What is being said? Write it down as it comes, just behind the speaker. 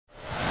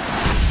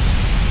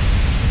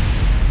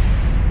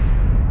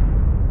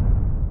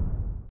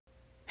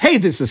Hey,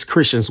 this is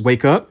Christians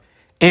Wake Up,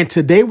 and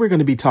today we're going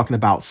to be talking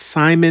about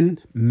Simon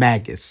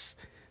Magus.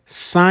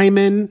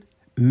 Simon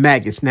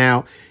Magus.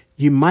 Now,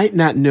 you might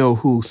not know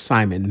who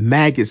Simon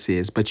Magus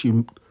is, but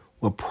you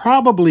will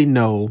probably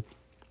know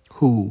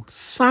who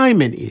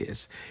Simon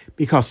is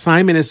because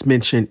Simon is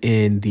mentioned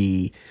in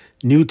the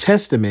New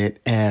Testament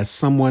as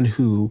someone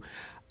who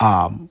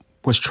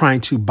was trying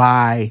to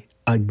buy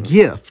a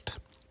gift,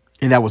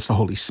 and that was the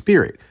Holy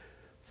Spirit.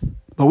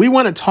 But we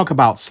want to talk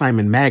about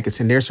Simon Magus,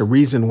 and there's a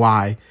reason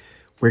why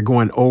we're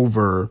going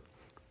over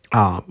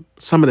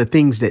some of the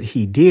things that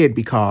he did,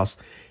 because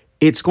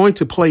it's going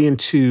to play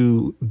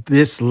into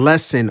this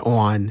lesson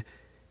on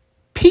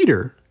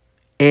Peter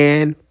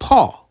and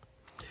Paul.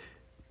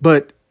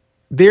 But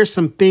there's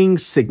some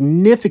things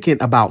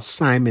significant about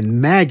Simon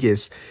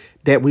Magus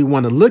that we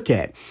want to look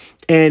at.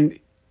 And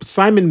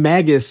Simon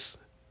Magus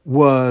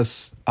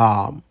was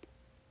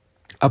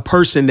a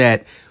person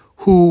that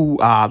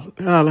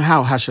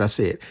how should I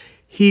say it?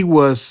 He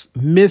was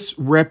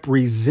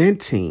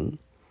misrepresenting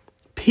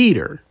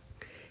Peter,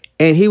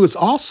 and he was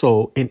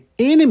also an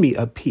enemy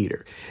of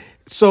Peter.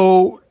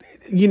 So,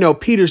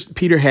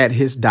 Peter had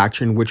his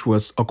doctrine, which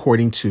was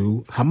according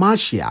to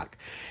Hamashiach,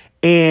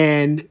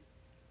 and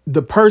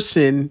the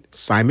person,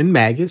 Simon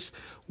Magus,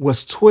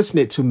 was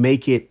twisting it to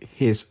make it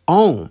his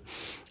own.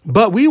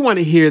 But we want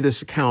to hear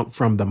this account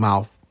from the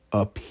mouth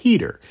of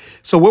Peter.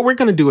 So what we're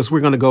going to do is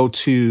we're going to go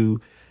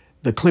to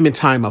the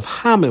Clementine of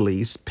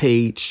Homilies,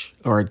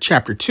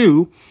 chapter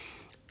 2.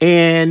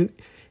 And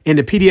in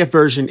the PDF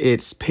version,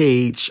 it's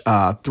page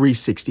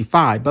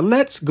 365. But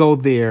let's go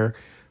there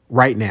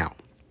right now.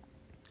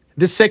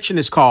 This section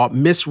is called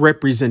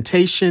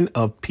Misrepresentation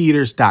of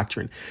Peter's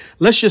Doctrine.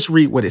 Let's just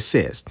read what it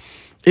says.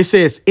 It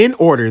says, "In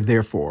order,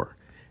 therefore,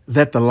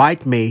 that the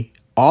like may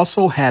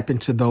also happen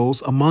to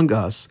those among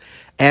us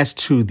as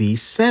to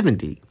these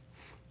 70,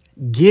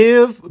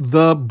 give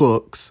the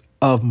books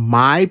of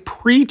my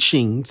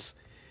preachings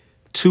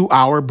to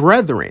our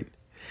brethren."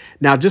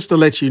 Now, just to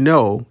let you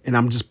know, and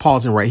I'm just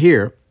pausing right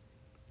here,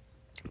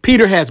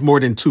 Peter has more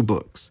than 2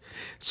 books.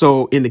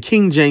 So in the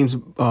King James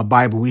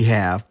Bible, we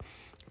have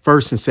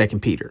 1st and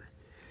 2nd Peter,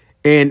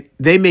 and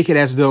they make it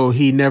as though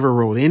he never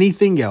wrote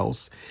anything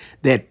else,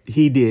 that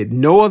he did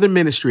no other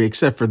ministry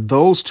except for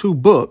those 2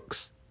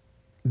 books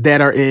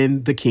that are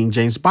in the King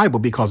James Bible,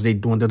 because they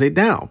dwindled it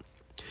down.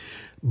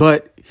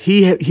 But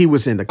he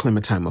was in the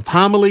Clementine of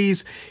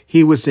Homilies.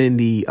 He was in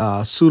the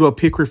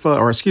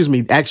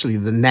Pseudepigrapha, actually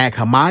the Nag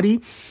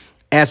Hammadi,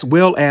 as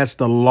well as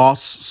the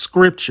Lost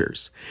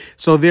Scriptures.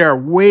 So there are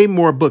way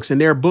more books,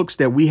 and there are books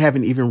that we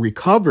haven't even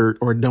recovered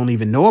or don't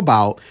even know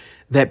about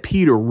that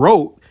Peter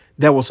wrote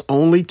that was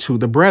only to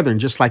the brethren,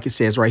 just like it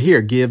says right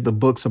here, "Give the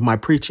books of my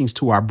preachings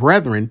to our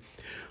brethren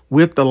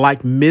with the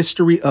like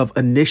mystery of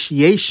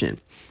initiation,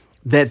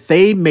 that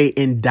they may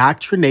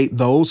indoctrinate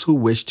those who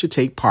wish to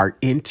take part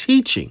in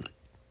teaching."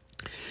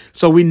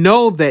 So we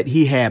know that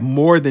he had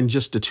more than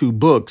just the 2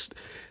 books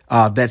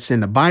that's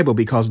in the Bible,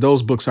 because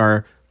those books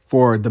are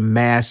for the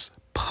mass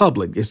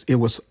public. It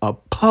was a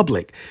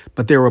public,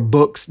 but there were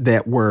books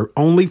that were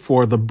only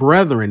for the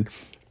brethren.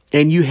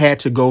 And you had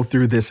to go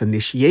through this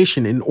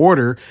initiation in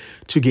order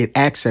to get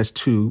access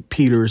to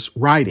Peter's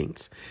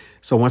writings.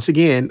 So once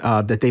again,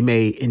 that they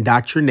may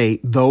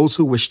indoctrinate those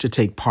who wish to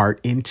take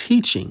part in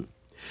teaching.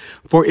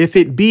 "For if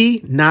it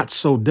be not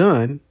so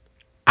done,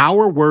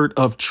 our word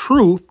of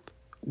truth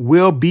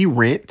will be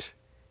rent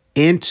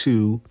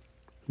into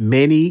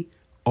many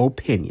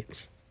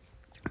opinions."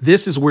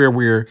 This is where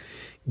we're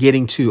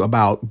getting to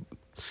about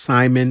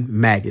Simon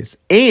Magus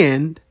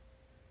and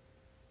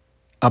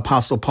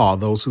Apostle Paul,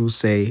 those who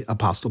say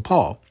Apostle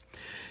Paul.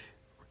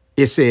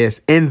 It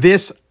says, "And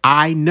this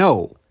I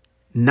know,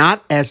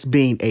 not as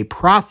being a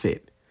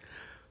prophet,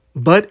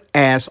 but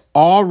as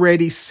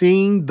already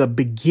seeing the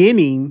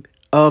beginning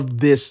of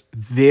this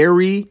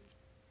very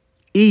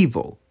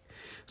evil."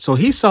 So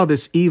he saw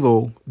this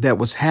evil that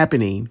was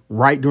happening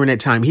right during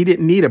that time. He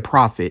didn't need a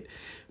prophet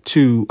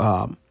to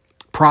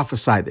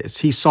prophesy this.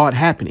 He saw it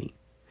happening.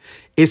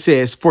 It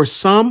says, "For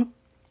some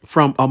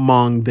from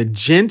among the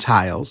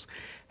Gentiles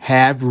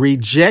have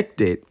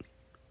rejected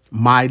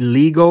my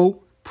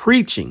legal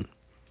preaching."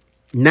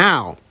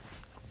 Now,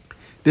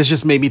 this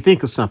just made me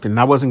think of something, and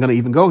I wasn't going to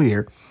even go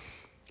here.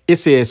 It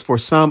says, "For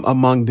some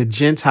among the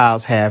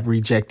Gentiles have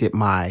rejected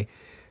my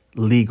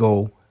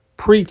legal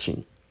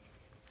preaching."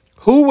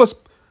 Who was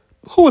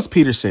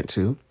Peter sent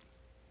to?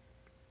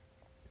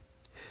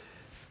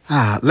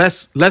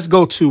 Let's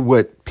go to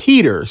what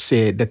Peter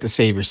said that the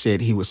Savior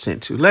said he was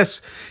sent to.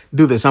 Let's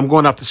do this. I'm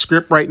going off the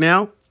script right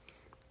now.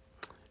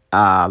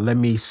 Let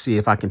me see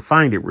if I can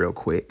find it real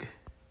quick.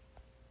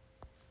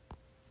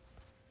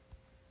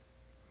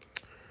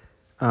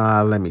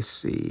 Let me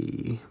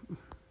see.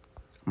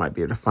 Might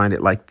be able to find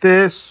it like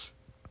this.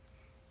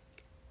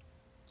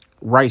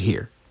 Right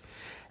here.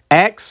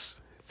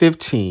 Acts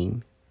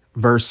 15,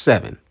 verse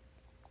 7.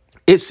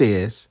 It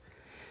says,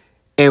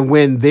 "And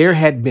when there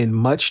had been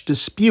much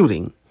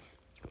disputing,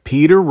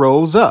 Peter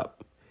rose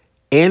up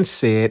and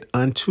said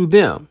unto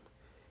them,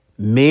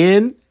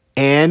 Men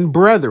and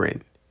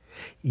brethren,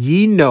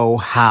 Ye know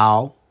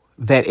how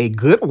that a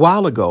good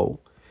while ago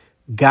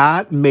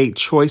God made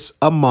choice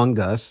among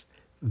us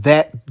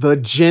that the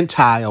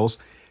Gentiles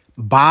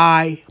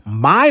by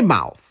my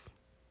mouth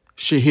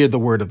should hear the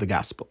word of the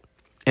gospel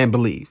and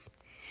believe.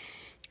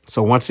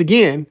 So once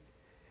again,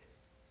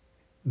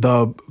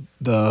 the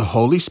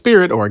Holy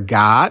Spirit or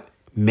God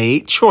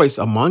made choice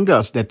among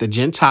us that the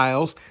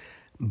Gentiles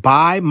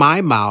by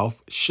my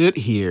mouth should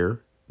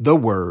hear the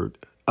word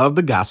of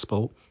the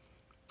gospel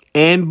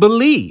and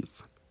believe.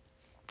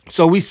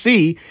 So we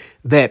see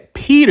that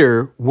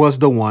Peter was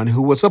the one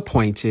who was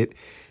appointed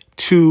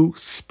to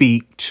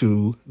speak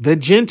to the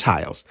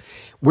Gentiles.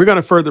 We're going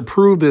to further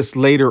prove this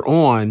later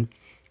on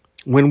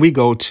when we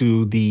go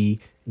to the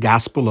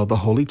Gospel of the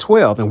Holy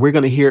 12, and we're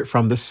going to hear it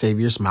from the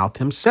Savior's mouth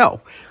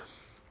himself.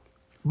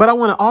 But I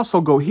want to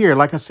also go here.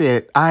 Like I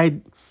said, I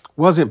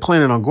wasn't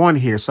planning on going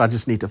here, so I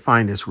just need to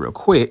find this real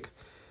quick.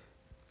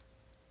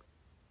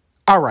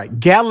 All right,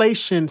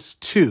 Galatians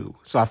 2.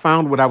 So I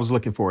found what I was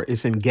looking for.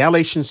 It's in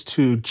Galatians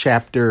 2,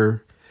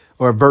 chapter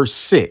or verse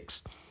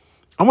 6.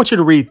 I want you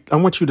to read. I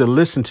want you to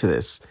listen to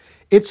this.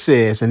 It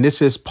says, and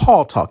this is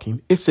Paul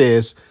talking. It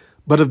says,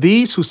 but of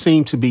these who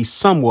seem to be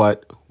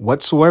somewhat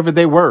whatsoever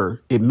they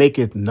were, it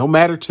maketh no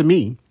matter to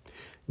me.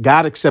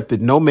 God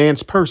accepted no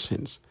man's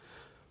persons.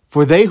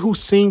 For they who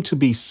seemed to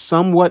be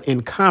somewhat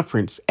in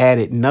conference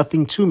added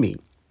nothing to me.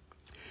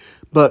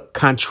 But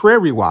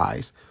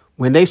contrariwise,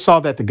 when they saw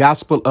that the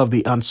gospel of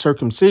the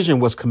uncircumcision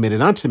was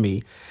committed unto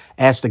me,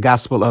 as the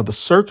gospel of the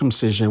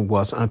circumcision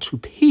was unto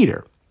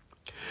Peter.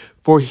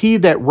 For he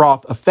that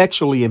wrought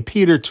effectually in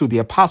Peter to the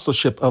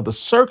apostleship of the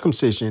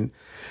circumcision,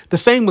 the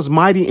same was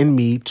mighty in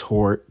me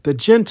toward the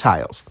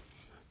Gentiles.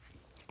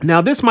 Now,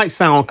 this might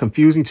sound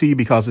confusing to you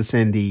because it's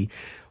in the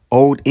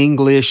Old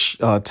English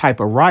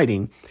type of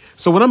writing.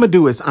 So what I'm going to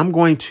do is I'm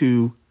going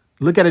to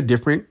look at a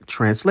different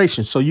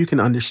translation so you can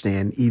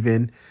understand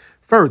even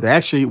further.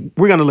 Actually,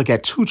 we're going to look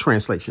at two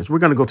translations. We're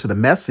going to go to the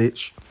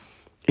Message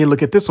and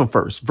look at this one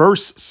first.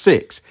 Verse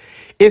 6,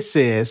 it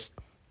says,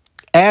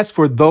 as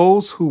for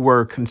those who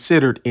were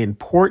considered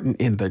important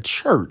in the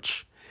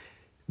church,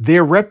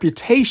 their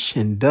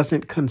reputation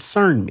doesn't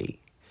concern me.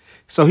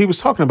 So he was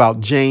talking about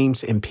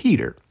James and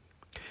Peter.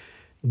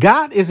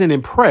 God isn't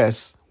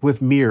impressed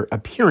with mere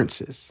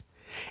appearances,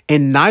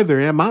 and neither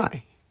am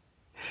I.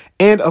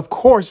 And of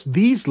course,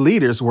 these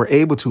leaders were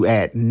able to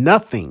add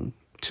nothing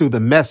to the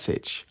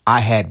message I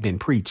had been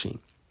preaching.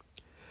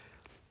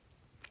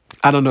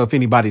 I don't know if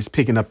anybody's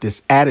picking up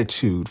this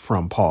attitude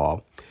from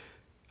Paul,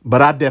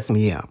 but I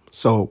definitely am.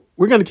 So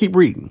we're going to keep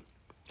reading.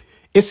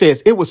 It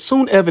says, it was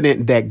soon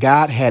evident that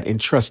God had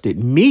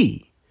entrusted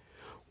me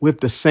with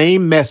the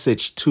same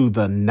message to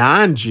the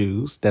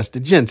non-Jews, that's the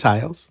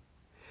Gentiles,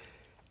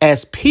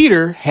 as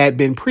Peter had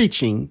been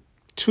preaching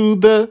to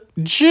the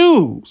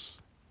Jews.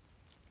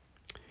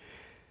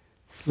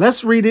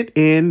 Let's read it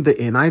in the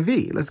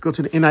NIV. Let's go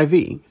to the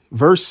NIV.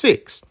 Verse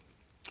 6,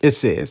 it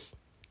says,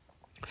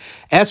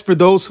 as for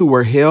those who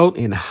were held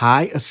in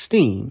high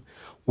esteem,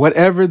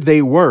 whatever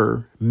they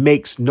were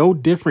makes no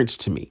difference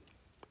to me.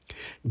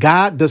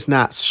 God does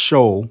not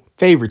show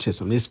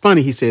favoritism. It's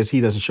funny, he says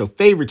he doesn't show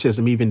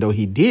favoritism, even though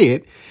he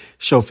did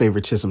show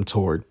favoritism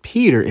toward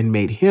Peter and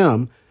made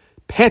him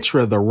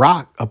Petra, the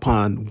rock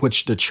upon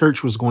which the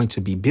church was going to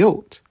be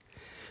built.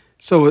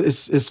 So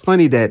it's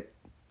funny that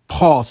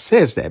Paul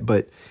says that,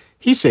 but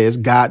he says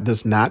God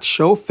does not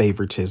show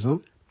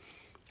favoritism.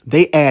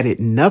 They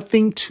added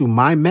nothing to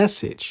my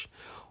message.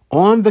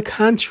 On the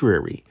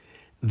contrary,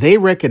 they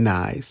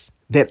recognized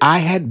that I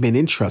had been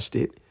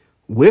entrusted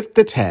with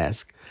the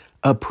task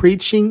of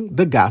preaching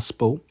the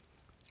gospel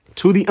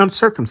to the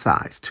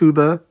uncircumcised, to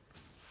the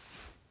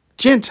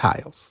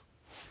Gentiles,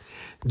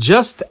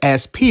 just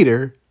as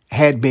Peter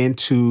had been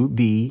to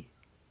the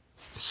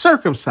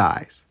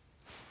circumcised,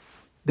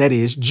 that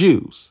is,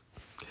 Jews.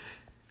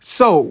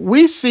 So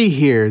we see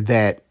here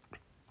that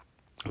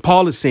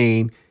Paul is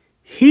saying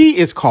he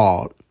is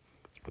called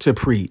to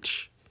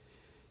preach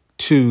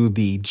to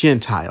the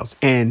Gentiles,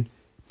 and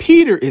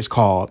Peter is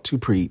called to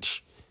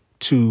preach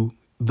to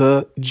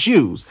the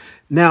Jews.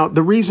 Now,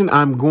 the reason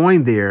I'm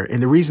going there,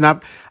 and the reason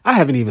I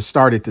haven't even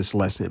started this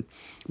lesson,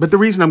 but the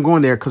reason I'm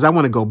going there because I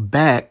want to go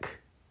back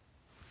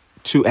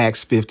to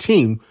Acts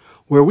 15,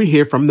 where we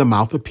hear from the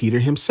mouth of Peter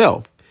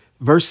himself.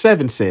 Verse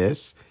 7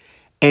 says,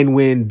 and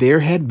when there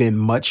had been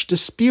much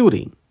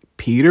disputing,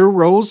 Peter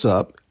rose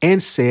up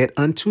and said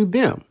unto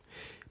them,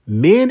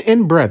 men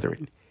and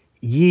brethren,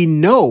 ye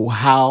know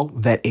how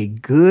that a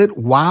good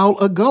while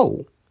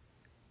ago.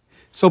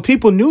 So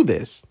people knew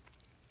this.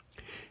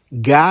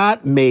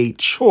 God made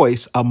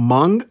choice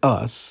among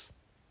us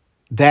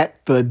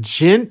that the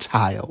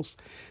Gentiles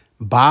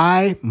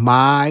by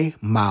my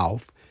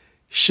mouth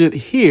should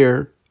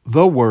hear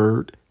the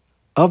word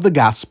of the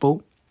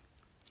gospel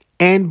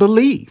and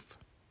believe.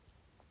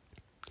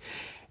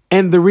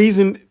 And the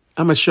reason,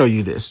 I'm going to show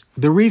you this,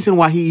 the reason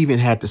why he even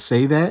had to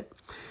say that,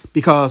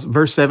 because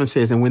verse 7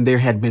 says, and when there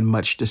had been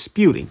much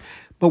disputing.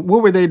 But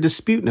what were they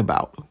disputing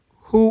about?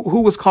 Who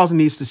was causing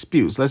these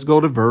disputes? Let's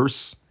go to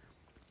verse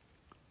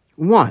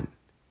 1.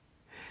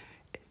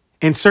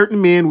 And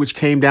certain men which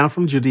came down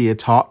from Judea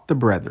taught the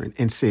brethren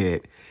and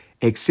said,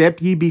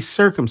 except ye be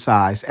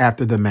circumcised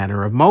after the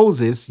manner of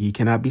Moses, ye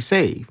cannot be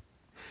saved.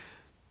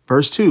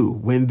 Verse 2,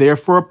 when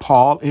therefore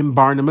Paul and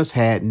Barnabas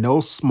had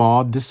no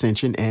small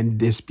dissension and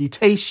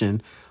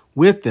disputation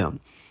with them,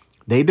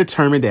 they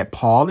determined that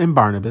Paul and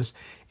Barnabas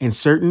and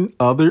certain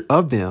other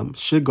of them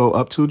should go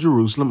up to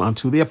Jerusalem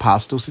unto the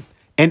apostles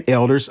and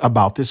elders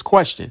about this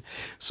question.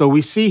 So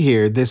we see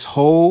here this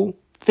whole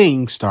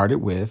thing started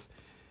with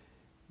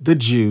the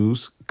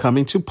Jews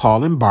coming to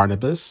Paul and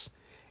Barnabas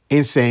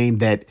and saying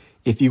that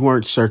if you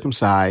weren't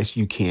circumcised,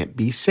 you can't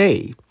be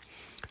saved.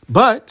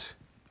 But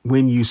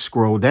when you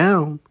scroll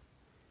down,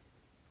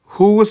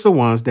 who was the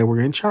ones that were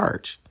in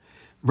charge?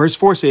 Verse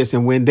 4 says,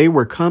 and when they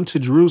were come to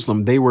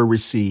Jerusalem, they were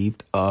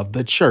received of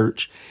the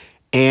church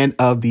and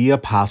of the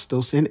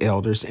apostles and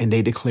elders, and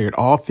they declared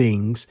all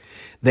things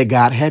that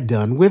God had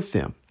done with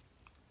them.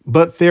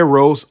 But there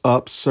rose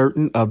up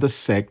certain of the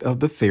sect of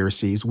the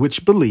Pharisees,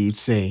 which believed,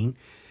 saying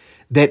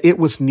that it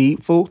was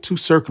needful to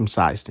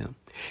circumcise them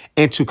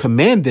and to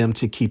command them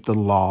to keep the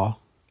law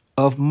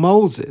of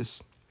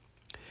Moses.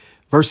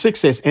 Verse 6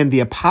 says, and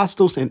the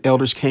apostles and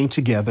elders came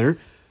together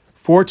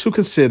for to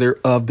consider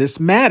of this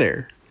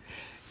matter.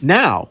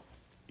 Now,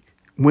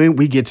 when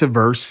we get to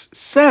verse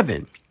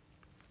 7,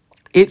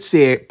 it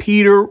said,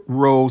 Peter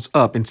rose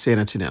up and said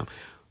unto them,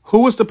 who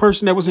was the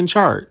person that was in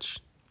charge?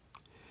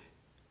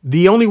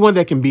 The only one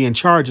that can be in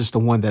charge is the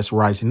one that's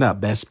rising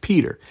up. That's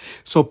Peter.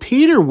 So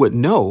Peter would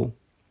know,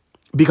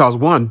 because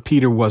one,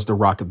 Peter was the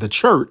rock of the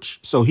church.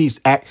 So he's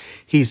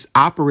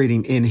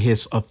operating in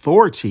his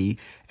authority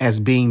as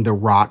being the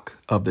rock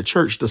of the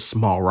church, the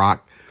small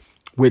rock,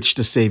 which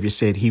the Savior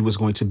said he was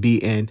going to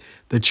be, and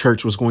the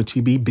church was going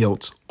to be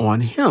built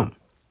on him.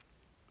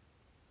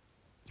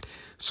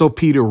 So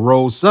Peter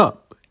rose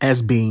up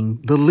as being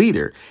the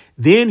leader.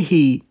 Then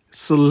he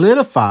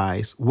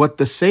solidifies what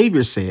the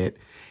Savior said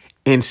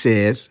and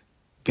says,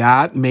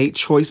 God made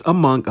choice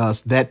among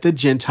us that the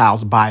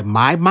Gentiles by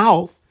my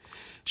mouth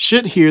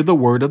should hear the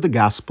word of the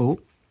gospel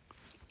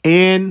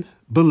and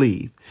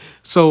believe.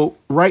 So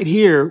right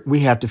here, we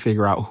have to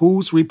figure out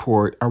whose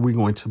report are we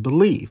going to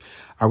believe?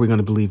 Are we going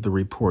to believe the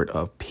report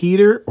of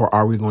Peter, or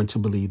are we going to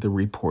believe the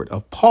report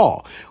of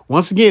Paul?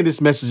 Once again, this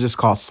message is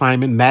called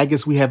Simon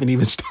Magus. We haven't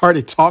even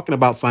started talking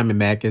about Simon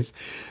Magus,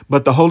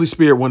 but the Holy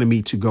Spirit wanted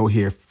me to go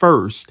here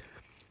first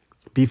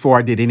before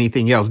I did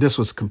anything else. This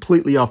was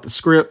completely off the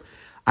script.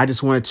 I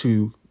just wanted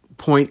to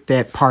point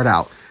that part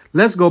out.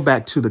 Let's go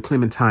back to the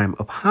Clementine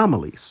of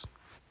Homilies.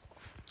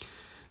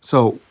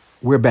 So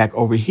we're back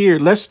over here.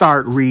 Let's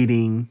start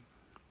reading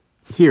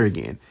here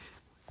again.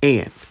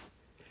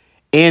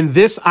 And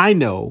this I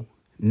know,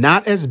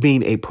 not as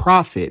being a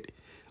prophet,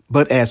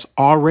 but as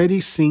already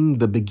seeing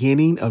the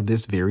beginning of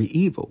this very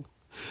evil.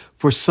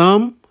 For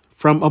some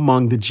from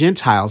among the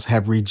Gentiles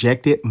have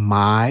rejected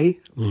my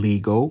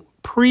legal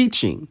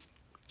preaching,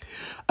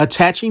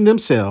 attaching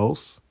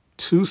themselves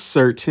to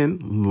certain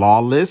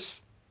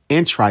lawless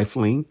and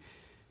trifling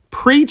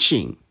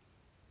preaching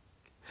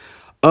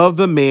of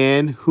the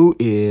man who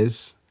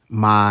is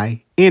my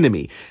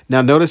enemy.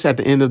 Now, notice at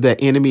the end of that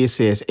enemy, it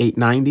says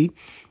 890.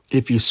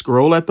 If you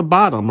scroll at the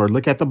bottom or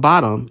look at the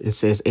bottom, it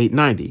says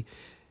 890.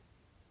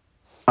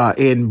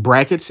 In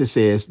brackets, it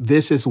says,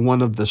 this is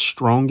one of the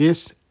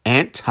strongest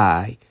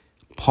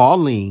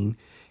anti-Pauline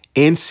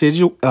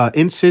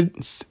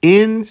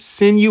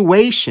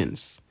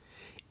insinuations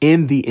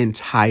in the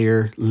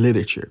entire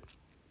literature.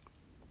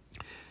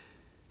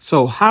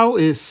 So how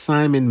is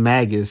Simon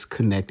Magus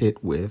connected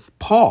with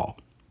Paul?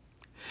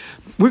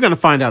 We're going to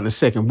find out in a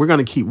second. We're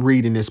going to keep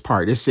reading this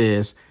part. It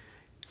says,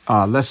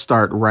 let's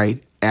start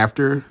right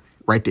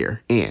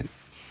there.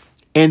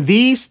 And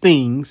these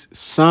things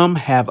some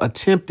have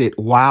attempted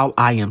while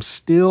I am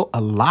still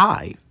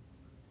alive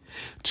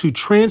to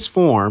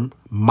transform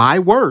my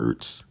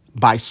words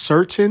by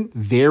certain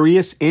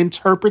various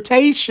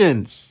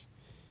interpretations.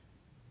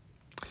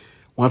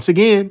 Once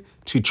again,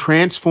 to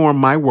transform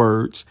my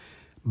words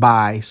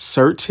by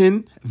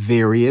certain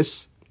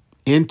various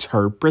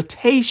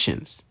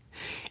interpretations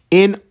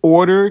in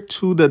order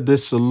to the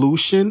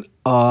dissolution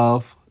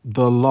of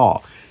the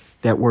law.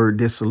 That word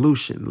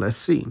dissolution. Let's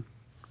see.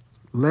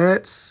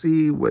 Let's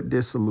see what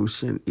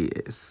dissolution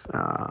is.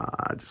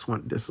 I just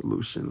want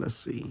dissolution. Let's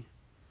see.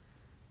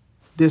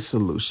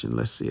 Dissolution.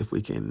 Let's see if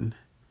we can.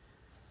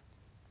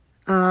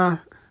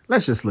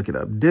 Let's just look it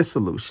up.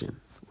 Dissolution.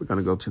 We're going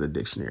to go to the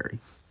dictionary.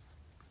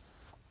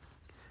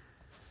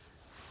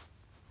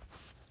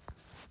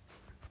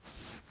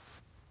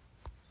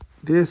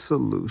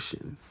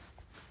 Dissolution.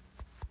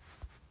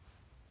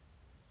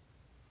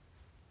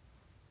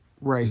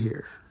 Right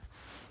here.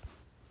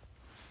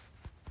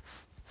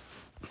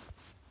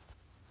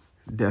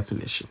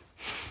 Definition.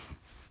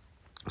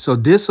 So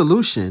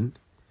dissolution,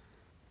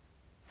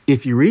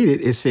 if you read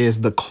it, it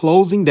says the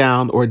closing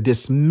down or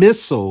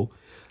dismissal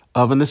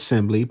of an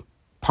assembly,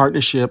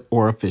 partnership,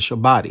 or official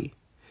body.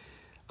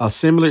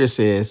 Similar, it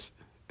says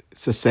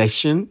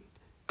cessation,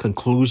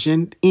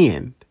 conclusion,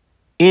 end,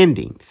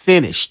 ending,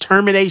 finish,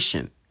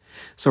 termination.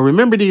 So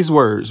remember these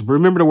words.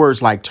 Remember the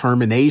words like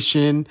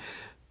termination,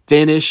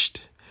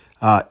 finished,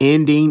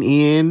 ending,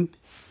 in.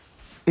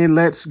 And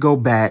let's go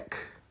back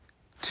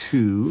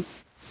to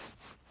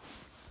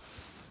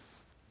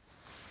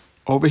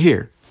over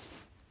here.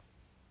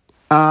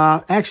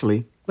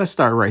 Actually, let's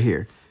start right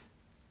here.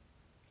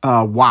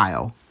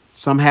 While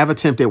some have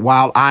attempted,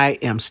 while I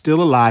am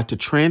still alive, to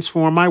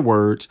transform my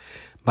words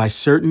by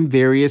certain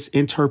various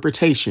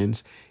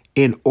interpretations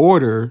in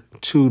order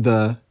to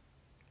the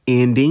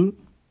ending.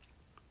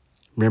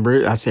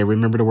 Remember, I said,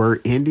 remember the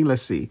word ending.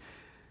 Let's see.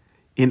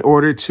 In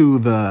order to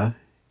the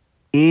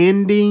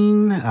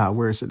ending.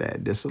 Where is it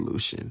at?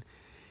 Dissolution.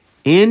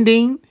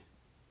 Ending,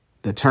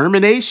 the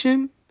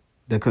termination,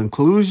 the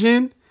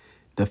conclusion,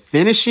 the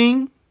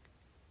finishing.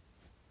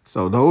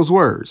 So those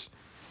words.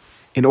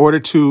 In order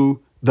to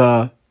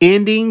the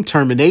ending,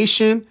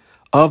 termination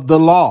of the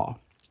law.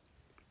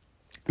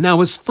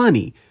 Now, it's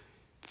funny.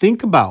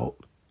 Think about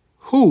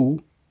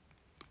who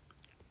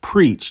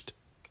preached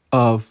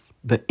of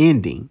the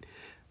ending,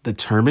 the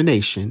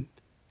termination,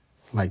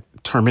 like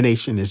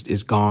termination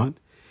is gone.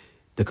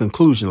 The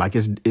conclusion, like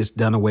it's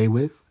done away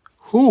with.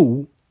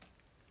 Who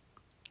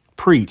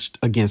preached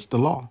against the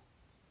law?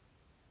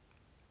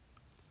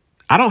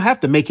 I don't have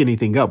to make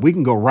anything up. We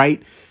can go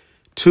right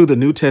to the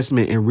New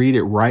Testament and read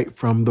it right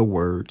from the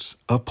words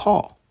of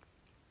Paul.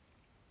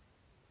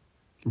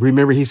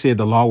 Remember, he said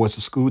the law was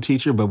a school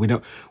teacher, but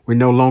we're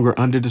no longer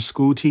under the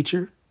school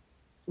teacher.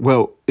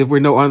 Well, if we're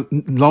no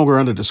longer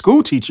under the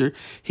school teacher,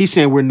 he's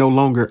saying we're no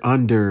longer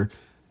under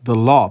the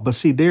law. But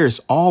see, there's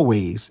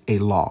always a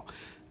law.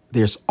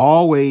 There's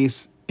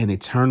always an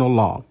eternal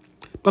law.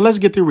 But let's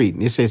get through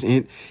reading. It says,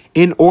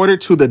 in order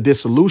to the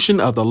dissolution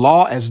of the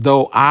law, as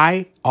though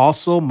I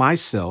also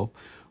myself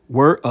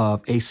were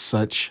of a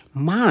such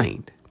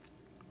mind,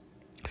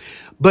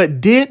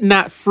 but did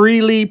not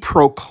freely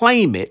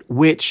proclaim it,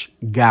 which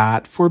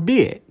God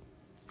forbid.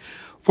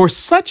 For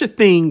such a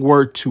thing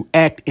were to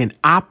act in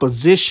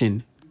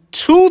opposition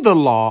to the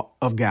law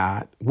of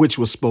God, which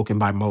was spoken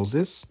by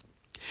Moses,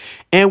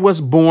 and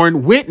was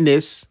borne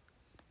witness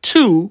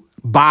to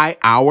by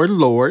our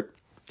Lord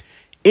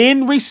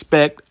in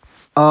respect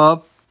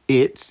of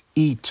its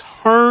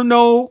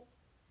eternal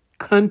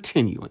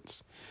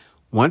continuance.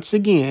 Once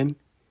again,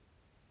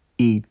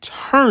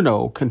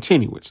 eternal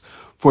continuance.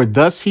 For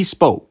thus he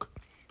spoke,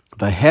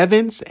 the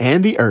heavens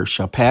and the earth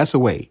shall pass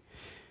away,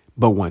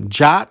 but one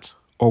jot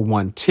or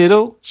one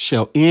tittle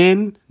shall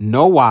in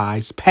no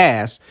wise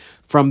pass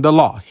from the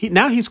law.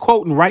 Now he's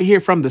quoting right here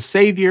from the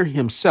Savior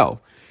himself.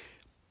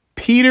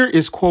 Peter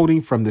is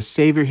quoting from the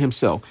Savior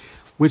himself,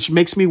 which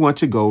makes me want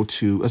to go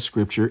to a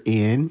scripture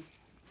in,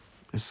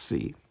 let's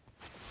see,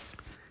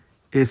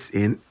 it's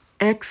in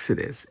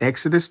Exodus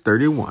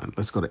 31.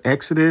 Let's go to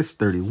Exodus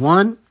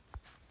 31,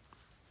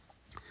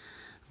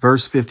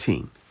 verse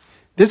 15.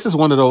 This is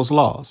one of those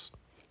laws.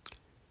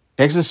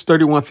 Exodus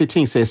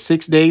 31:15 says,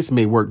 6 days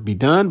may work be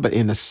done, but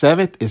in the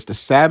seventh is the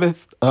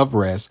Sabbath of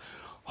rest,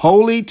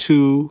 holy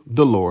to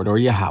the Lord, or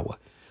Yahweh.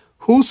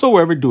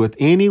 Whosoever doeth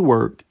any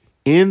work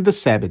in the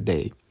Sabbath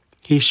day,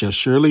 he shall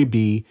surely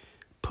be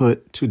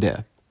put to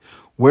death.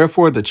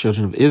 Wherefore the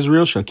children of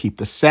Israel shall keep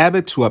the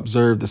Sabbath to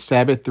observe the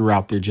Sabbath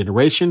throughout their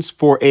generations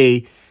for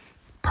a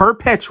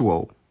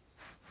perpetual.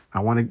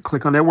 I want to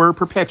click on that word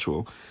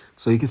perpetual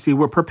so you can see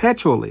what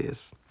perpetual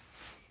is.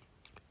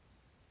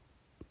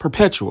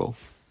 Perpetual.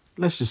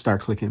 Let's just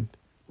start clicking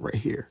right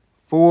here.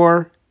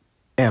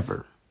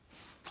 Forever.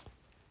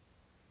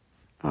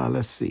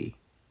 Let's see.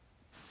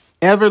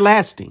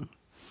 Everlasting.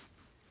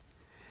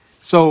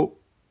 So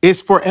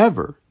it's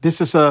forever.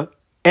 This is a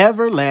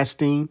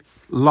everlasting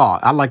law.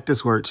 I like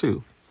this word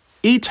too.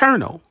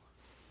 Eternal.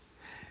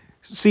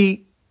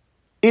 See,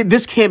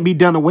 this can't be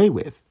done away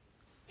with.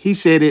 He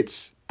said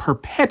it's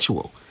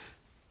perpetual.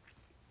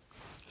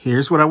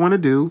 Here's what I want to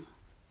do.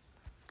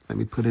 Let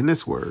me put in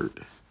this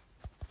word.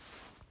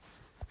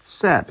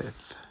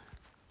 Sabbath.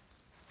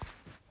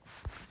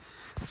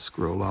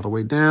 Scroll all the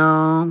way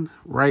down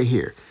right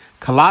here.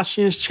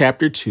 Colossians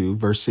chapter 2,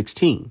 verse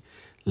 16.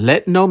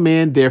 Let no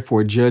man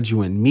therefore judge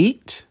you in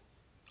meat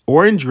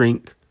or in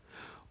drink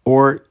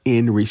or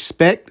in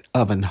respect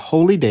of an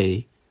holy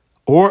day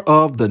or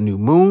of the new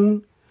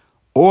moon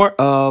or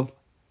of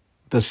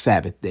the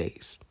Sabbath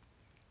days,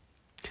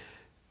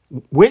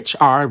 which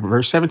are,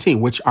 verse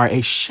 17, which are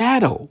a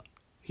shadow.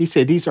 He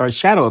said these are a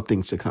shadow of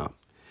things to come,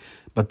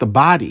 but the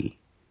body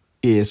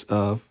is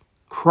of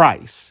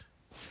Christ.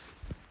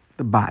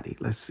 The body,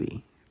 let's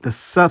see. The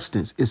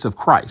substance is of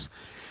Christ.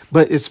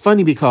 But it's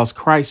funny because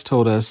Christ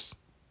told us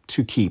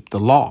to keep the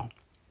law,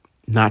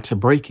 not to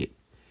break it.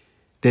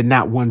 That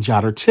not one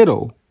jot or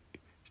tittle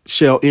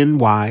shall in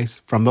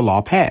wise from the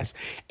law pass.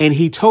 And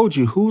he told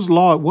you whose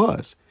law it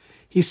was.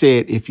 He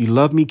said, if you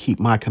love me, keep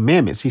my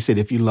commandments. He said,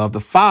 if you love the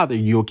Father,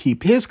 you'll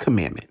keep his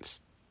commandments.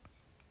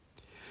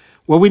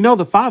 Well, we know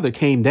the Father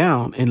came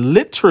down and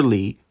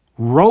literally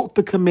wrote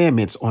the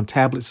commandments on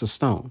tablets of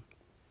stone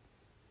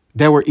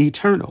that were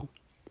eternal,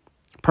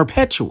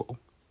 perpetual.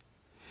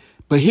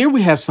 But here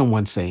we have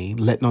someone saying,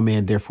 let no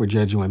man therefore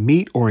judge you in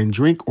meat or in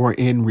drink or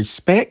in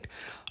respect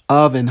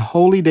of an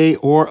holy day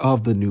or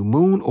of the new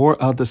moon or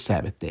of the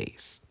Sabbath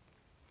days.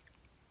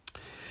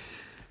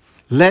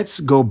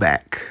 Let's go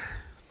back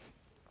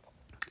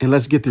and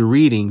let's get the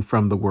reading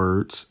from the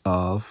words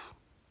of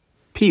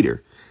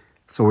Peter.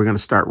 So we're going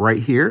to start right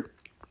here.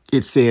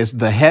 It says,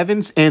 the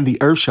heavens and the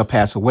earth shall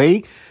pass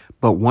away,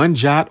 but one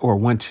jot or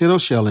one tittle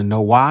shall in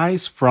no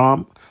wise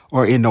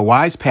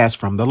pass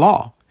from the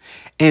law.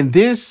 And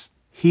this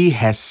he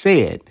has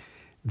said,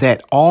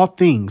 that all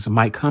things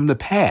might come to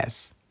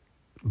pass.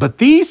 But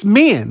these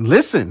men,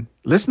 listen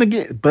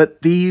again,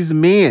 but these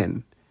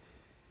men,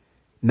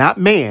 not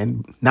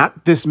man,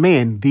 not this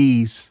man,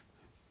 these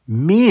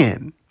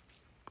men,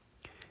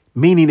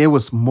 meaning it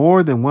was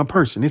more than one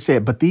person. It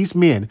said, but these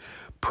men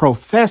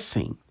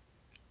professing,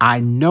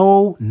 I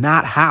know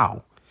not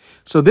how.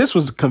 So this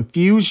was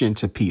confusion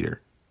to Peter.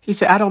 He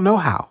said, I don't know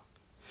how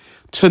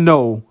to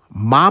know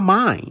my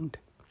mind,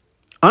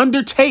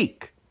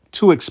 undertake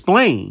to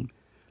explain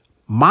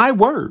my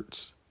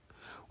words,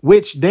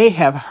 which they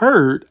have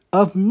heard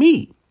of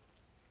me,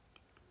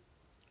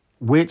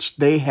 which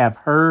they have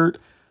heard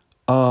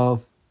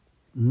of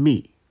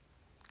me.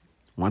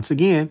 Once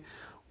again,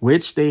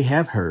 which they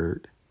have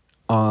heard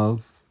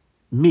of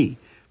me,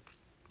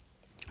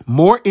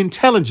 more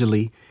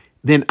intelligently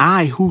than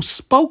I who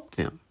spoke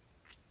them.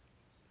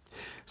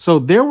 So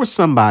there were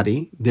some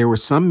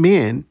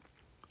men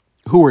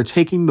who were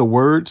taking the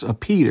words of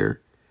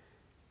Peter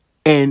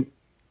and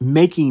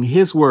making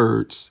his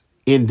words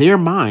in their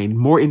mind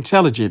more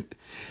intelligently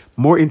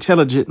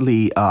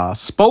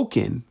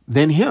spoken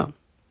than him.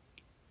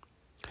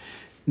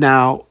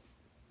 Now,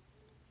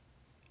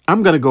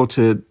 I'm going to go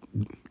to,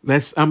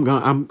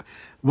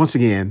 once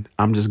again,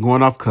 I'm just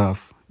going off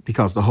cuff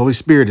because the Holy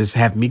Spirit is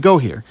having me go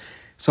here.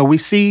 So we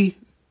see,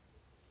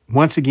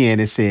 once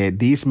again, it said,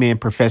 these men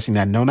professing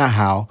I know not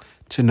how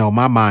to know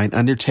my mind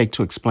undertake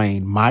to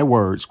explain my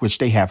words, which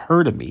they have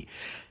heard of me.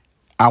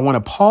 I want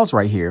to pause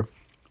right here,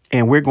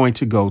 and we're going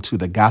to go to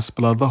the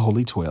Gospel of the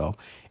Holy 12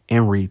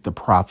 and read the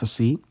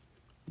prophecy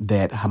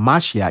that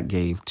Hamashiach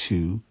gave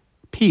to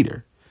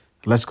Peter.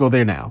 Let's go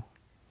there now.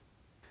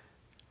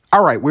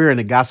 All right, we're in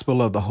the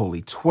Gospel of the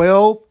Holy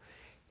 12,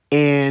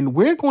 and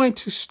we're going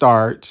to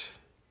start.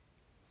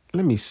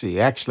 Let me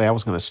see. Actually, I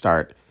was going to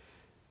start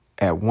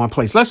at one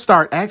place. Let's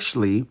start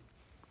actually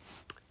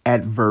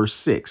at verse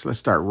 6. Let's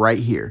start right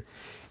here.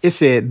 It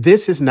said,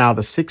 this is now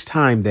the sixth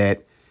time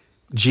that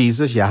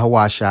Jesus,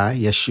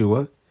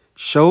 Yeshua,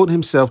 showed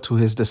himself to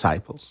his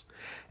disciples.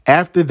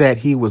 After that,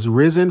 he was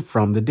risen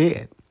from the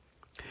dead.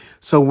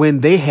 So when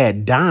they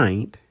had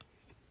dined,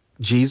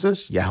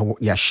 Jesus,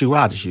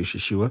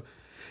 Yeshua,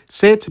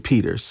 said to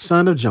Peter,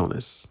 son of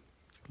Jonas,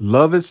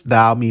 lovest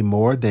thou me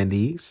more than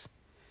these?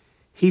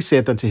 He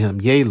said unto him,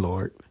 yea,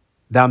 Lord,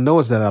 thou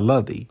knowest that I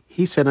love thee.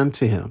 He said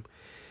unto him,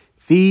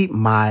 feed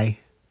my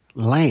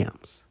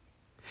lambs.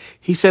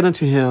 He said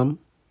unto him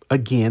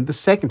again the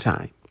second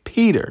time,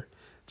 Peter,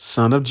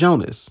 son of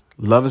Jonas,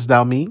 lovest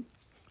thou me?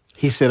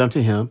 He said unto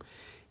him,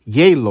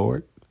 yea,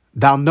 Lord,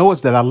 thou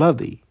knowest that I love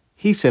thee.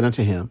 He said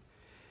unto him,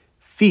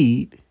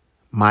 feed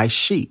my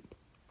sheep.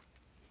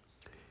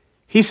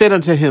 He said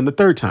unto him the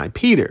third time,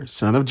 Peter,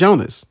 son of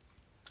Jonas,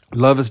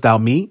 lovest thou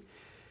me?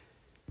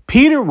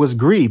 Peter was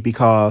grieved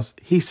because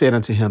he said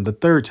unto him the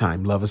third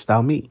time, lovest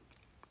thou me?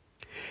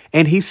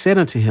 And he said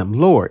unto him,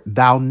 Lord,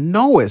 thou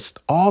knowest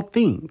all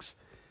things.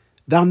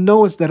 Thou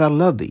knowest that I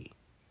love thee.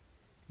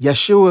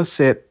 Yeshua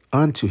said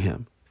unto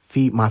him,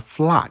 feed my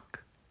flock.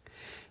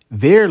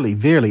 Verily,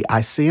 verily,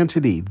 I say unto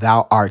thee,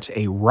 thou art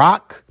a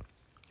rock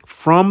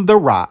from the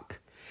rock,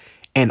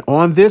 and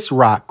on this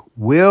rock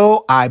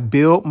will I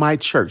build my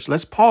church.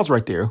 Let's pause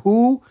right there.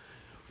 Who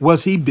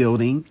was he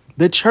building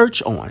the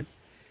church on?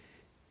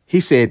 He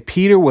said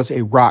Peter was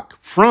a rock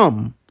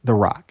from the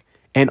rock.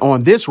 And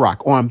on this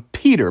rock, on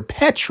Peter,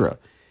 Petra,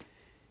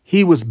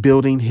 he was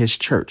building his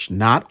church,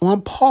 not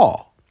on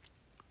Paul.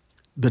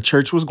 The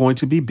church was going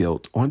to be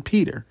built on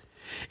Peter.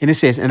 And it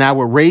says, and I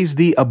will raise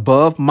thee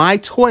above my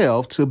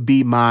 12 to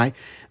be my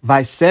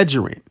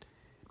vicegerent,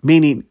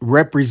 meaning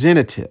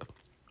representative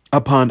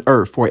upon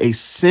earth for a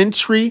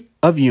century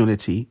of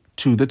unity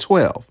to the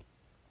 12.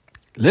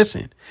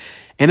 Listen,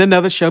 and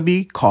another shall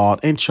be called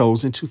and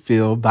chosen to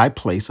fill thy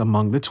place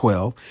among the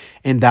 12,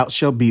 and thou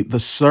shalt be the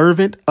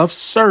servant of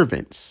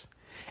servants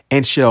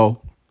and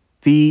shall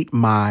feed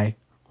my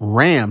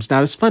rams.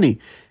 Now, it's funny.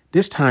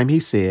 This time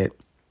he said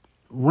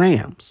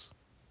rams.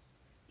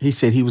 He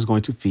said he was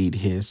going to feed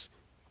his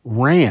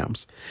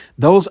rams.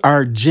 Those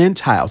are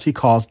Gentiles. He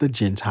calls the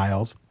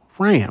Gentiles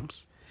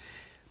rams,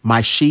 my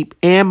sheep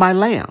and my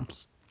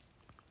lambs.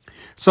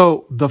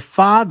 So the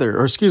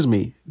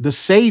the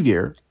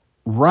Savior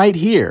right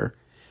here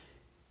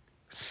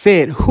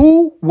said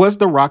who was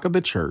the rock of the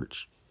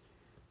church,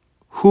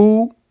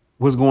 who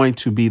was going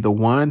to be the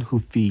one who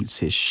feeds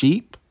his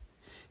sheep,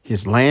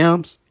 his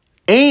lambs,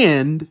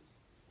 and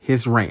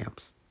his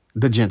rams,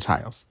 the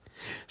Gentiles.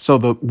 So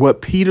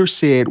what Peter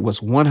said was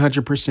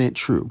 100%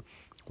 true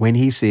when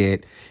he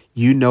said,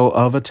 you know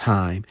of a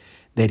time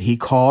that he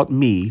called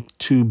me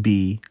to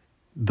be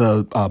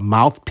the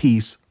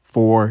mouthpiece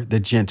for the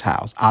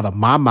Gentiles. Out of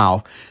my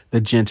mouth,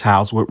 the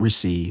Gentiles would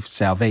receive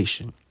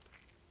salvation.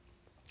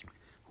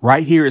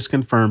 Right here is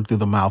confirmed through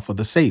the mouth of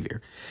the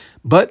Savior.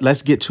 But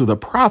let's get to the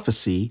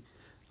prophecy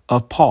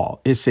of Paul.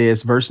 It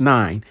says, verse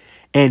 9,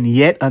 and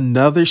yet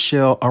another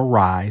shall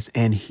arise,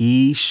 and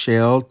he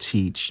shall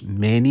teach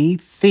many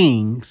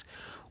things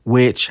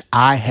which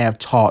I have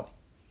taught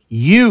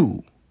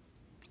you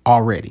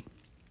already.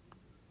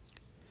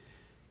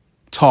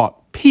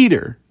 Taught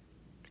Peter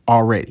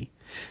already.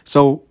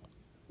 So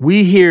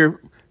we hear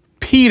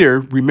Peter,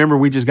 remember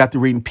we just got to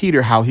reading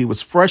Peter, how he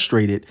was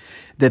frustrated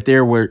that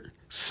there were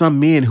some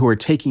men who are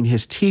taking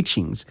his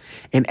teachings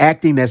and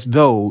acting as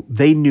though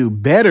they knew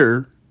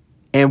better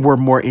and were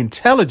more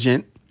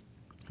intelligent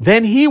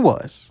than he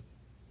was.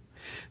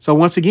 So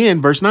once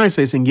again, verse 9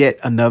 says, and yet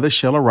another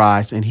shall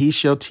arise, and he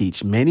shall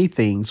teach many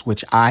things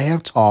which I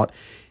have taught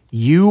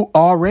you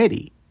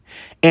already.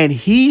 And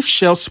he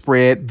shall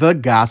spread the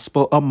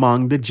gospel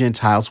among the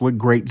Gentiles with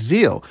great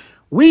zeal.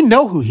 We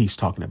know who he's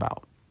talking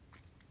about.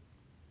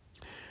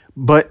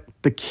 But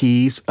the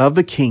keys of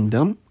the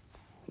kingdom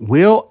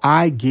will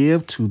I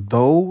give to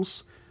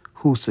those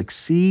who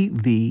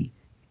succeed thee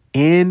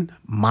in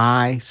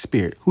my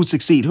spirit. Who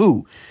succeed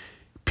who?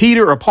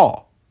 Peter or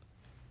Paul?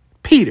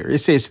 Peter. It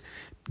says,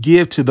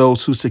 give to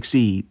those who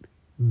succeed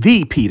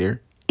thee,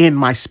 Peter, in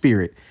my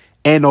spirit,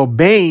 and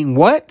obeying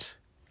what?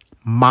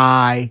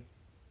 My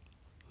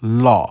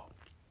law.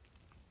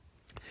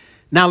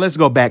 Now let's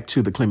go back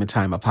to the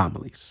Clementine of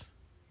Homilies.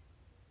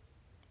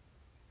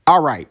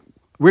 All right.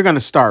 We're going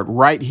to start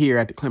right here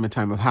at the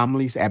Clementine of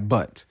Homilies at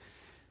but.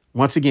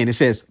 Once again, it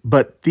says,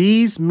 but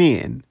these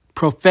men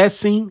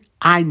professing,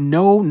 I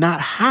know not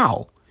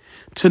how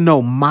to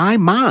know my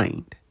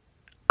mind,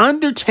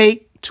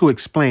 undertake to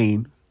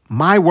explain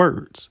my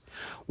words,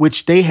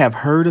 which they have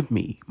heard of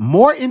me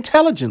more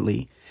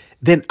intelligently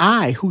than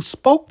I who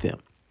spoke them,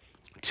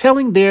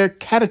 telling their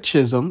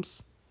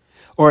catechumens,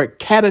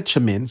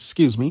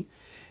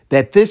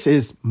 that this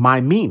is my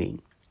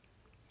meaning,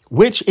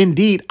 which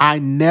indeed I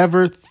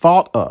never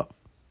thought of.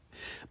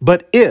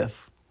 But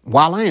if,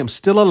 while I am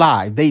still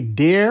alive, they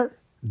dare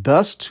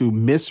thus to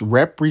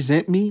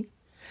misrepresent me,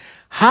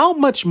 how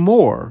much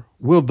more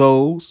will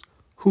those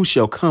who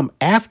shall come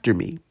after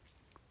me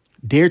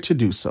dare to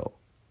do so?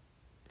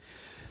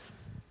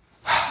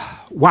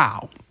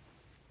 Wow.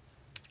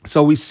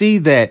 So we see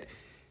that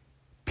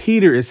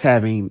Peter is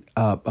having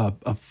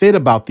a fit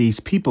about these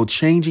people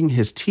changing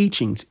his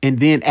teachings and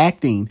then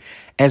acting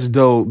as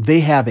though they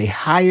have a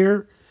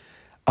higher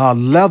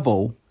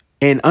level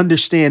and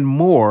understand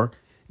more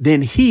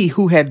than he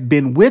who had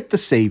been with the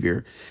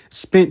Savior,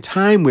 spent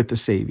time with the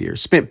Savior,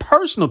 spent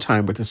personal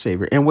time with the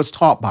Savior, and was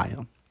taught by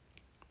him.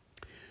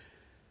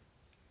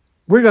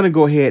 We're going to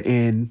go ahead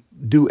and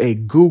do a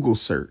Google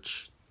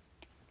search.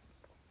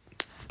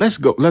 Let's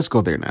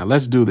go there now.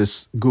 Let's do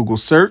this Google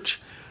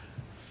search.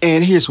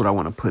 And here's what I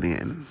want to put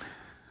in.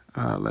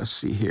 Let's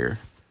see here.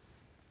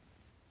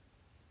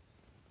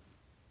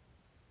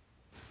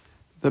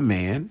 The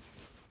man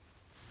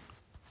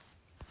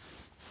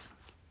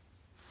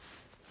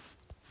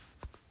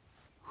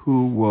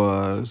who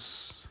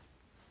was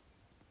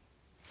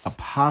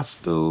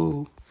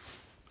apostle.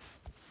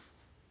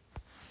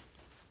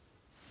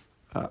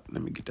 Let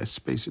me get that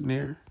space in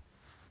there.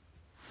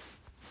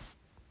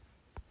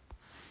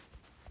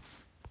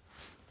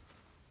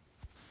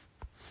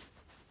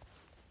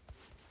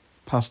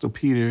 Apostle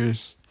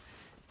Peter's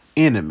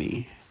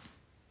enemy.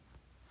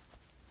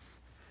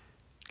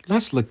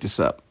 Let's look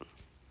this up.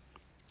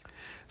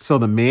 So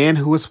the man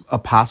who was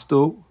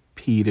Apostle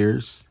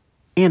Peter's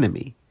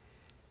enemy.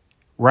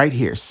 Right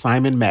here,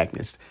 Simon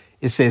Magus.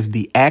 It says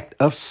the act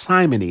of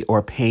simony,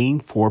 or paying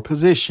for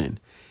position.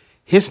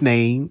 His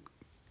name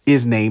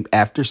is named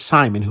after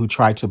Simon, who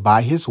tried to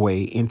buy his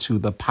way into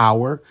the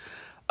power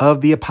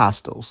of the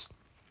apostles.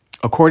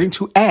 According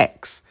to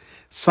Acts,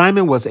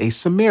 Simon was a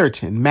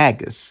Samaritan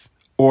Magus,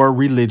 or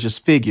religious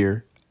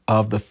figure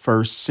of the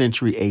 1st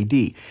century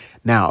AD.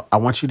 Now, I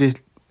want you to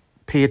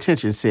pay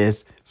attention. It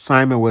says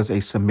Simon was a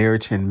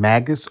Samaritan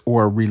Magus,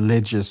 or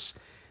religious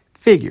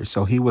figure.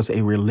 So he was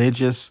a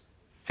religious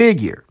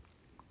figure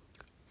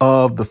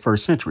of the 1st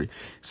century.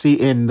 See,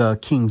 in the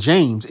King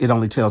James, it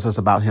only tells us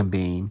about him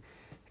being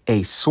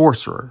a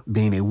sorcerer,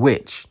 being a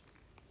witch.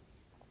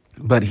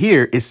 But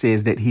here it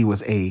says that he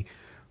was a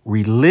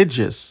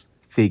religious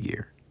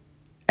figure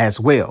as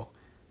well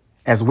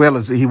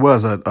as he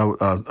was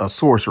a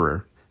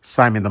sorcerer.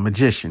 Simon the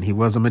magician, he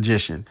was a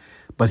magician,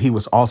 but he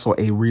was also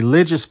a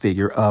religious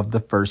figure of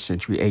the 1st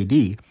century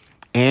AD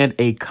and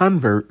a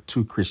convert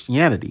to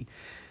Christianity,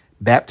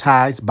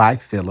 baptized by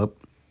Philip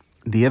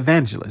the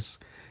evangelist.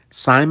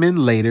 Simon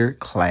later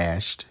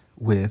clashed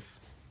with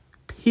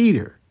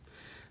Peter.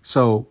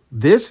 So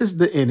this is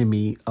the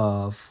enemy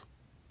of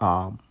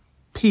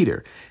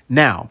Peter.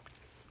 Now,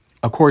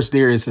 of course,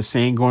 there is a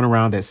saying going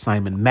around that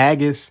Simon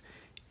Magus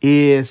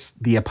is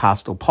the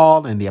Apostle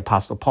Paul, and the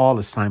Apostle Paul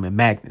is Simon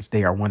Magus.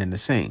 They are one and the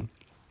same.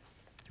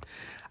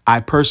 I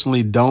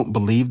personally don't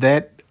believe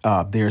that.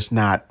 There's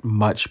not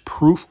much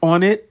proof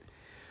on it.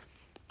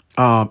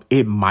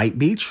 It might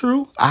be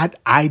true.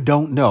 I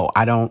don't know.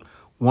 I don't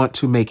want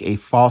to make a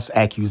false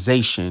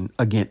accusation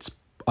against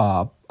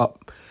Paul,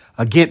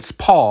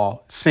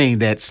 saying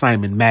that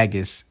Simon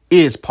Magus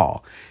is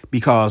Paul,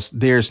 because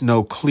there's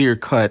no clear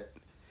cut.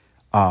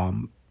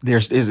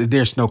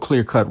 There's no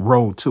clear cut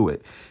road to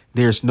it.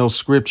 There's no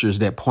scriptures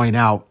that point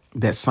out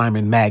that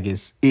Simon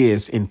Magus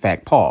is in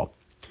fact Paul.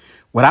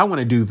 What I want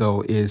to do,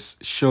 though, is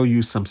show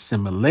you some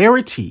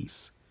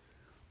similarities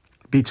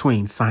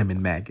between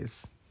Simon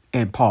Magus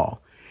and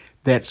Paul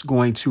that's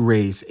going to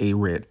raise a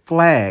red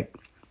flag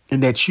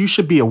and that you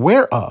should be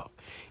aware of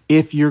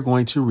if you're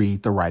going to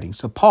read the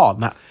writings of Paul.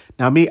 Now,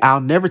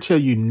 I'll never tell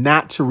you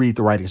not to read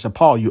the writings of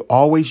Paul. You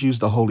always use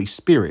the Holy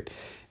Spirit.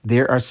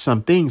 There are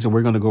some things, and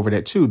we're going to go over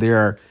that too. There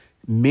are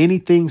many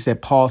things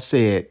that Paul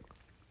said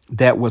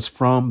that was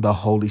from the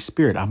Holy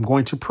Spirit. I'm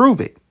going to prove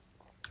it.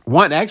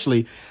 One,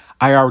 actually,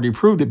 I already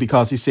proved it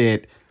because he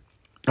said,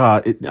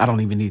 I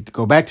don't even need to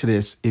go back to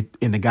this.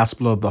 In the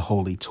Gospel of the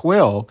Holy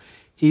 12,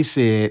 he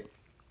said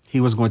he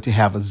was going to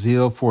have a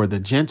zeal for the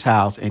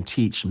Gentiles and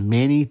teach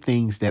many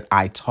things that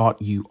I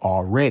taught you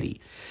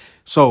already.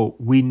 So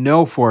we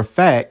know for a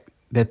fact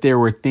that there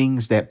were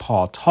things that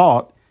Paul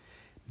taught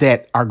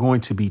that are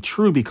going to be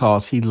true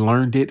because he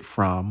learned it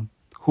from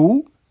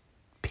who?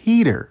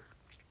 Peter.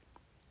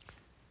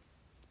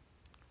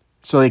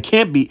 So it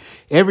can't be,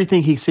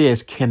 everything he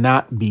says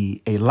cannot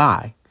be a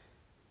lie.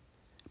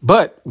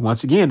 But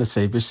once again, the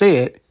Savior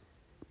said,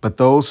 but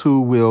those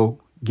who will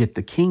get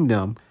the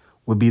kingdom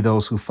will be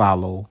those who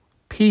follow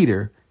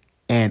Peter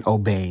and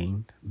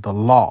obeying the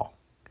law.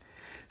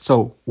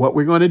 So what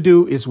we're going to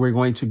do is we're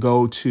going to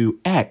go to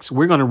Acts.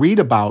 We're going to read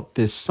about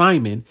this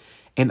Simon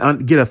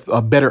and get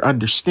a better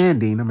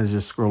understanding. I'm going to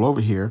just scroll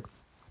over here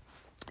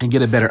and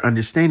get a better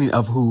understanding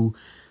of who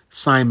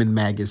Simon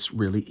Magus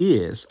really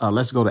is.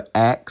 Let's go to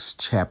Acts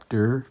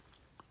chapter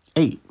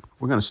 8.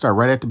 We're going to start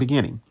right at the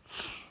beginning.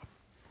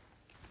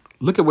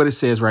 Look at what it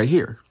says right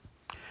here.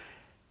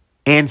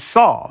 And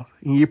Saul,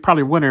 and you're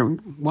probably wondering,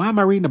 why am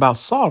I reading about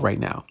Saul right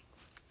now?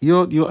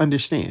 You'll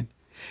understand.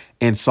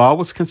 And Saul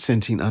was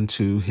consenting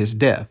unto his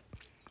death.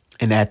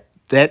 And at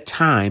that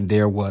time,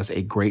 there was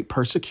a great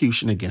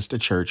persecution against the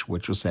church,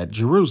 which was at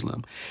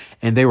Jerusalem.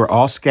 And they were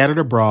all scattered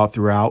abroad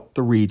throughout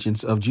the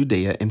regions of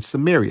Judea and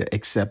Samaria,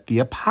 except the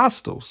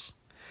apostles.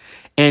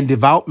 And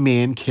devout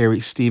men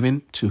carried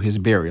Stephen to his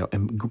burial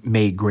and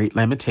made great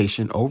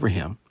lamentation over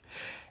him.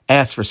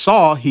 As for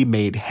Saul, he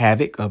made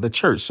havoc of the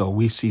church. So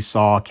we see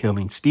Saul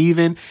killing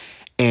Stephen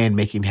and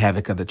making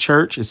havoc of the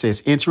church. It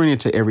says entering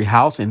into every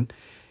house and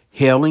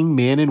hailing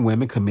men and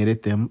women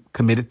committed them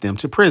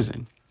to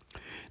prison.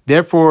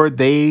 Therefore,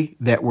 they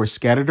that were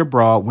scattered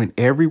abroad went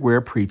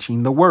everywhere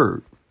preaching the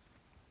word.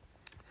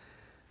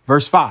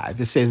 Verse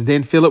 5, it says,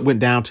 Then Philip went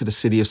down to the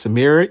city of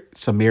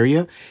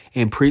Samaria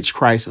and preached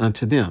Christ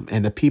unto them.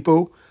 And the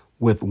people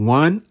with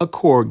one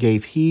accord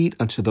gave heed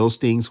unto those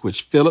things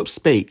which Philip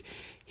spake,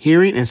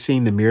 hearing and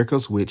seeing the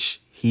miracles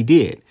which he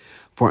did.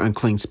 For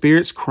unclean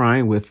spirits,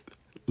 crying with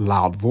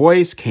loud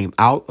voice, came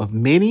out of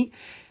many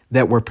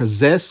that were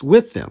possessed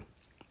with them,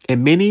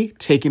 and many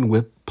taken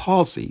with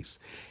palsies,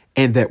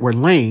 and that were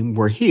lame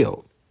were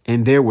healed.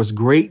 And there was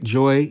great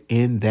joy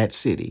in that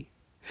city.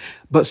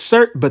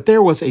 But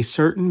there was a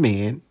certain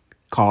man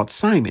called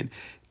Simon.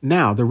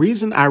 Now, the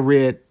reason I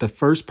read the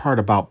first part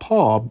about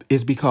Paul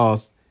is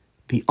because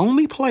the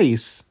only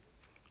place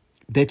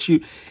that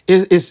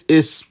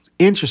is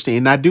interesting,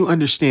 and I do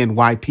understand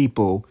why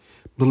people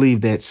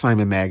believe that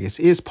Simon Magus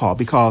is Paul,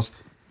 because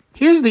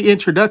here's the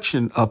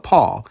introduction of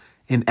Paul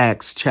in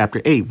Acts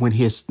chapter 8, when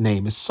his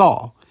name is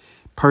Saul,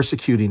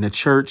 persecuting the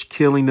church,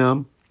 killing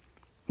them,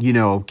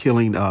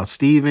 killing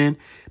Stephen,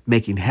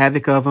 making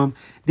havoc of them.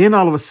 Then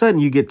all of a sudden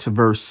you get to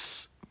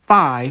verse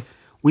 5.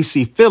 We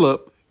see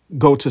Philip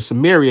go to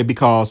Samaria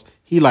because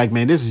he like,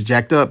 man, this is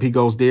jacked up. He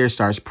goes there,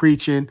 starts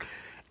preaching,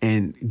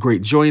 and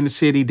great joy in the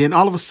city. Then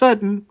all of a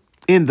sudden,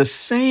 in the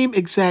same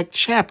exact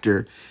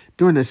chapter,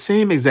 during the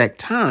same exact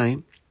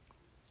time,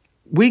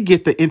 we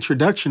get the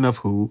introduction of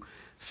who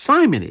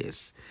Simon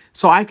is.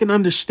 So I can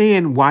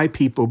understand why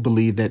people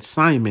believe that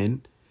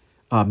Simon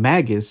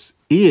Magus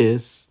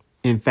is,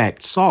 in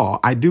fact, Saul.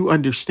 I do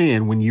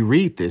understand when you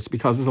read this,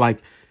 because it's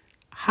like,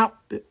 how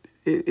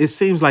it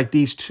seems like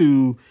these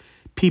two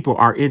people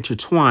are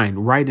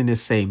intertwined right in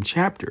this same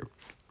chapter.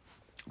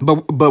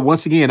 But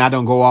once again, I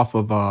don't go off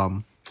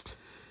of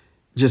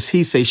just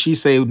he say, she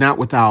say, not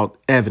without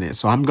evidence.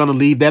 So I'm going to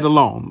leave that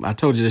alone. I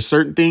told you there's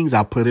certain things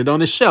I'll put it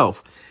on the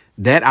shelf.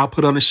 That I'll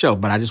put on the shelf.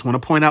 But I just want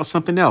to point out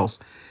something else.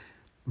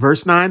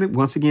 Verse 9,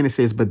 once again, it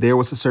says, But there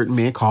was a certain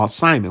man called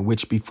Simon,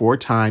 which before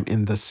time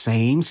in the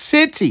same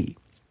city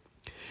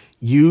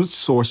used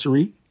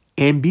sorcery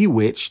and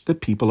bewitched the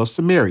people of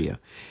Samaria,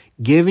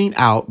 giving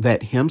out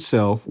that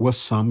himself was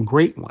some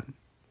great one.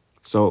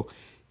 So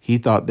he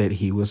thought that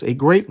he was a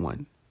great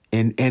one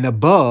and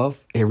above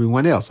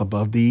everyone else,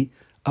 above the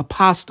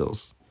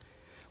apostles.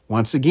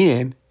 Once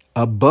again,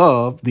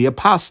 above the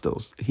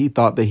apostles. He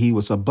thought that he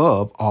was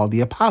above all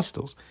the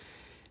apostles.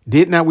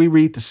 Did not we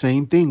read the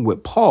same thing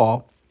with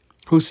Paul,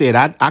 who said,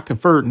 I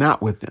conferred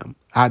not with them.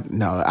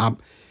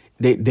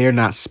 They're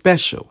not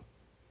special.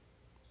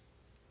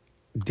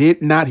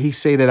 Did not he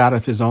say that out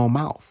of his own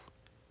mouth?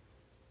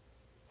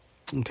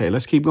 Okay,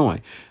 let's keep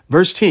going.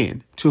 Verse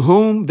 10, to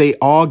whom they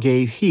all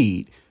gave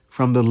heed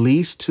from the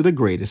least to the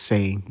greatest,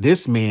 saying,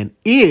 this man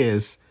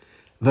is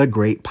the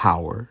great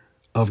power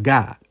of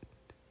God.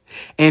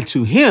 And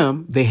to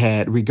him they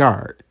had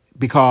regard,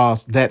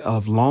 because that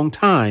of long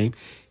time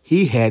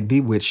he had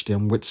bewitched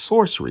them with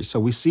sorcery. So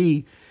we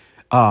see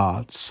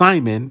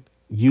Simon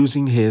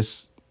using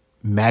his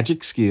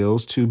magic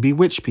skills to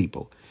bewitch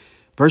people.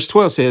 Verse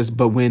 12 says,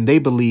 but when they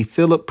believed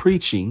Philip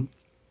preaching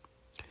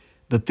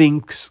the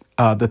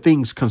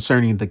things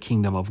concerning the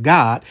kingdom of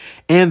God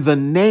and the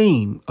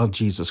name of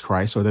Jesus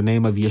Christ, or the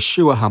name of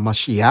Yeshua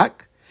HaMashiach,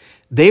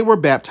 they were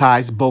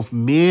baptized, both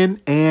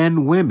men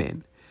and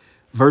women.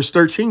 Verse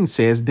 13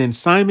 says, then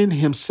Simon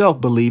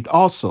himself believed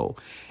also.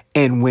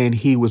 And when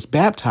he was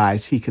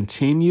baptized, he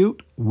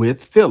continued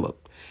with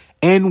Philip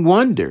and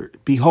wondered,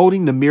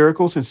 beholding the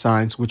miracles and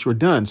signs which were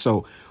done.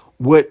 So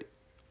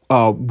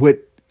how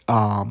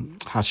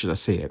should I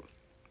say it?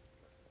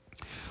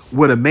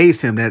 What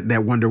amazed him,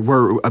 that wonder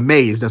word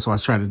amazed. That's what I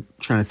was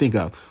trying to think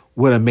of.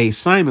 What amazed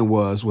Simon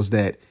was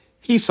that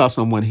he saw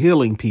someone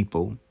healing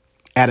people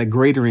at a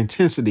greater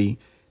intensity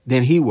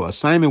than he was.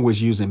 Simon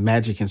was using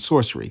magic and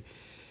sorcery.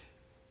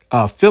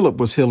 Philip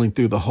was healing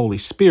through the Holy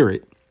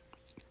Spirit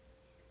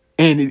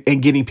and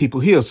getting people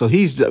healed. So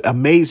he's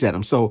amazed at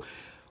him. So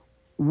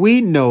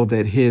we know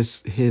that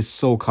his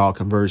so-called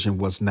conversion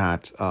was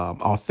not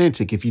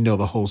authentic. If you know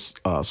the whole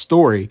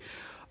story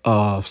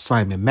of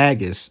Simon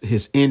Magus,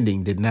 his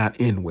ending did not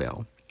end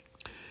well.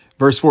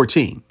 Verse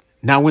 14.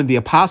 Now, when the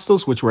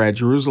apostles which were at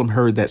Jerusalem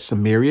heard that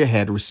Samaria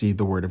had received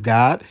the word of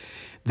God,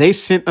 they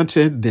sent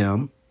unto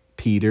them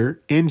Peter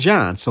and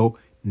John. So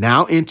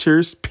now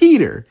enters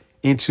Peter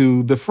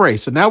into the fray.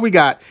 So now we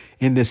got,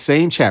 in this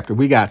same chapter,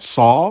 we got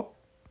Saul,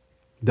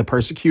 the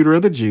persecutor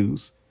of the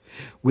Jews.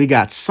 We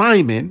got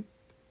Simon,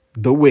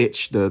 the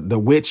witch, the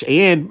witch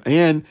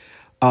and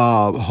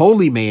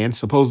holy man,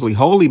 supposedly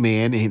holy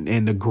man,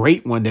 and the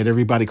great one that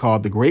everybody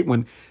called the great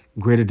one,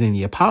 greater than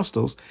the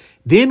apostles.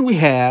 Then we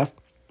have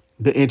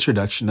the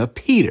introduction of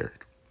Peter.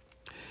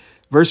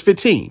 Verse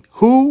 15,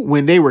 who,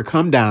 when they were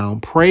come down,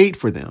 prayed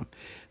for them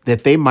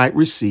that they might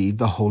receive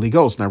the Holy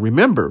Ghost. Now,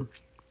 remember,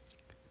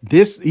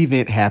 this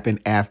event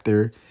happened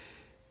after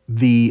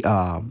the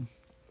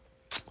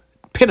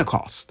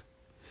Pentecost.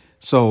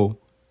 So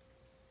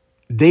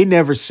they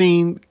never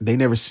seen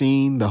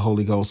the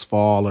Holy Ghost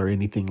fall or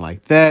anything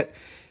like that.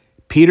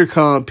 Peter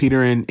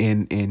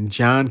and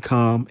John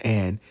come,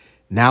 and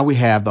now we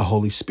have the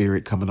Holy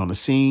Spirit coming on the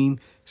scene,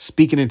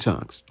 speaking in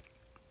tongues.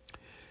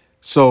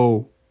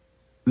 So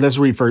let's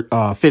read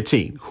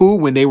 15. Who,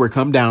 when they were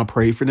come down,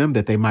 prayed for them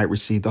that they might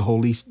receive the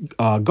Holy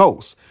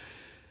Ghost.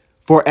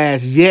 For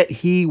as yet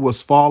he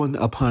was fallen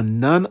upon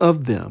none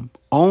of them,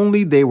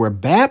 only they were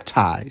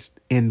baptized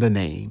in the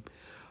name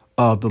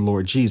of the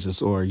Lord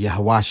Jesus, or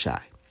Yahushai.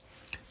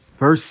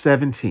 Verse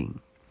 17.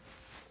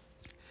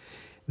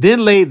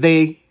 Then laid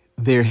they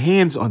their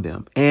hands on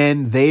them,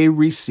 and they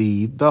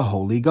received the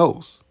Holy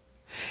Ghost.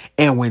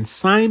 And when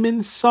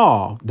Simon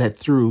saw that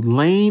through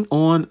laying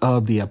on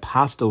of the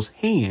apostles'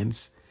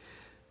 hands,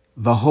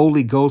 the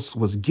Holy Ghost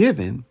was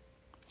given,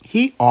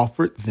 he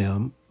offered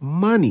them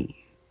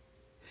money,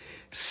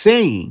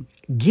 saying,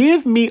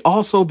 give me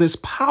also this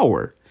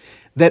power,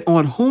 that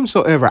on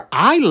whomsoever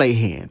I lay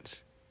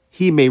hands,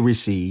 he may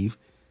receive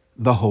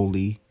the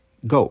Holy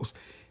Ghost.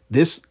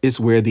 This is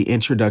where the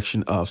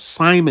introduction of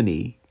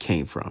simony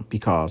came from,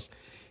 because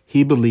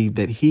he believed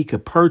that he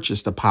could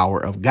purchase the power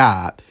of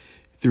God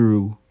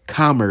through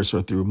commerce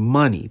or through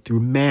money,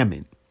 through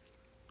mammon.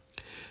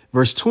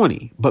 Verse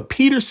 20, but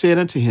Peter said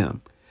unto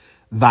him,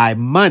 thy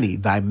money,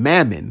 thy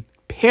mammon,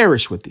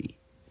 perish with thee,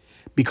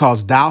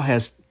 because thou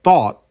hast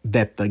thought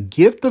that the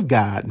gift of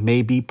God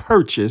may be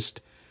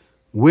purchased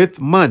with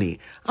money.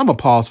 I'm going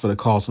to pause for the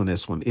calls on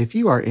this one. If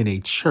you are in a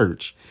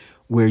church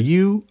where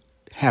you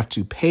have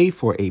to pay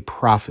for a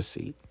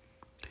prophecy,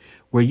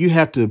 where you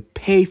have to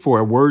pay for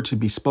a word to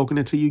be spoken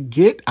into you,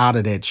 get out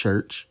of that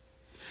church.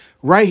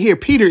 Right here,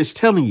 Peter is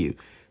telling you,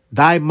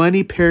 thy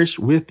money perish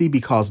with thee,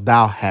 because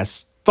thou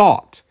hast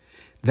thought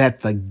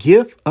that the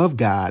gift of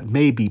God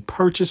may be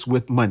purchased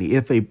with money.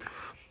 If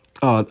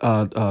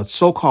a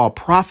so-called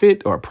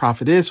prophet or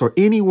prophetess or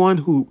anyone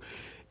who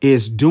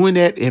is doing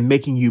that and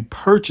making you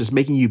purchase,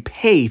 making you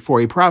pay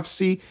for a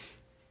prophecy,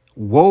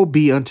 woe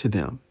be unto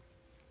them.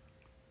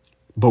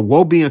 But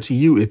woe be unto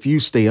you if you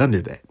stay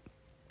under that.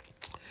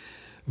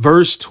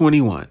 Verse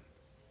 21,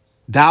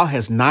 thou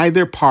hast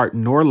neither part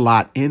nor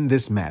lot in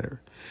this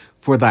matter,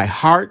 for thy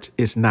heart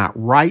is not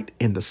right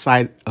in the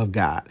sight of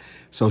God.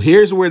 So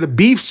here's where the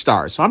beef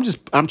starts. So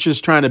I'm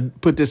just trying to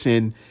put this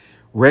in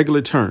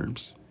regular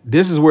terms.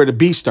 This is where the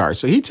beef starts.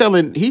 So he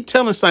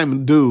telling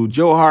Simon, dude,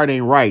 your heart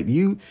ain't right.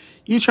 You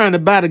trying to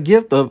buy the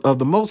gift of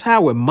the Most High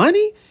with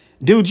money?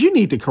 Dude, you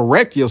need to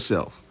correct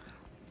yourself.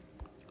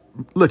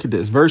 Look at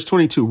this, verse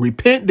 22.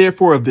 Repent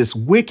therefore of this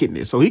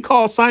wickedness. So he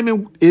called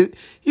Simon.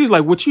 He was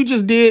like, what you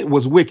just did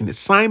was wickedness.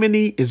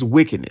 Simony is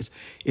wickedness.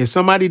 If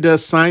somebody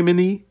does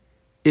simony,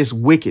 it's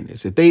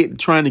wickedness. If they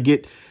trying to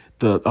get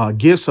the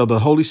gifts of the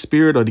Holy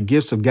Spirit or the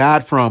gifts of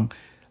God from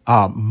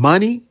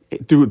money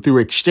through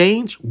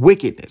exchange,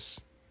 wickedness.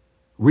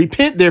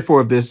 Repent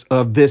therefore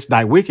of this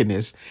thy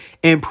wickedness,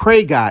 and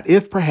pray God,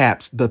 if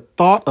perhaps the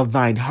thought of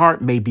thine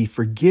heart may be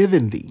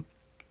forgiven thee.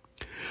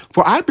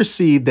 For I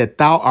perceive that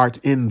thou art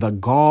in the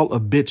gall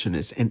of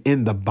bitterness and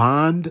in the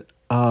bond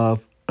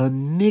of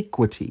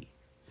iniquity.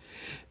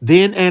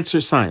 Then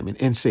answered Simon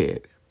and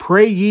said,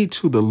 Pray ye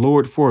to the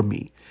Lord for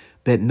me,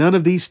 that none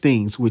of these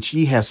things which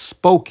ye have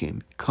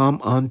spoken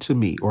come unto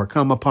me, or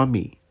come upon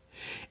me.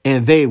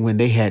 And they, when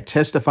they had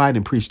testified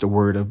and preached the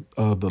word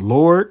of the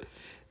Lord,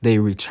 they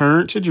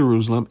returned to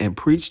Jerusalem and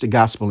preached the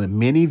gospel in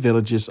many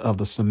villages of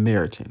the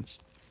Samaritans.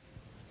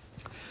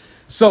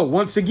 So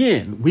once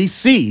again, we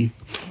see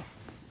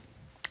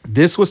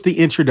this was the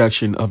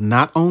introduction of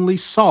not only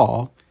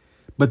Saul,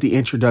 but the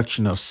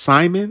introduction of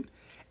Simon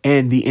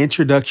and the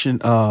introduction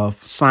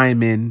of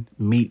Simon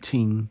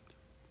meeting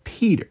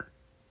Peter.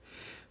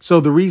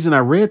 So the reason I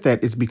read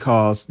that is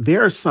because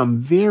there are some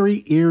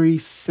very eerie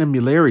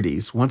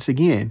similarities, once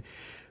again,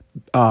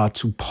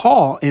 to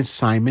Paul and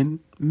Simon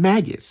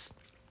Magus.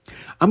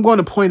 I'm going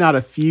to point out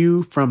a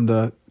few from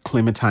the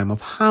Clementine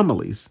of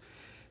Homilies.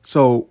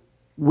 So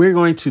we're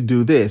going to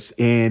do this,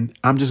 and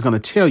I'm just going to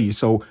tell you.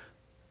 So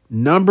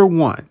number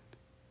one,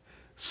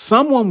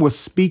 someone was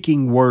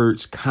speaking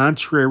words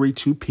contrary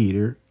to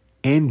Peter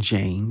and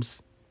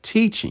James'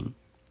 teaching.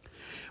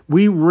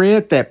 We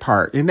read that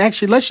part, and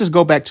actually, let's just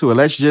go back to it.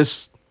 Let's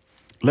just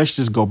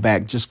go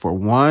back just for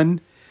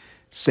 1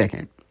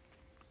 second.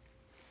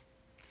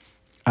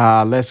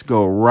 Let's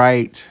go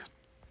right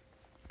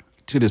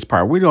to this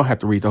part. We don't have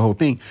to read the whole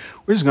thing.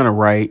 We're just going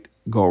to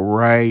go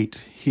right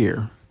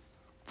here.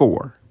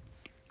 4,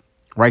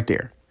 right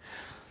there.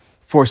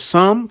 For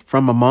some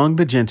from among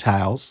the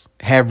Gentiles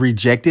have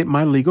rejected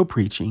my legal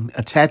preaching,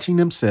 attaching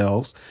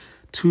themselves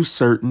to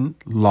certain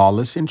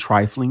lawless and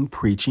trifling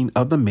preaching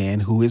of the man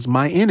who is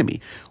my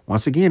enemy.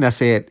 Once again, I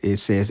said it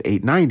says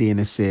 890, and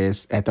it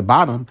says at the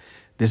bottom,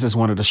 this is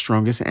one of the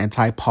strongest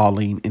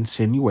anti-Pauline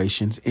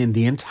insinuations in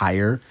the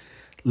entire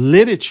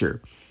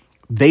literature.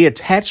 They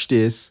attached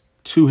this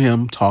to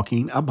him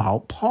talking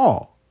about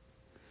Paul.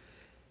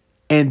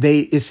 And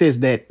it says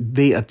that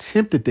they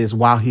attempted this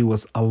while he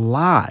was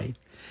alive.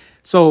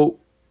 So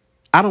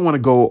I don't want to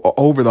go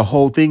over the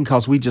whole thing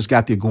because we just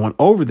got through going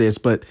over this,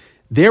 but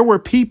there were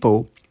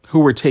people who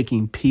were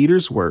taking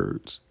Peter's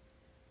words,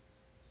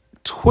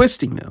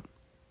 twisting them,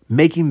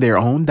 making their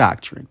own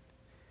doctrine.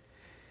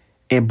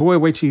 And boy,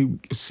 wait till you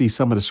see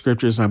some of the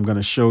scriptures I'm going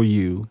to show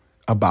you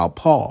about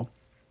Paul.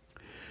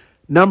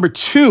 Number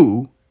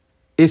 2,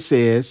 it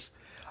says,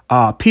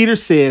 Peter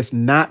says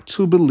not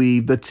to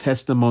believe the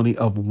testimony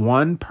of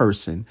one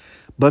person,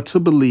 but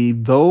to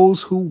believe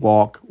those who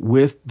walk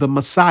with the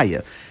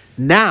Messiah.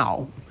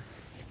 Now,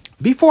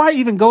 before I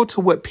even go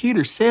to what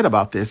Peter said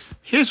about this,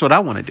 here's what I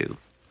want to do.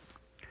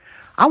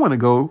 I want to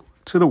go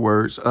to the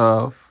words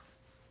of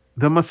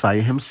the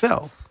Messiah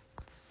himself.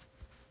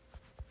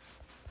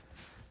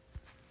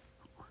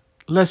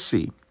 Let's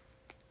see.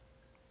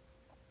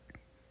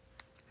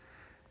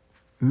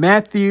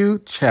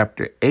 Matthew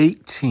chapter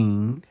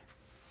 18,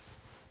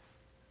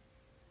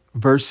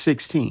 verse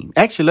 16.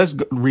 Actually, let's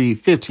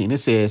read 15. It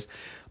says,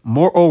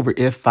 Moreover,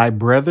 if thy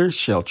brother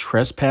shall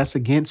trespass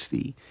against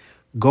thee,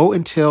 go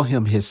and tell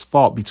him his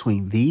fault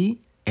between thee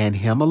and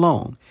him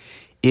alone.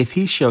 If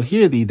he shall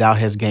hear thee, thou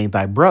hast gained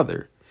thy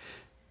brother.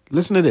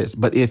 Listen to this.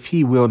 But if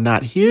he will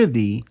not hear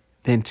thee,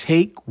 then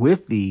take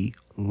with thee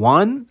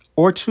 1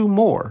 or 2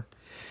 more,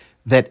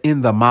 that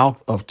in the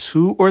mouth of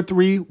 2 or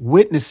 3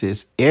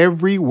 witnesses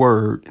every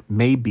word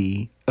may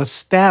be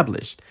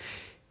established.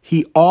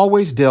 He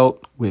always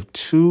dealt with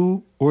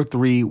 2 or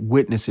 3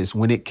 witnesses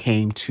when it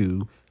came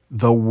to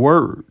the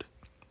word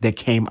that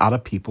came out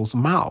of people's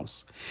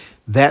mouths.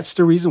 That's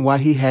the reason why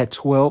he had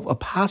 12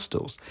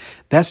 apostles.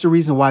 That's the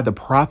reason why the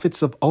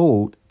prophets of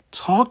old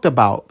talked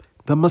about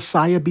the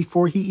Messiah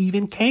before he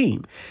even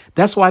came.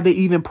 That's why they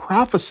even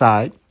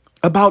prophesied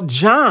about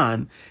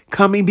John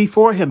coming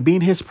before him,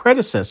 being his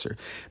predecessor.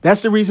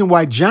 That's the reason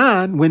why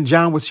John, when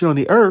John was here on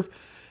the earth,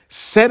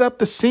 set up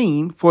the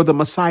scene for the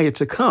Messiah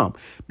to come.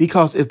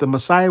 Because if the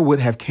Messiah would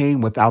have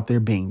came without there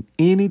being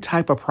any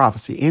type of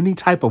prophecy, any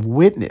type of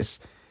witness.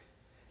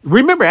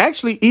 Remember,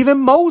 actually, even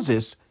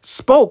Moses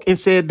spoke and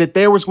said that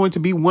there was going to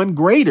be one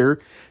greater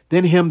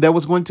than him that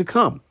was going to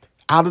come.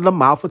 Out of the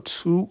mouth of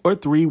 2 or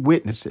 3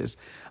 witnesses,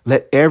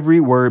 let every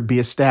word be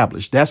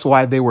established. That's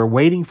why they were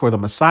waiting for the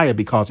Messiah,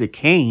 because it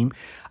came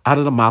out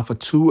of the mouth of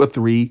 2 or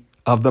 3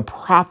 of the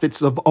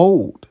prophets of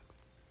old.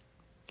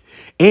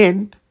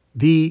 And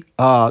the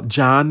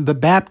John the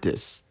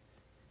Baptist,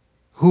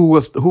 who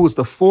was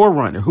the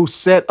forerunner, who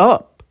set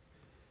up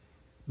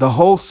the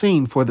whole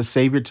scene for the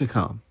Savior to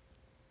come.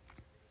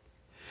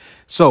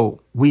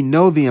 So we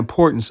know the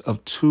importance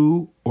of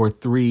 2 or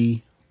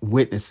 3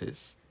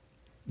 witnesses.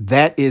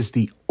 That is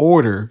the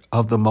order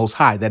of the Most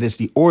High. That is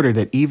the order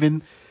that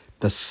even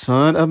the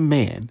Son of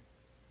Man,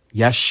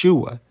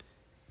 Yeshua,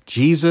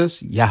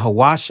 Jesus,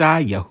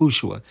 Yahushua,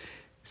 Yahushua,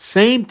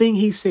 same thing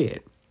he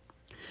said.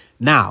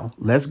 Now,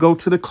 let's go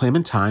to the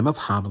Clementine of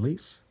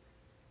Homilies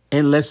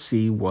and let's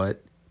see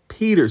what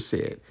Peter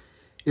said.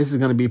 This is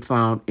going to be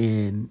found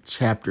in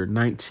chapter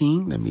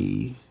 19. Let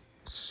me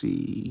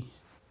see.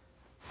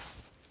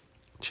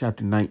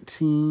 Chapter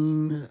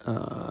 19,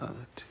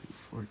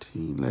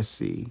 2:14. Let's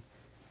see.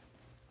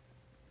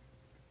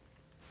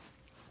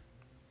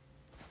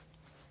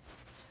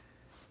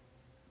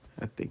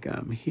 I think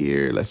I'm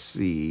here. Let's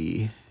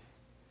see.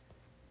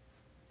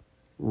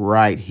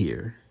 Right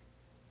here.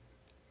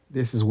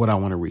 This is what I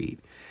want to read.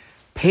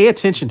 Pay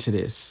attention to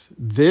this.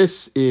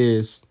 This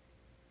is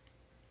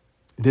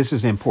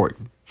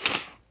important.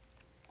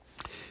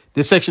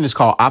 This section is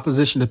called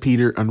Opposition to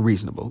Peter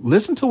Unreasonable.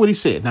 Listen to what he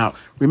said. Now,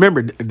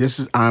 remember,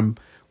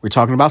 we're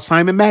talking about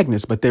Simon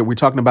Magus, but we're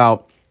talking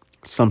about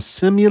some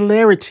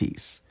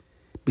similarities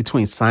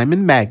between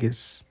Simon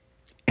Magus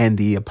and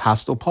the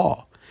Apostle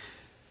Paul.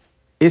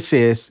 It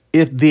says,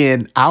 if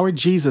then our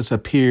Jesus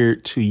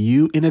appeared to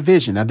you in a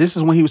vision. Now, this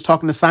is when he was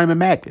talking to Simon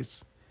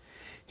Magus.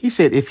 He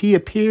said, if he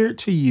appeared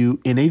to you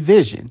in a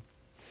vision,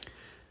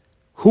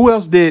 who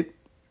else did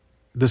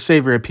the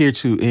Savior appear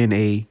to in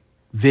a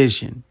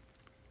vision?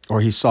 Or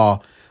he saw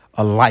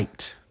a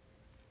light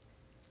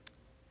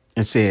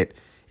and said,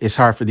 it's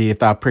hard for thee if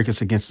thou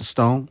prickest against a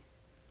stone.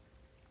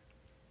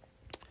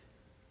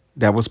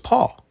 That was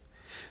Paul.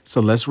 So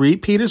let's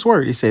read Peter's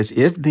word. It says,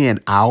 if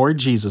then our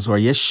Jesus or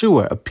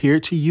Yeshua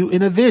appeared to you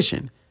in a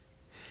vision,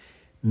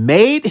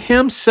 made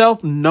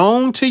himself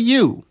known to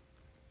you,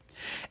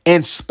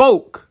 and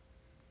spoke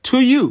to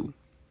you,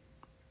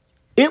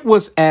 it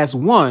was as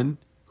one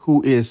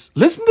who is,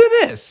 listen to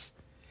this,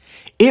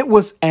 it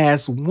was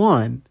as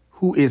one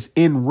who is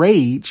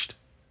enraged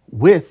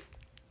with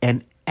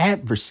an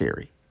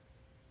adversary.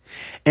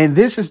 And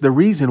this is the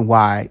reason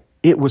why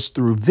it was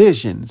through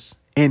visions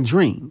and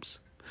dreams,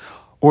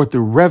 or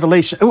through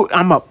revelation. Ooh,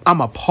 I'm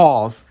a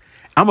pause.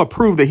 I'm a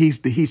prove that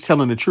he's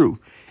telling the truth.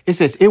 It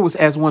says it was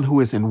as one who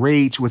is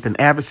enraged with an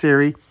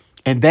adversary.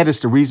 And that is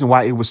the reason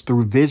why it was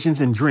through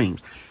visions and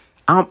dreams.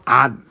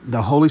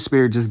 The Holy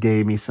Spirit just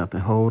gave me something.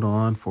 Hold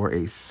on for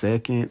a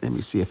second. Let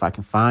me see if I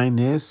can find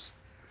this.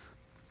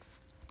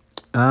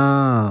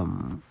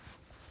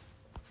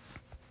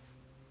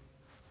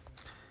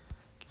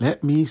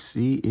 Let me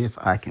see if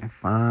I can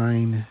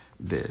find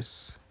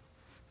this.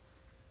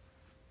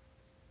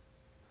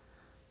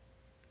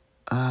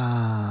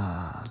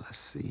 Let's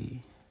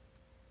see.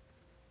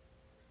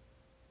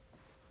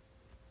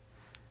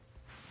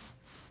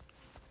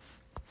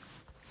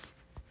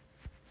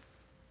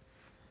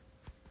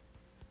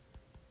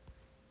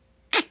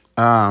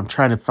 I'm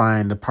trying to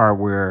find the part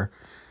where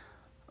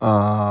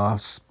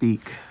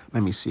speak.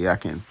 Let me see. I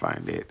can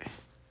find it.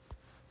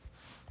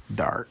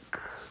 Dark.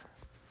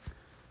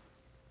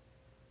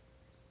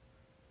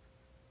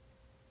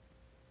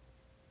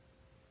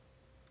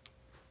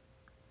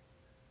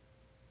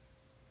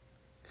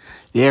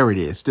 There it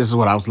is. This is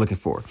what I was looking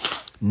for.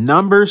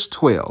 Numbers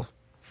 12.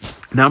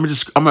 Now I'm going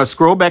to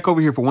scroll back over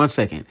here for 1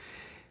 second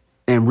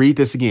and read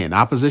this again.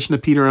 Opposition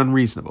to Peter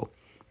unreasonable.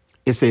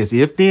 It says,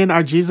 if then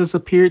our Jesus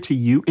appeared to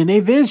you in a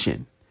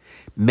vision,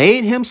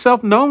 made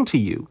himself known to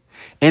you,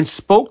 and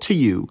spoke to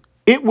you,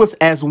 it was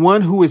as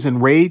one who is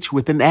enraged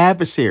with an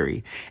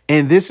adversary.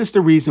 And this is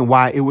the reason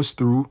why it was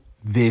through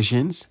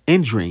visions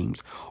and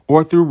dreams,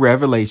 or through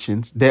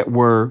revelations that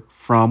were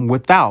from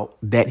without,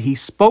 that he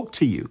spoke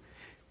to you.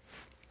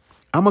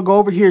 I'm going to go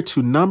over here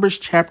to Numbers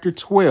chapter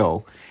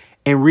 12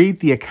 and read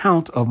the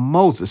account of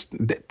Moses.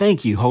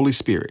 Thank you, Holy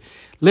Spirit.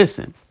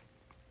 Listen,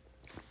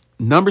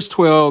 Numbers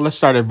 12, let's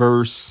start at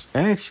verse.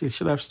 Actually,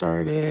 should I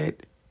start at?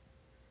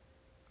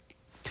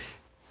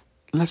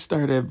 Let's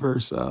start at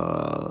verse.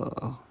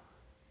 I'm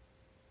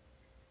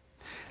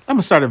going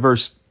to start at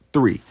verse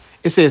 3.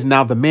 It says,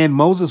 now the man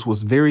Moses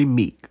was very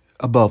meek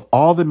above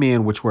all the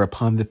men which were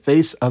upon the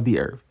face of the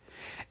earth.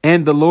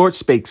 And the Lord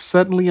spake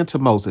suddenly unto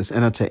Moses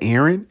and unto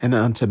Aaron and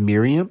unto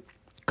Miriam,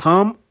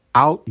 come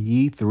out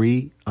ye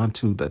three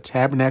unto the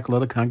tabernacle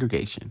of the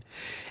congregation.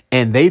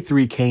 And they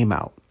three came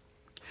out.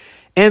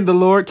 And the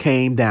Lord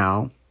came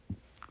down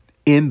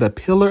in the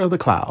pillar of the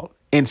cloud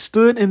and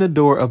stood in the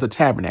door of the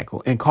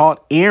tabernacle and called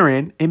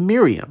Aaron and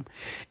Miriam.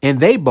 And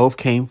they both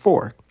came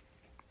forth.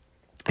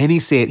 And he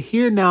said,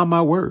 hear now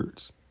my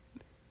words.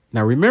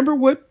 Now remember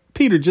what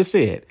Peter just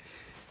said.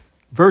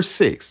 Verse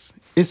 6,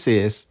 it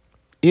says,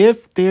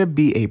 if there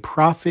be a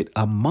prophet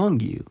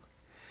among you,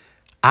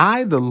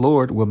 I, the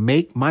Lord, will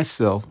make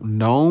myself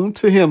known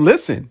to him.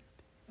 Listen,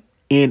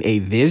 in a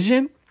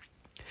vision,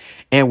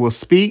 and will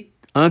speak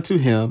unto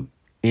him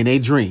in a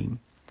dream.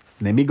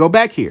 Let me go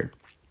back here.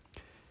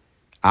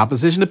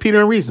 Opposition to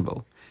Peter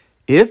unreasonable.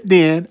 If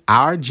then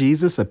our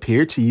Jesus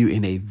appeared to you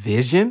in a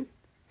vision,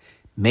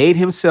 made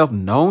himself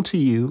known to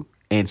you,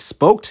 and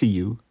spoke to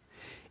you,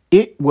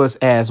 it was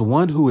as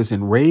one who is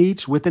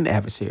enraged with an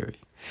adversary.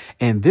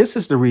 And this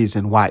is the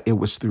reason why it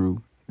was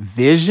through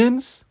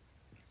visions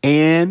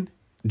and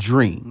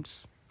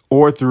dreams,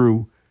 or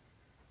through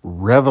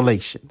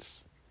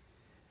revelations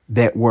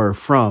that were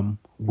from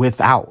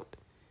without,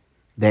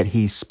 that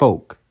he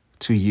spoke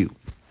to you.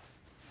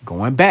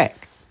 Going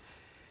back,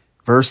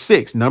 verse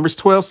 6, Numbers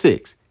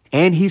 12:6.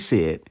 And he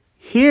said,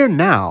 hear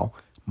now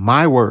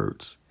my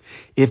words.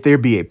 If there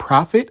be a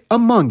prophet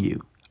among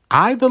you,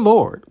 I, the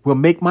Lord, will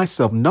make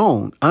myself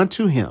known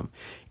unto him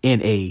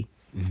in a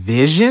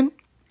vision,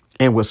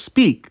 and will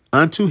speak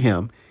unto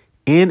him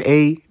in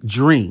a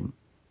dream.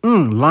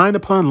 Line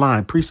upon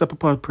line, precept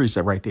upon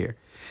precept right there.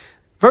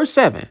 Verse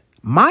 7,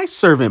 my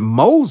servant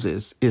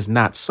Moses is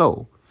not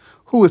so,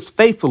 who is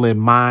faithful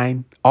in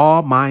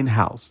all mine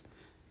house.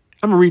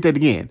 I'm going to read that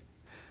again.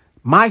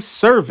 My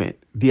servant,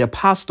 the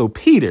apostle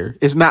Peter,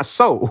 is not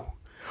so,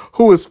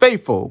 who is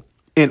faithful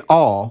in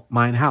all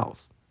mine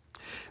house.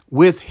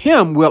 With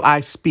him will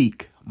I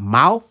speak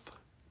mouth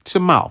to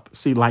mouth.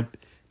 See, like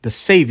the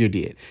Savior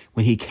did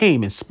when he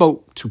came and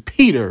spoke to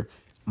Peter,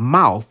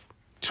 mouth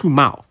to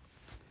mouth,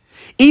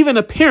 even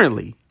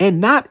apparently,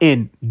 and not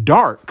in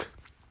dark.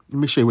 Let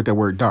me show you what that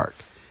word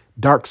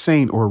dark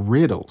saying or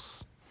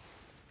riddles,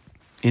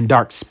 in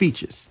dark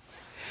speeches.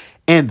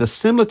 And the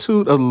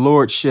similitude of the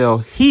Lord shall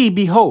he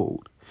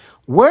behold.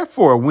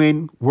 Wherefore,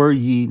 when were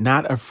ye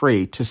not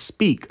afraid to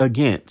speak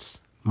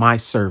against my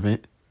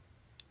servant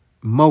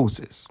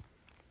Moses?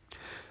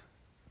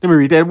 Let me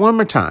read that one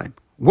more time.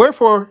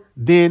 Wherefore,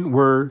 then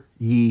were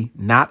ye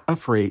not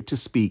afraid to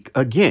speak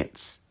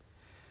against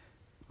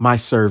my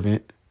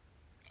servant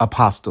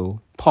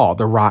Apostle Paul,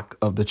 the rock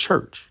of the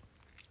church?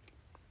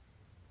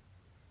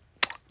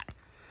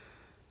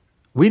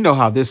 We know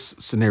how this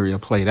scenario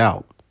played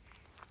out.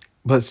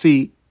 But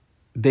see,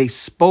 they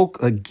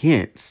spoke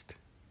against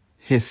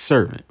his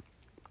servant.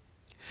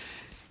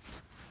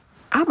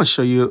 I'm going to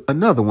show you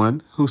another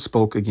one who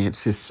spoke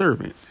against his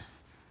servant.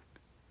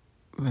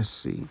 Let's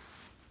see.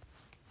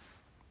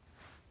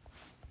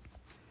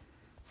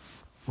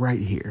 Right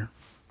here.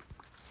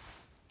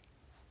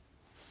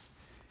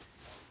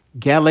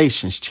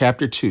 Galatians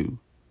chapter 2,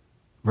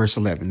 verse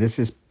 11. This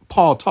is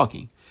Paul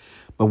talking.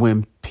 But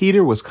when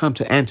Peter was come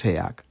to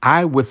Antioch,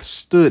 I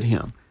withstood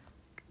him.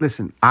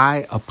 Listen,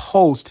 I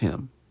opposed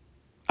him.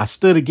 I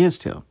stood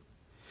against him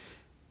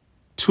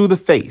to the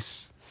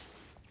face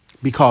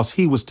because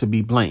he was to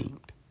be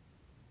blamed.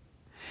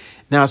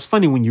 Now, it's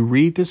funny when you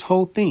read this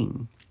whole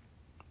thing,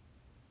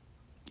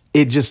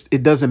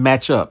 it doesn't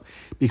match up,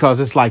 because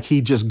it's like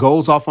he just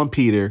goes off on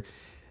Peter,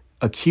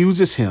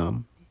 accuses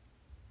him,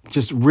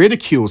 just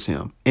ridicules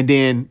him. And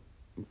then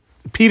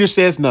Peter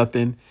says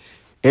nothing.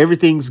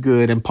 Everything's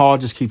good. And Paul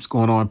just keeps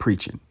going on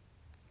preaching.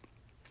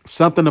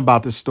 Something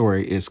about this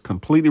story is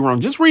completely wrong.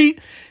 Just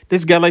read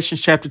this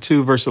Galatians chapter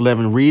 2, verse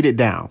 11. Read it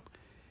down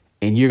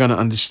and you're going to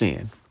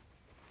understand.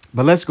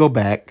 But let's go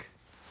back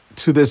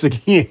to this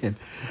again.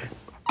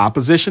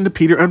 Opposition to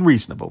Peter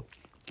unreasonable.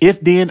 If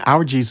then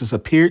our Jesus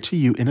appeared to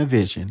you in a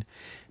vision,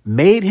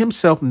 made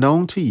himself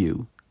known to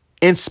you,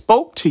 and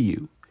spoke to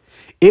you,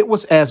 it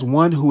was as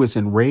one who is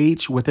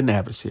enraged with an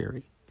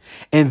adversary.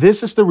 And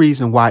this is the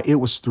reason why it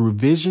was through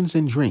visions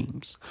and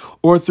dreams,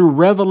 or through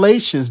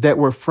revelations that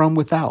were from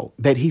without,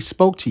 that he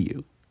spoke to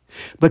you.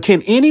 But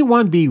can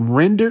anyone be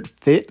rendered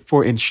fit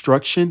for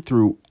instruction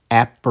through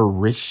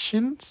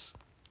apparitions?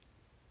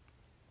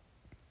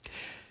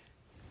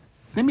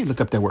 Let me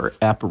look up that word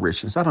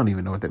apparitions. I don't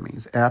even know what that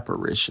means.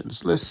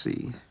 Apparitions. Let's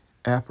see.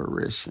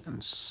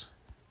 Apparitions.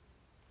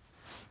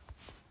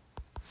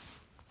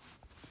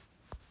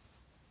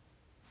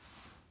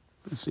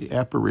 Let's see.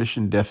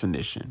 Apparition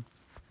definition.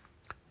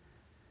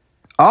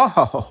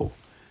 Oh,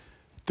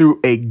 through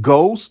a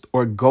ghost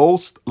or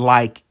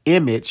ghost-like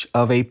image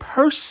of a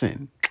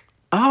person.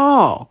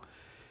 Oh,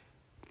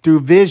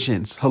 through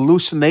visions,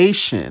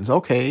 hallucinations.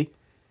 Okay.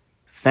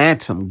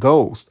 Phantom,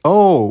 ghost.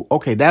 Oh,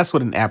 okay. That's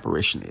what an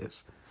apparition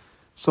is.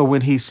 So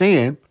when he's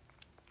saying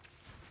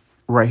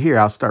right here,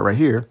 I'll start right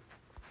here.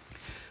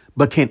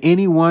 But can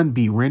anyone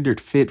be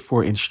rendered fit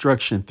for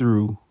instruction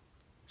through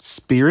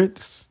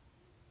spirits,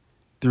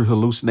 through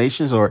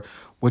hallucinations, or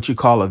what you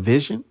call a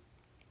vision?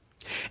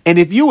 And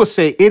if you will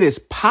say it is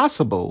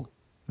possible,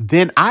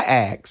 then I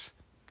ask,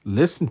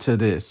 listen to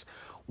this.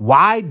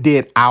 Why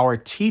did our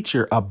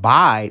teacher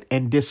abide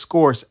and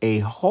discourse a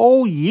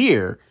whole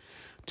year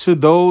to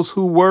those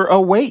who were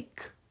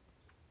awake?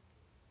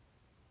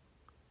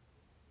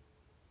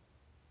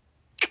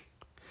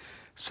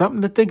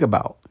 Something to think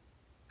about.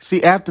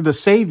 See, after the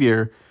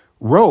Savior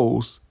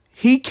rose,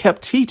 he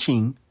kept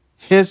teaching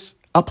his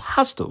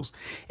apostles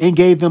and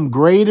gave them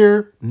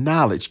greater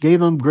knowledge, gave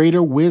them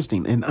greater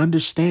wisdom and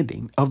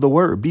understanding of the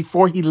word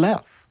before he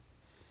left.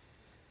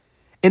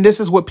 And this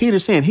is what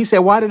Peter's saying. He said,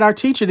 why did our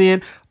teacher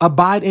then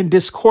abide and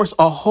discourse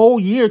a whole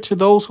year to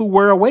those who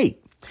were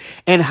awake?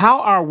 And how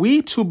are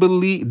we to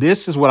believe?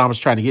 This is what I was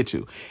trying to get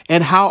to.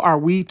 And how are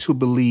we to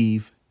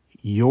believe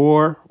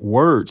your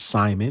words,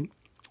 Simon?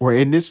 Or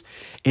in this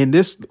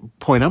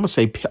point, I'm going to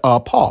say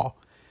Paul,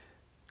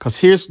 because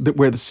here's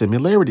where the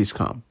similarities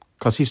come,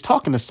 because he's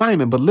talking to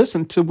Simon. But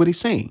listen to what he's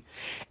saying.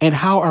 And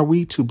how are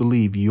we to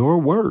believe your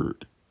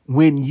word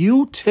when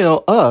you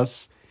tell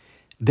us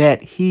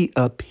that he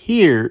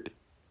appeared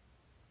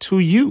to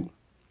you.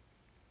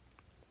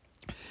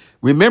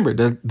 Remember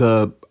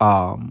the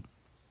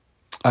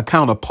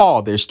account of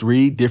Paul. There's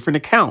 3 different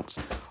accounts.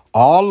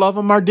 All of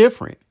them are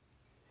different,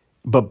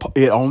 but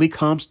it only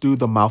comes through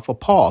the mouth of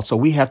Paul. So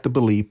we have to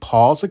believe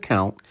Paul's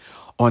account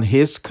on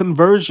his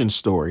conversion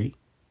story,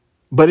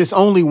 but it's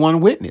only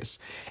one witness.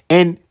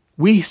 And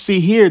we see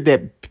here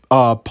that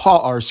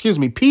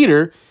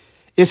Peter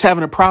is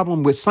having a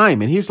problem with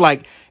Simon. He's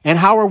like, and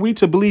how are we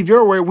to believe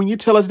your word when you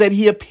tell us that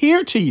he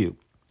appeared to you?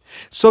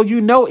 So,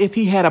 if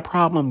he had a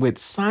problem with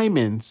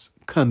Simon's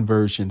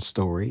conversion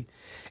story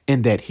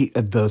and that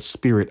the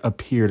Spirit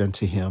appeared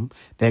unto him,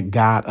 that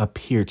God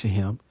appeared to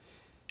him,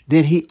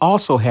 then he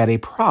also had a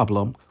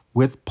problem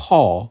with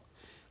Paul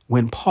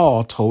when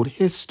Paul told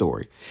his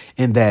story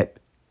and that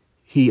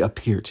he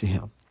appeared to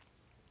him.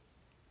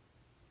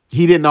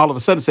 He didn't all of a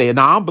sudden say,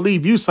 "No, I don't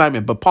believe you,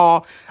 Simon, but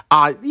Paul,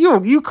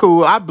 you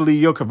cool. I believe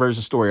your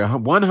conversion story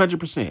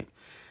 100%.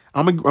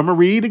 I'm gonna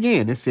read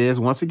again. It says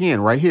once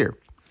again right here,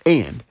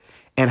 and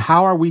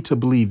how are we to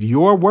believe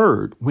your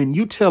word when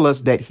you tell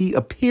us that he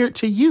appeared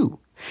to you?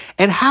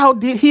 And how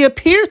did he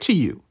appear to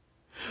you?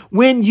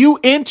 When you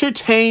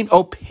entertain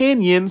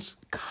opinions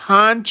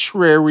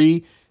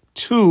contrary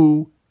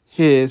to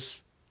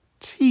his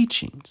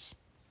teachings."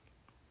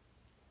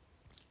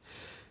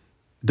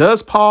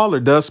 Does Paul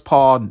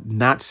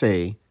not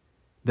say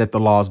that the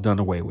law is done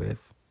away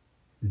with?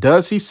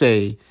 Does he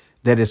say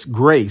that it's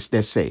grace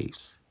that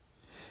saves?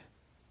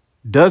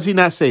 Does he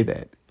not say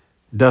that?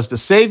 Does the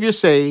Savior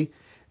say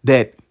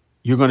that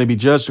you're going to be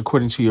judged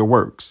according to your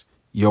works?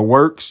 Your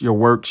works, your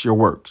works, your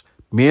works.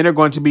 Men are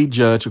going to be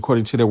judged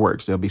according to their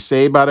works. They'll be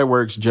saved by their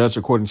works, judged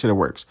according to their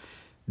works.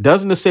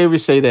 Doesn't the Savior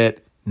say that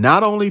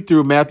not only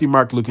through Matthew,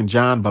 Mark, Luke, and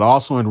John, but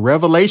also in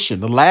Revelation,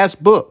 the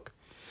last book,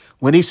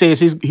 when he says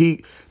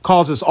he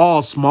calls us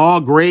all small,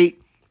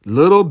 great,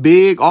 little,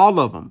 big, all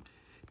of them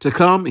to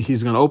come.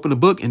 He's going to open the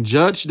book and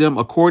judge them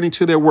according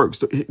to their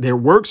works. Their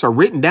works are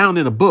written down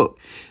in a book.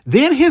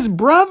 Then his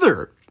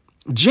brother,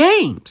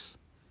 James,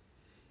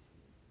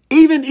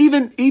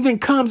 even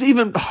comes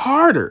even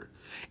harder.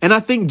 And I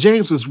think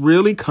James was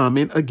really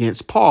coming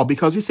against Paul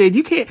because he said,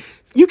 you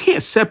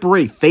can't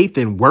separate faith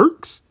and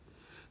works.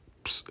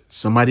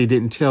 Somebody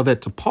didn't tell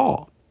that to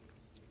Paul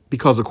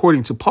because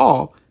according to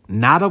Paul,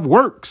 not of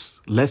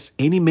works, lest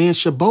any man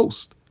should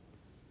boast.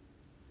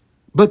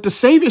 But the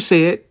Savior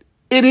said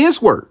it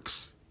is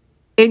works,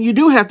 and you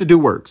do have to do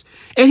works.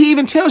 And he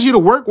even tells you to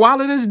work while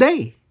it is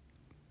day.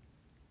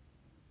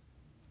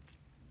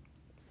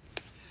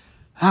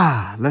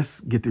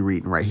 Let's get the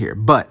reading right here.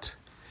 But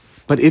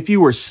if you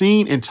were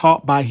seen and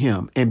taught by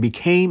him and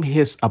became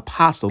his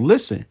apostle,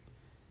 listen.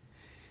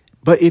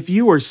 But if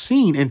you were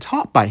seen and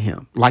taught by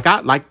him, like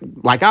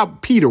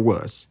Peter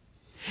was,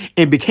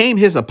 and became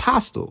his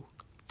apostle,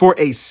 for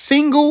a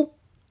single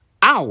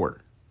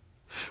hour,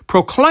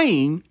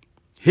 proclaim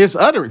his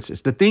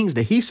utterances, the things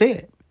that he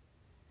said.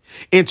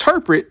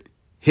 Interpret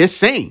his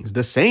sayings,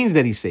 the sayings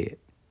that he said.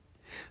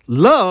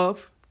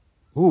 Love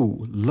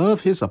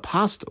his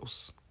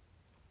apostles.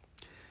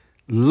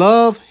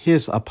 Love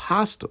his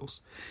apostles.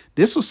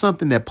 This was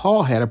something that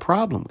Paul had a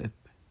problem with.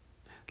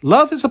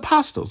 Love his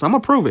apostles. I'm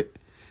going to prove it.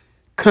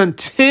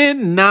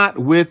 Contend not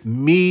with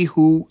me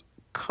who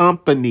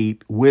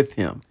companied with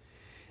him.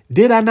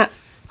 Did I not?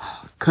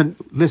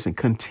 Listen,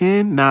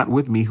 contend not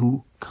with me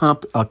who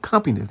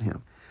accompanied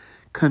him.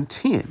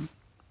 Contend.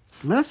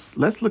 Let's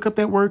look up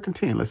that word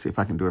contend. Let's see if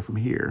I can do it from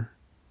here.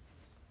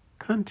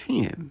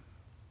 Contend.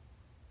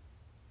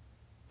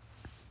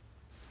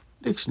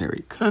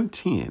 Dictionary.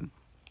 Contend.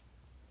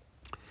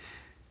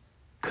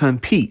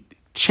 Compete.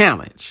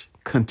 Challenge.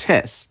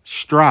 Contest.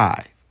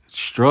 Strive.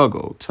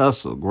 Struggle.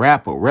 Tussle.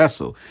 Grapple.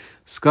 Wrestle.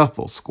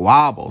 Scuffle.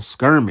 Squabble.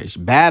 Skirmish.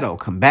 Battle.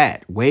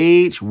 Combat.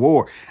 Wage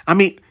war. I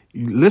mean,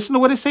 listen to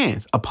what it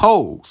says.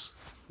 Oppose.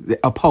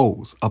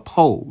 Oppose.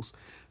 Oppose.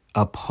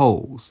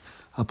 Oppose.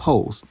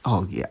 Oppose.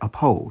 Oh, yeah.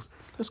 Oppose.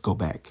 Let's go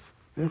back.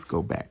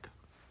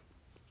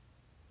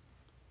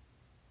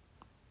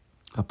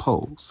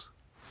 Oppose.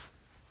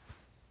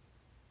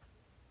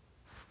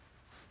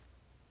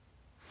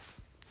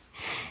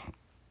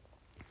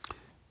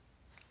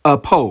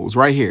 Oppose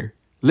right here.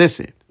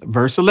 Listen,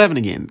 verse 11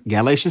 again.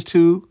 Galatians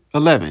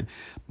 2:11.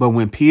 But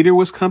when Peter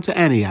was come to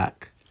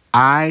Antioch,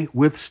 I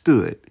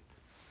withstood.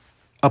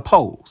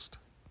 Opposed.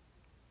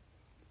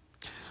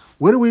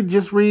 What did we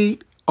just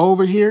read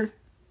over here?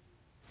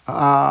 Where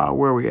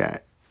are we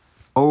at?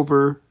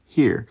 Over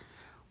here.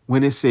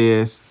 When it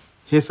says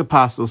his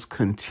apostles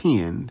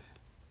contend.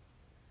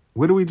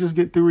 What did we just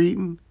get through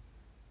reading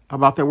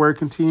about that word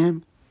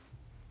contend?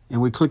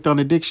 And we clicked on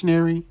the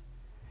dictionary.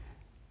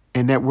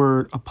 And that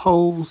word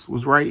oppose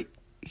was right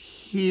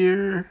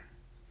here.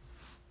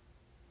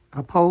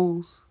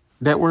 Oppose.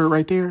 That word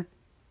right there.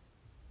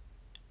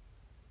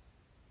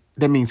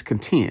 That means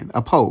contend,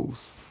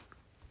 oppose.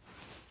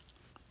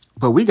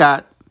 But we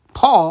got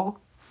Paul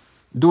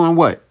doing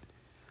what?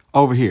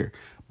 Over here.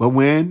 But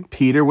when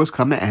Peter was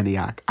come to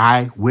Antioch,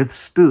 I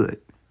withstood.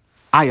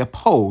 I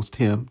opposed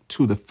him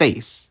to the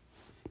face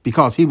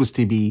because he was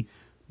to be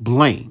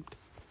blamed.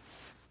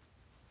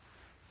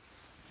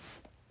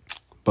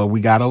 But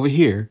we got over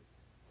here.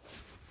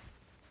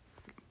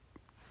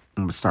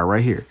 I'm going to start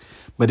right here.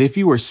 But if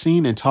you were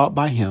seen and taught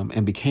by him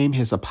and became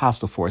his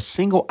apostle for a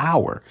single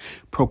hour,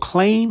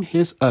 proclaim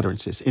his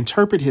utterances,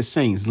 interpret his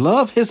sayings,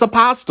 love his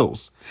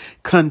apostles,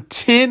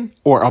 contend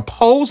or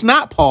oppose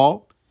not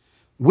Paul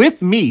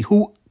with me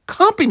who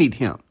accompanied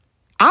him.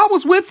 I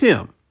was with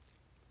him.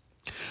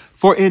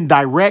 For in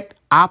direct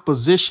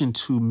opposition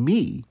to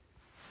me,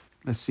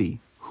 let's see,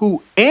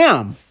 who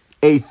am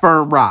a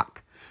firm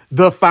rock,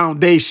 the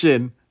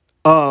foundation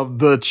of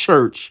the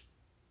church,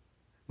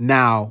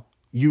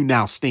 you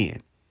now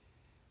stand.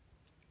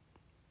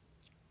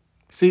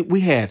 See,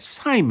 we had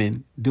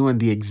Simon doing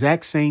the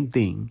exact same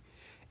thing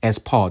as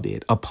Paul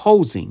did,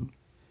 opposing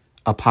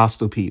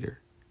Apostle Peter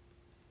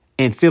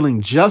and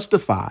feeling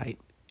justified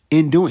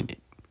in doing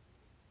it.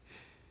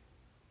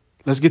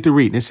 Let's get to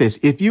reading. It says,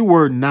 if you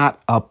were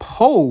not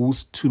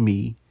opposed to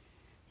me,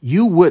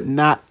 you would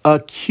not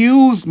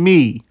accuse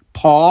me,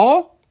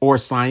 Paul or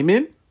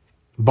Simon,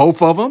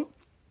 both of them,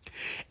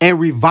 and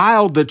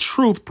revile the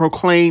truth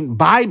proclaimed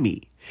by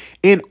me,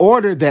 in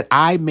order that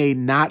I may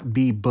not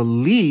be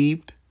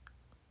believed.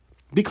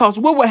 Because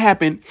what would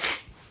happen?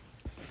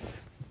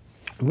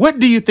 What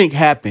do you think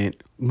happened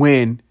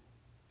when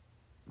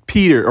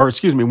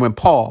when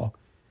Paul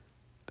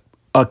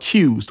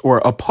accused or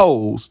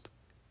opposed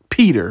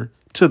Peter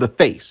to the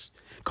face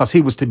because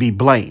he was to be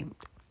blamed?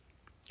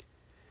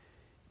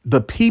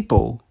 The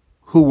people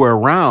who were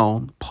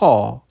around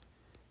Paul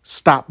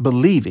stopped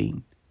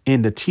believing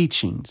in the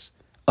teachings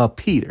of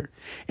Peter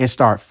and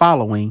start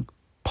following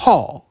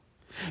Paul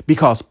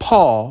because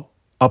Paul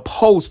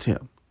opposed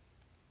him,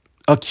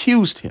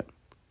 accused him,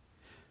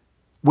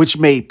 which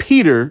made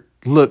Peter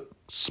look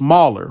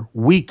smaller,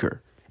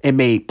 weaker, and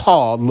made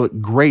Paul look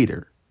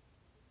greater,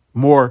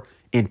 more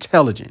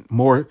intelligent,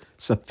 more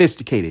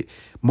sophisticated,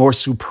 more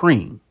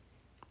supreme.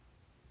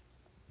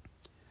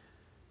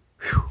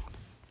 Whew.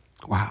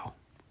 Wow.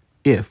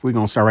 We're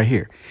going to start right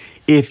here.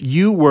 If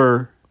you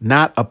were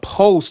not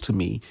opposed to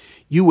me,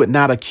 you would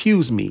not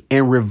accuse me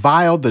and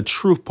revile the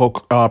truth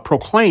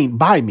proclaimed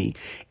by me,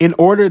 in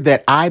order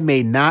that I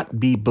may not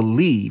be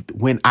believed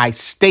when I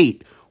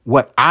state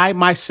what I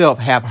myself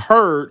have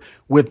heard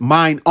with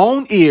mine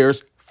own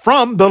ears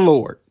from the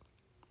Lord,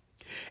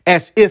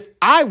 as if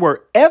I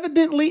were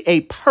evidently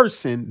a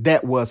person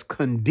that was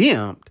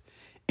condemned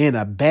in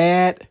a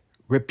bad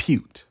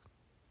repute.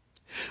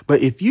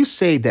 But if you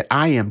say that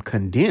I am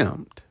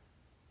condemned,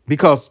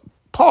 because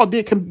Paul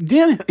did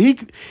condemn,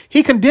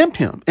 he condemned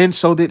him, and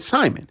so did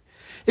Simon.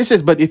 It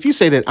says, but if you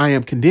say that I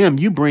am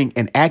condemned, you bring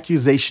an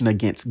accusation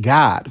against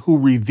God, who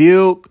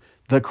revealed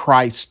the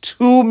Christ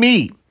to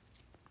me.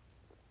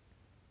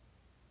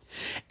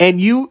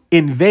 And you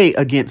inveigh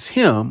against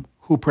him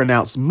who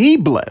pronounced me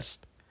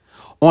blessed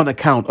on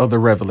account of the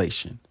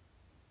revelation.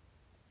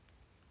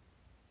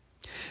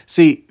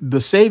 See, the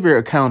Savior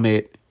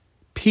accounted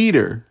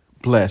Peter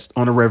blessed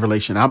on a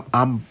revelation.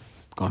 I'm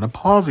going to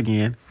pause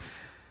again.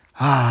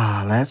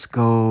 Let's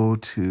go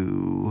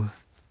to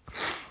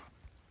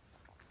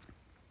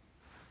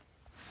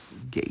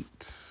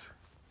Gates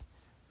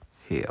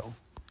Hill.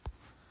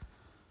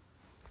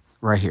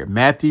 Right here.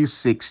 Matthew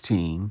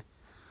 16,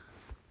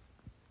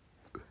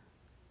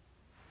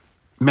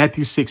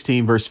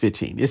 verse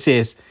 15. It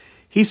says,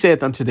 he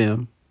saith unto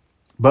them,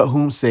 but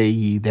whom say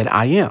ye that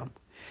I am?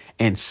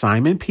 And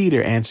Simon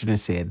Peter answered and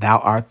said, thou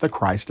art the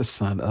Christ, the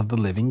Son of the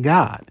living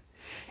God.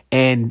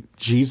 And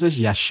Jesus,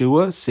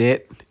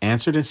 Yeshua,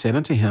 answered and said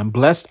unto him,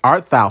 blessed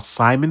art thou,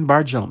 Simon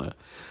Bar-Jonah,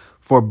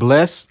 for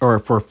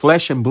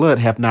flesh and blood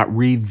have not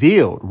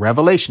revealed.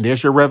 Revelation,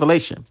 there's your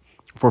revelation.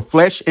 For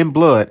flesh and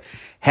blood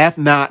have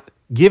not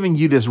given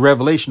you this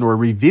revelation or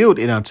revealed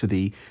it unto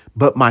thee,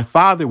 but my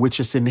Father which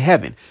is in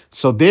heaven.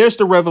 So there's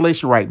the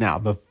revelation right now.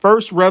 The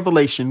first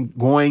revelation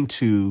going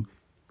to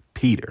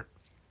Peter.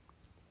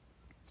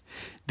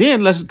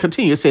 Then let's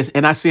continue. It says,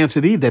 and I say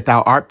unto thee that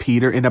thou art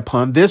Peter, and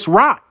upon this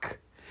rock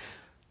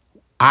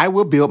I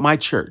will build my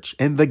church,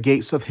 and the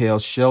gates of hell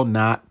shall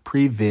not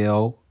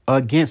prevail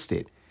against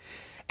it.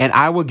 And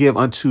I will give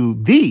unto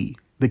thee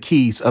the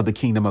keys of the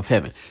kingdom of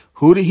heaven.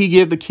 Who did he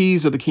give the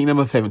keys of the kingdom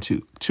of heaven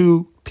to?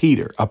 To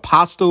Peter,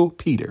 Apostle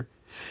Peter.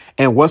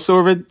 And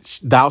whatsoever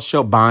thou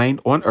shalt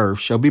bind on earth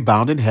shall be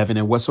bound in heaven,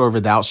 and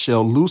whatsoever thou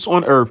shalt loose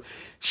on earth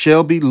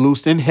shall be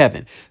loosed in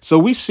heaven. So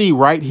we see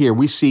right here,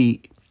 we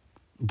see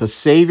the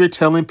Savior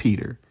telling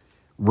Peter,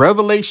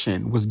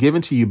 revelation was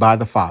given to you by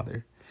the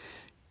Father.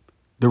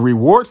 The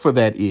reward for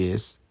that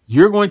is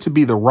you're going to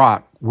be the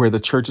rock where the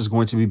church is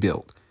going to be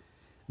built.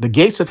 The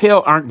gates of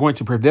hell aren't going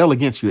to prevail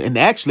against you. And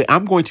actually,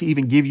 I'm going to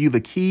even give you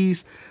the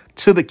keys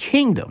to the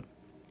kingdom.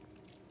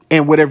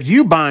 And whatever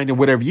you bind and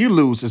whatever you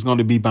lose is going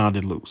to be bound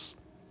and loose.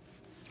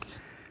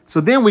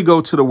 So then we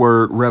go to the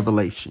word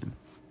revelation.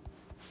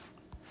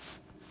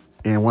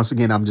 And once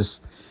again, this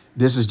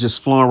is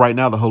just flowing right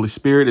now. The Holy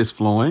Spirit is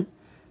flowing.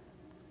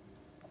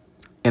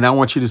 And I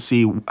want you to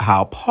see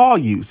how Paul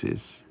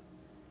uses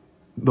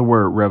the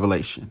word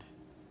revelation?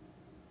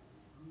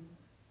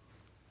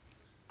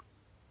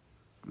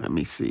 Let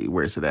me see.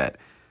 Where's it at?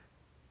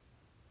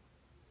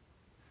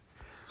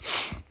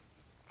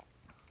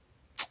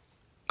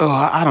 Oh,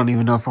 I don't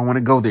even know if I want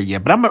to go there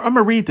yet, but I'm going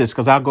to read this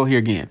because I'll go here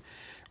again.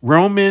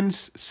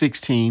 Romans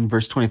 16,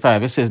 verse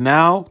 25. It says,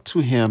 now to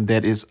him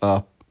that is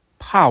a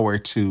power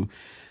to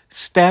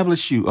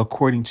establish you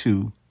according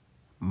to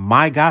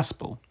my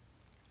gospel.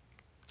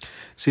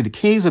 See, the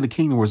keys of the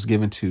kingdom was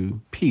given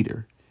to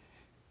Peter.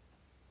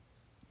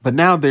 But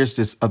now there's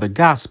this other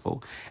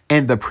gospel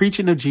and the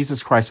preaching of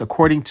Jesus Christ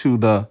according to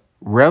the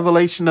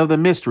revelation of the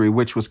mystery,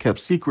 which was kept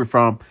secret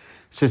from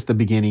since the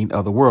beginning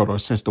of the world, or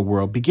since the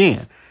world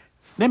began.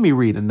 Let me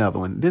read another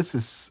one. This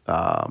is,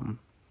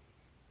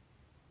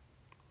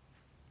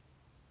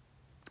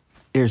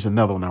 here's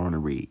another one I want to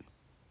read.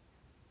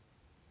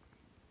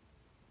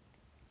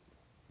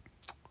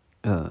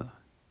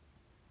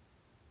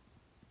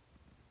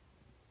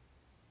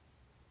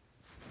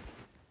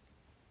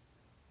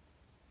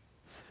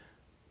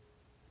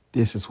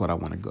 This is what I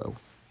want to go.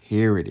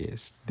 Here it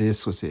is.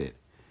 This was it.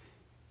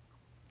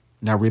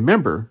 Now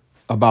remember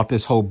about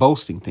this whole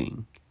boasting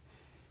thing.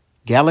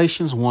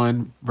 Galatians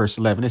 1, verse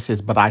 11, it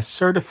says, but I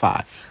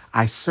certify,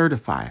 let's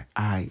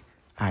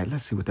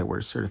see what that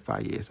word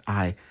certify is.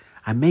 I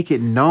make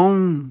it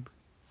known,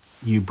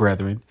 you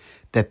brethren,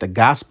 that the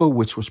gospel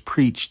which was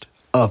preached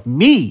of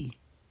me,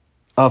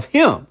 of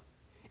him,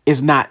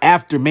 is not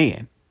after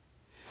man.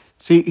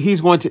 See,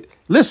 he's going to,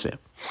 listen,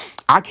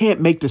 I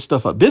can't make this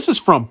stuff up. This is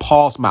from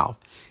Paul's mouth.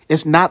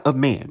 It's not of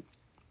man.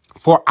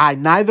 For I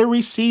neither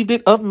received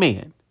it of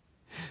man,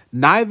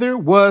 neither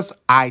was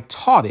I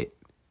taught it,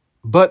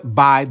 but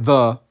by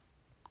the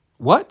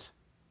what?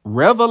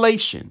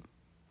 Revelation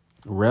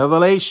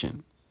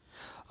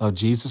of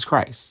Jesus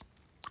Christ.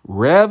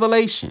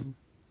 Revelation.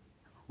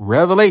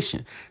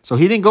 So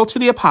he didn't go to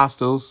the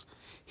apostles.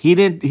 He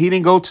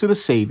didn't go to the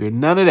Savior.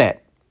 None of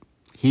that.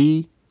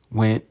 He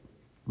went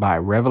by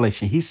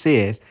revelation. He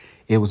says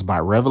it was by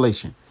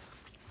revelation.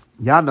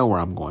 Y'all know where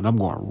I'm going. I'm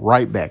going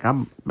right back.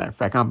 Matter of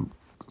fact, I'm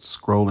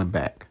scrolling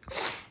back.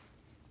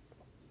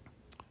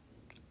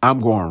 I'm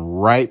going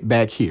right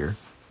back here.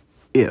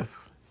 If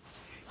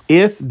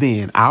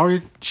then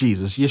our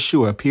Jesus,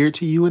 Yeshua, appeared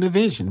to you in a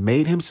vision,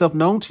 made himself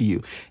known to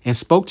you, and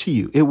spoke to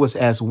you, it was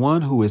as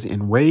one who is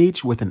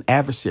enraged with an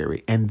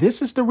adversary. And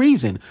this is the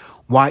reason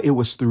why it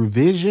was through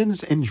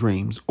visions and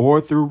dreams,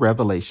 or through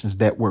revelations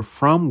that were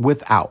from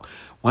without.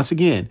 Once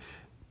again,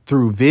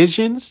 through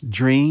visions,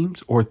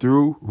 dreams, or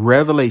through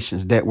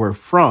revelations that were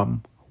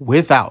from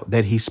without,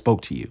 that he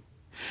spoke to you.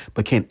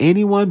 But can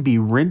anyone be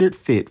rendered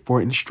fit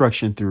for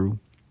instruction through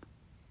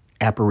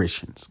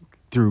apparitions,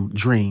 through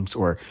dreams,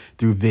 or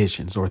through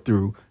visions, or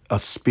through a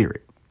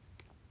spirit?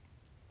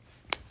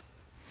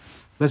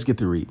 Let's get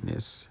to reading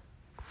this.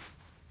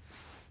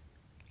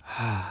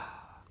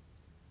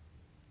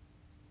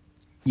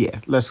 Yeah,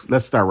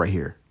 let's start right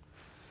here.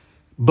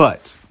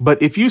 But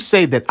if you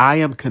say that I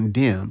am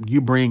condemned,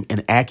 you bring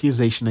an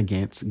accusation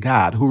against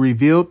God, who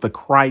revealed the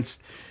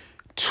Christ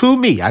to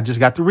me. I just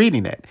got to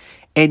reading that.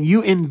 And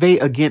you inveigh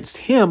against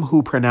him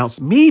who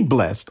pronounced me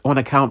blessed on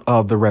account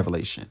of the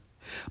revelation.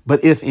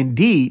 But if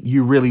indeed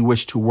you really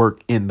wish to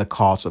work in the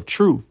cause of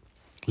truth,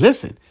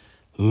 listen,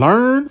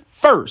 learn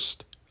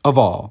first of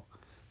all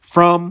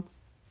from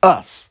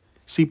us.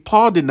 See,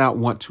 Paul did not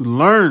want to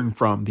learn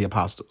from the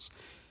apostles.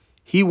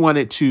 He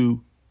wanted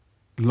to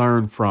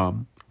learn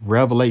from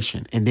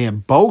revelation and then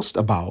boast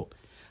about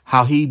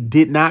how he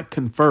did not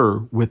confer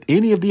with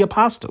any of the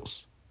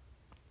apostles.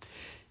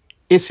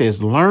 It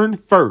says, learn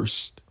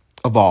first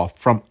of all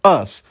from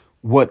us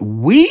what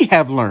we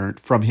have learned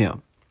from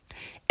him,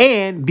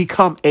 and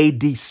become a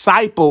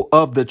disciple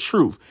of the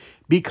truth.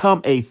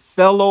 Become a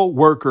fellow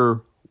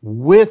worker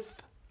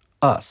with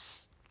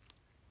us.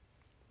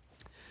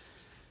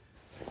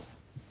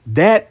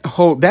 That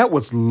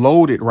was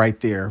loaded right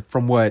there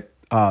from what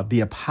the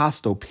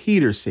apostle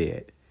Peter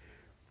said.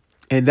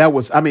 And that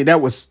was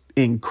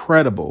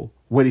incredible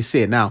what he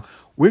said. Now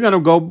we're going to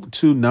go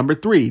to number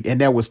 3.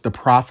 And that was the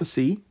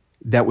prophecy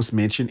that was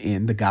mentioned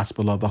in the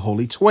Gospel of the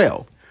Holy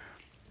 12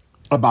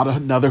 about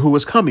another who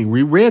was coming.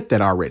 We read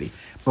that already,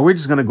 but we're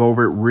just going to go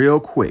over it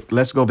real quick.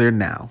 Let's go there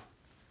now.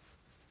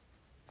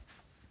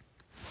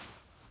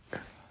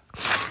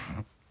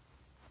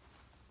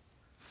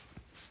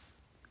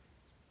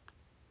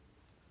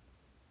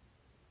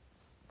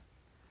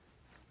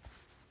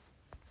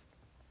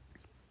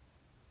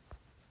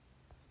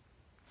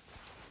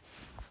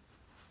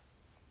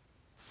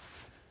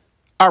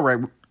 All right,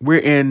 we're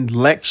in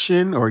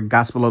lection or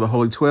Gospel of the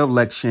Holy 12,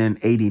 lection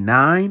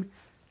 89,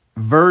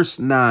 verse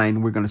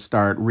 9. We're going to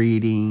start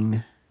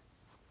reading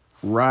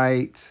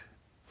right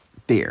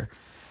there.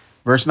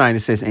 Verse 9,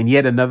 it says, and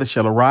yet another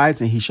shall arise,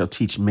 and he shall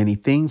teach many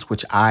things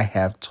which I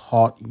have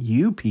taught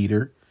you,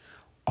 Peter,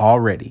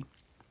 already.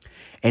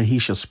 And he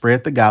shall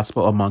spread the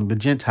gospel among the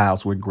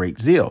Gentiles with great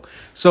zeal.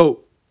 So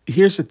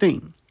here's the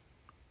thing,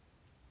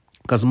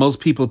 because most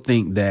people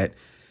think that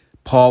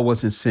Paul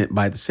wasn't sent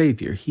by the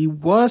Savior. He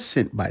was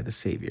sent by the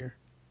Savior.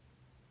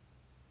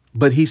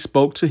 but he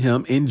spoke to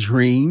him in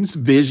dreams,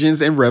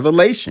 visions, and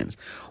revelations,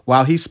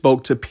 while he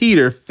spoke to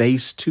Peter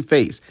face to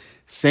face.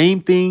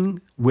 Same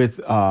thing with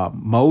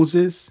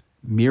Moses,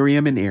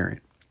 Miriam, and Aaron.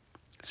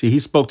 See, he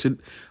spoke to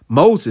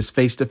Moses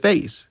face to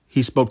face.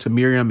 He spoke to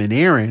Miriam and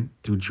Aaron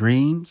through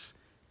dreams,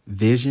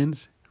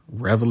 visions,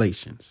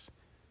 revelations,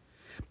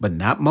 but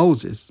not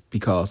Moses,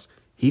 because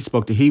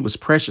he was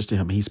precious to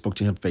him. He spoke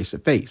to him face to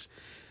face.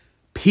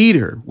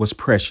 Peter was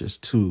precious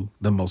to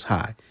the Most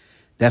High.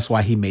 That's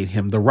why he made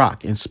him the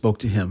rock and spoke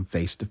to him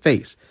face to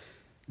face.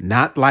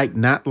 Not like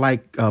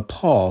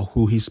Paul,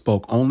 who he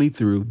spoke only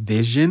through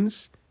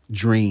visions,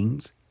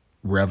 dreams,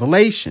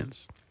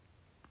 revelations.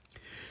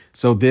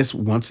 So this,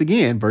 once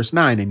again, verse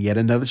 9, and yet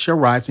another shall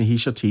rise, and he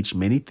shall teach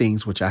many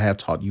things which I have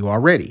taught you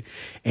already.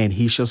 And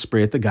he shall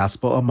spread the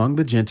gospel among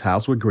the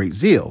Gentiles with great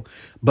zeal.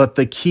 But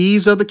the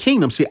keys of the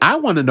kingdom, see, I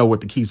want to know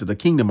what the keys of the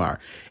kingdom are.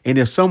 And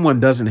if someone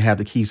doesn't have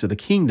the keys of the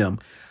kingdom,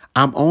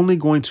 I'm only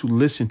going to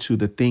listen to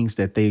the things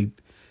that they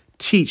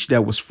teach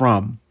that was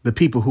from the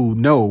people who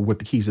know what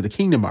the keys of the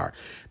kingdom are.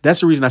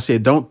 That's the reason I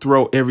said don't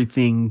throw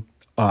everything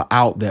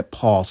out that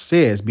Paul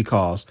says,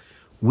 because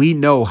we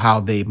know how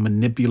they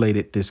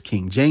manipulated this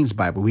King James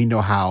Bible. We know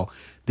how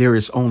there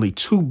is only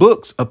 2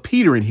 books of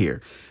Peter in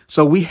here.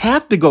 So we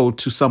have to go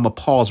to some of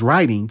Paul's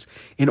writings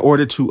in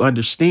order to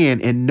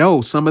understand and know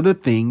some of the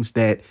things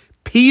that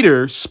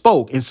Peter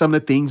spoke and some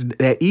of the things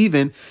that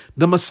even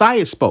the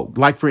Messiah spoke.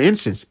 Like, for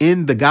instance,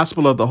 in the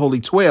Gospel of the Holy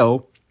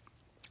 12,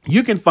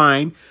 you can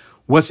find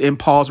what's in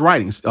Paul's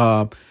writings.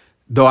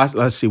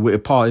 Let's see,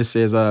 with Paul, it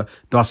says,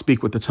 do I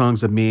speak with the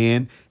tongues of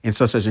men and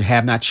such and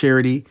have not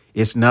charity?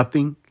 It's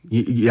nothing.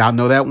 Y'all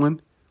know that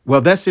one? Well,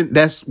 that's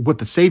what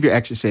the Savior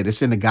actually said.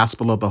 It's in the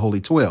Gospel of the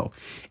Holy 12.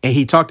 And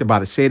he talked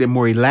about it, said it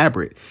more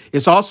elaborate.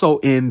 It's also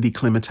in the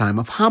Clementine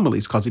of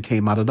Homilies, because it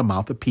came out of the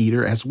mouth of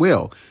Peter as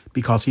well,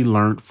 because he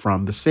learned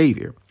from the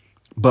Savior.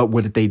 But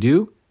what did they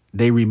do?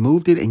 They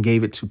removed it and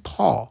gave it to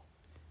Paul.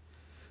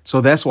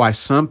 So that's why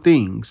some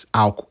things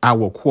I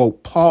will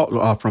quote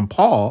Paul from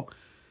Paul,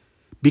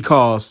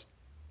 because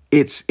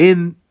it's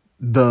in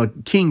the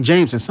King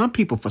James, and some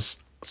people, for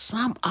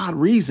some odd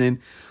reason,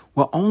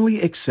 will only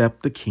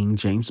accept the King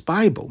James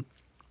Bible.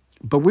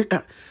 But we're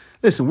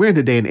in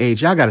the day and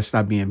age. Y'all got to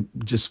stop being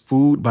just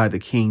fooled by the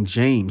King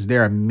James.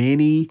 There are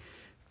many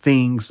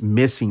things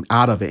missing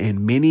out of it,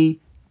 and many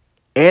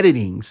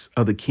editings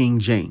of the King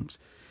James.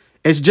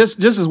 It's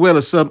just as well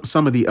as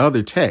some of the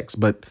other texts,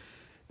 but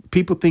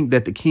people think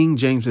that the King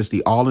James is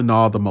the all in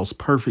all, the most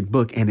perfect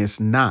book, and it's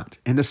not.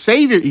 And the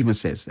Savior even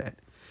says that.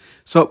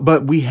 So,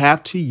 but we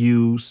have to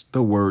use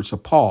the words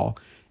of Paul,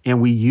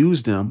 and we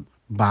use them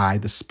by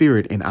the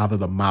Spirit and out of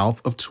the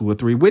mouth of 2 or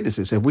 3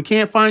 witnesses. If we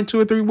can't find 2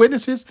 or 3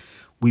 witnesses,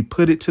 we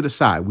put it to the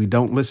side. We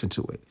don't listen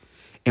to it.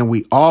 And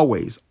we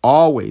always,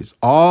 one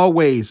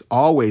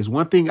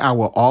thing I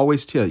will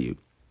always tell you,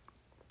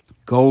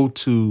 go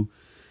to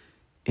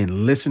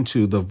and listen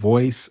to the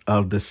voice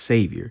of the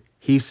Savior.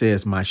 He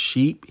says, my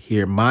sheep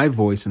hear my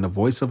voice, and the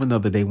voice of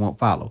another they won't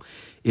follow.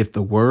 If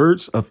the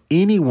words of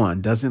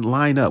anyone doesn't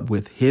line up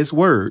with his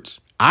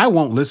words, I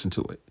won't listen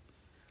to it.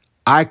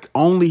 I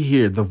only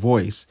hear the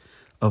voice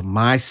of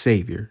my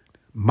Savior,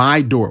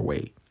 my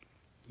doorway.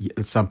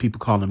 Some people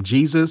call him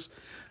Jesus.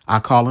 I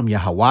call him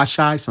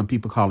Yahawashai. Some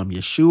people call him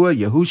Yeshua,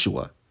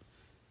 Yahushua.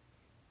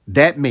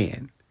 That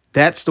man,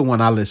 that's the one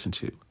I listen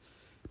to,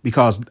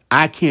 because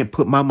I can't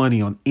put my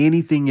money on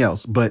anything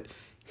else but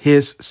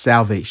his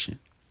salvation.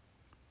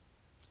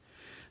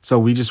 So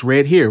we just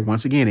read here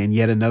once again, and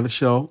yet another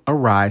shall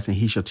arise, and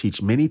he shall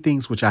teach many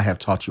things which I have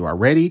taught you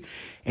already.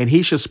 And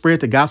he shall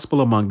spread the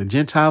gospel among the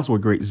Gentiles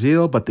with great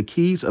zeal, but the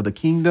keys of the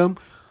kingdom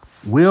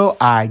will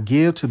I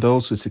give to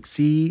those who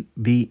succeed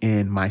thee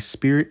in my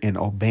spirit and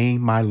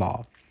obeying my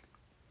law.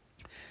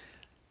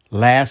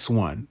 Last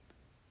one.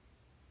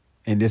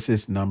 And this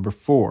is number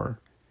 4.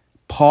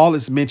 Paul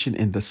is mentioned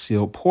in the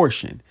sealed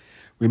portion.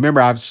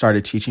 Remember, I've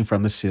started teaching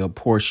from the sealed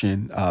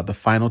portion, the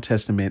final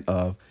testament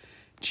of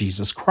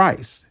Jesus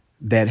Christ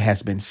that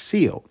has been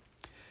sealed.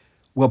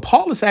 Well,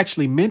 Paul is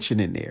actually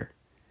mentioned in there,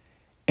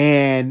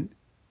 and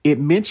it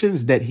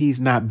mentions that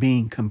he's not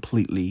being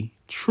completely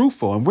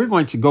truthful. And we're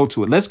going to go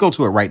to it. Let's go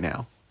to it right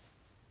now.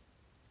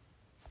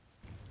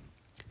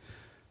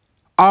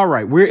 All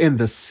right, we're in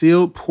the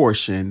sealed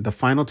portion, the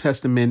final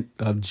testament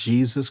of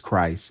Jesus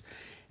Christ.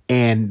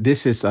 And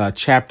this is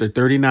chapter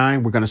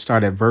 39. We're going to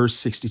start at verse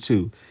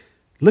 62.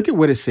 Look at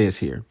what it says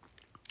here.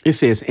 It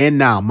says, and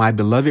now, my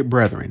beloved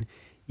brethren,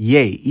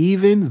 yea,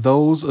 even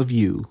those of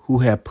you who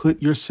have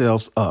put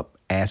yourselves up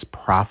as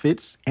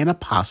prophets and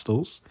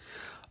apostles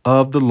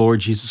of the Lord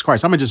Jesus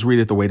Christ. I'm going to just read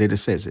it the way that it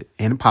says it.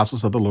 And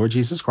apostles of the Lord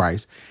Jesus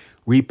Christ,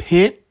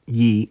 repent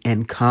ye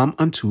and come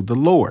unto the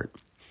Lord.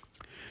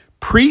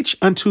 Preach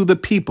unto the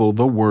people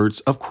the words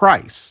of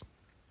Christ.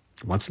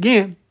 Once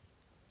again,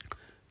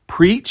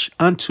 preach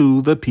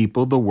unto the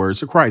people the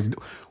words of Christ.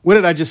 What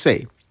did I just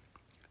say?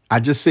 I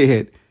just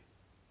said,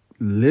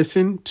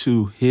 listen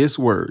to his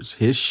words.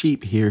 His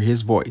sheep hear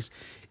his voice.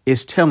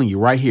 It's telling you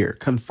right here,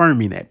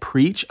 confirming that.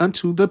 Preach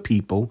unto the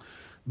people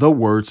the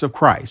words of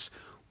Christ.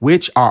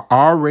 which are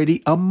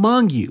already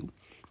among you,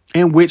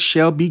 and which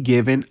shall be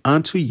given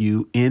unto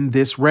you in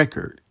this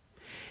record.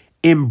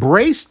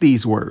 Embrace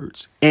these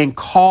words and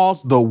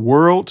cause the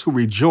world to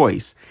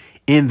rejoice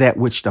in that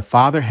which the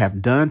Father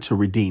hath done to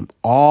redeem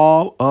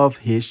all of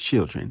his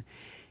children.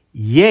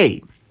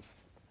 Yea,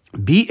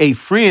 be a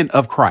friend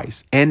of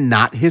Christ and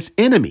not his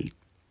enemy.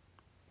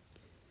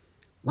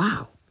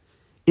 Wow.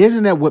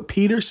 Isn't that what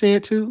Peter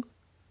said too?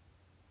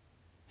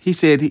 He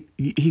said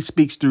he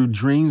speaks through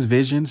dreams,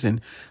 visions,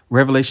 and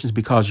revelations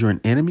because you're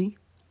an enemy.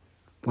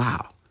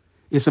 Wow.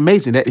 It's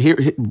amazing that here,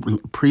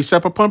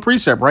 precept upon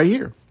precept right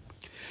here.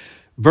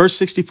 Verse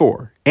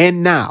 64.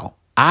 And now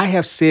I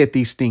have said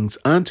these things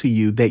unto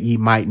you that ye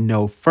might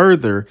know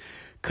further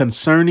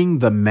concerning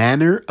the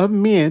manner of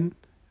men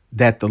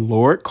that the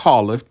Lord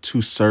calleth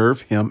to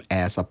serve him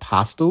as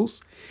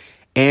apostles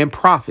and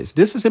prophets.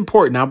 This is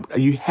important. Now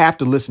you have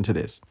to listen to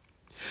this.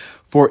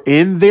 For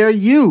in their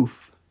youth,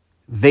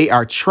 they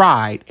are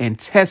tried and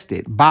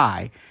tested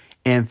by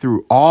and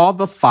through all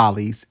the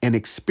follies and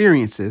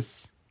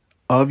experiences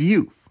of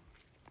youth.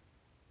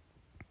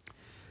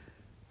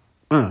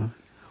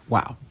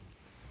 Wow.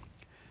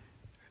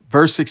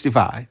 Verse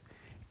 65.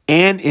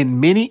 And in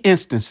many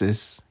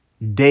instances,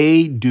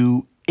 they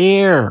do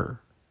err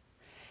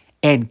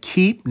and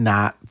keep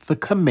not the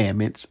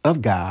commandments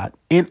of God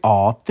in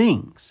all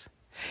things,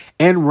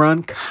 and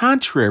run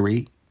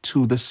contrary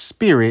to the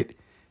Spirit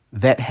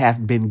that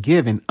hath been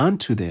given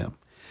unto them,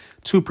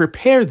 to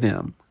prepare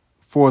them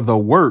for the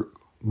work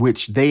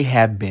which they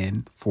have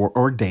been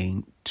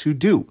foreordained to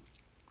do.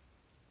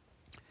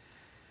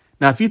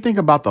 Now, if you think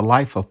about the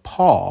life of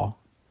Paul,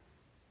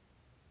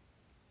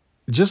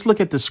 just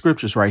look at the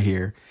scriptures right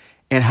here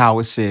and how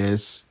it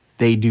says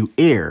they do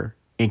err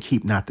and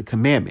keep not the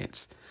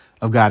commandments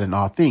of God in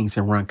all things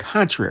and run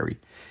contrary.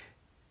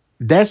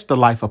 That's the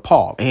life of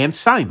Paul and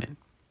Simon,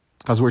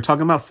 because we're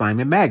talking about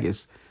Simon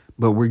Magus,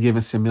 but we're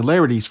given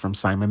similarities from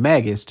Simon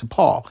Magus to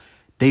Paul.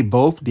 They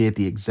both did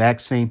the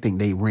exact same thing.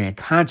 They ran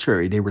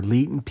contrary. They were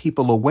leading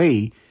people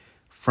away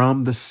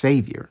from the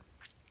Savior.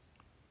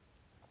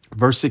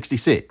 Verse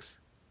 66.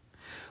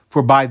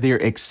 For by their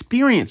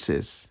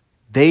experiences,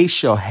 they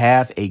shall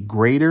have a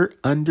greater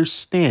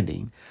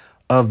understanding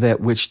of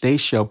that which they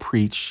shall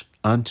preach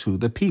unto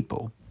the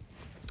people.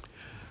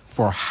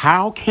 For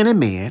how can a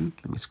man,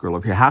 let me scroll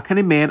up here. How can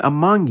a man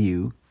among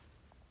you,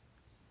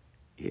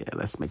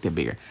 let's make that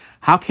bigger.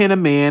 How can a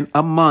man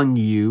among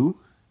you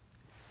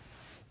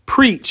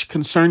preach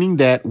concerning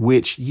that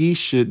which ye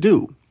should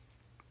do,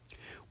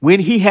 when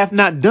he hath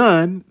not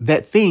done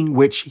that thing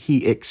which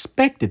he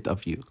expected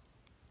of you?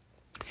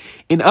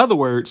 In other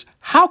words,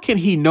 how can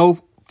he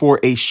know for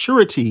a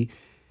surety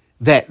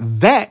that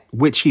that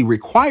which he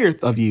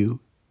requireth of you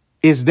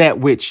is that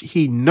which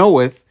he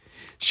knoweth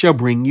shall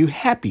bring you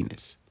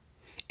happiness,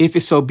 if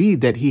it so be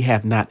that he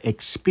have not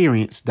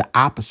experienced the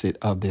opposite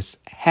of this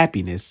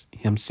happiness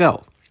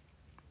himself?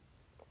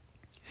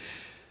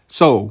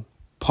 So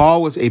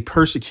Paul was a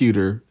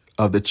persecutor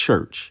of the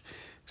church.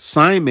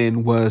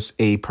 Simon was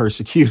a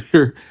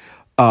persecutor,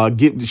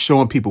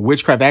 showing people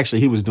witchcraft.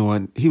 Actually, he was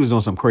doing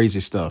some crazy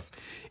stuff.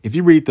 If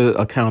you read the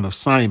account of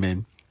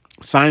Simon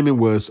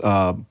was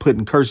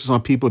putting curses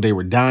on people. They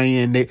were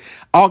dying. They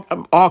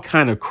all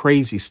kind of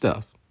crazy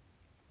stuff.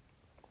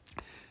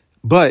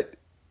 But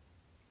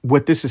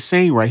what this is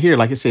saying right here,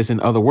 like it says, in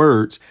other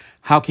words,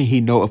 how can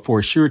he know for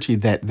a surety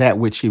that that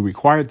which he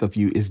requireth of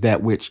you is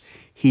that which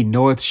he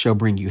knoweth shall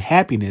bring you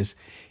happiness,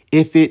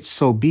 if it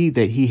so be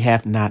that he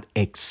hath not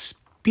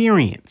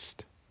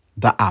experienced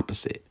the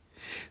opposite?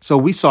 So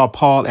we saw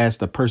Paul as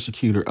the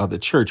persecutor of the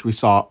church. We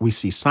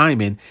see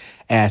Simon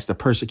as the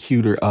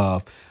persecutor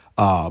of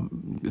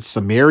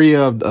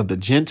Samaria, of the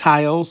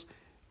Gentiles,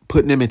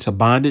 putting them into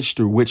bondage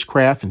through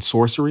witchcraft and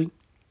sorcery.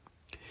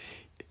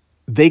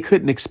 They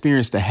couldn't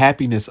experience the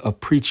happiness of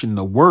preaching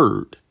the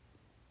word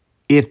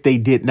if they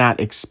did not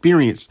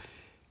experience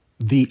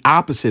the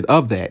opposite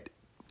of that,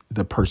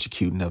 the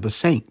persecuting of the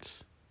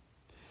saints.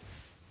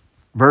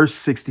 Verse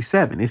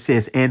 67, it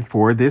says, and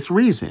for this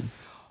reason,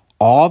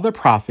 all the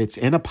prophets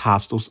and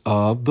apostles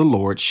of the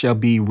Lord shall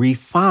be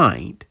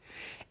refined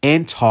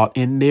and taught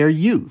in their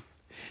youth,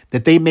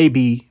 that they may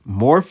be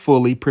more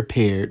fully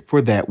prepared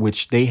for that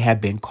which they have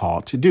been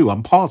called to do.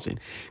 I'm pausing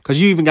because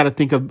you even got to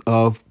think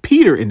of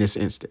Peter in this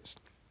instance.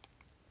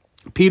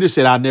 Peter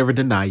said, I'll never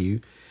deny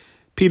you.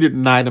 Peter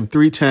denied him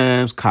 3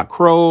 times, cock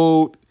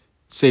crowed.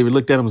 Savior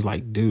looked at him and was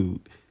like, dude.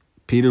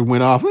 Peter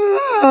went off,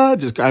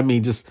 just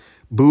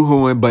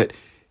boo-hooing. But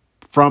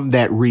from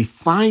that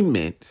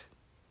refinement,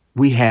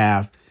 we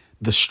have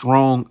the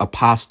strong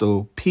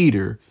apostle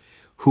Peter,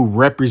 who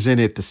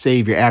represented the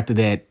Savior after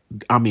that.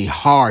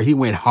 Hard. He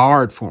went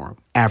hard for him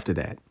after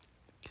that.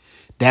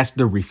 That's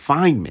the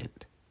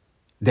refinement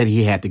that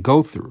he had to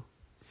go through.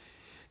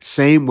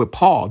 Same with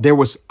Paul. There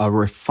was a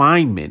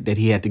refinement that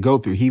he had to go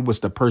through. He was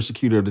the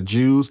persecutor of the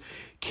Jews,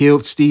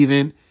 killed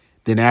Stephen.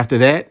 Then after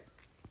that,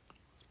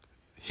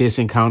 his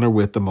encounter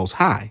with the Most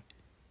High.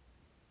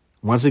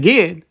 Once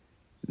again,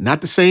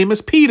 not the same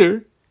as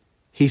Peter,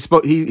 He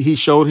spoke, he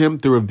showed him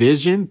through a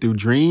vision, through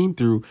dream,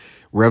 through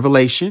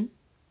revelation.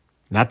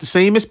 Not the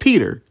same as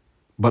Peter,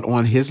 but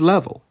on his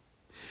level.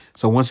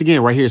 So once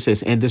again, right here it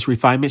says, and this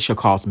refinement shall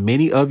cause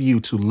many of you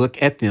to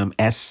look at them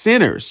as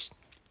sinners.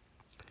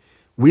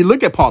 We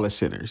look at Paul as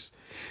sinners.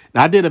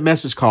 Now, I did a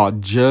message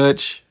called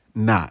Judge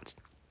Not.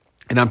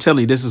 And I'm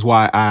telling you, this is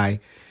why I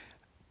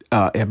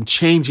am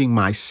changing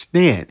my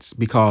stance,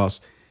 because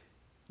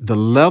the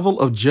level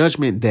of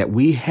judgment that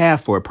we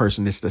have for a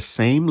person is the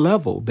same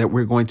level that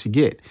we're going to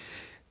get.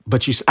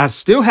 But I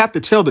still have to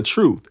tell the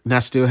truth, and I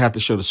still have to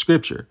show the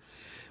scripture.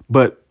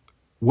 But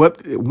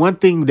one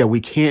thing that we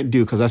can't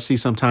do, because I see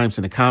sometimes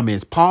in the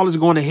comments, Paul is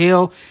going to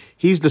hell.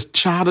 He's the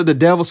child of the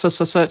devil,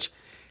 such.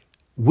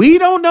 We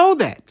don't know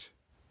that.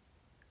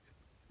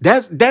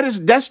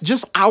 That's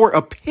just our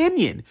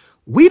opinion.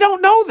 We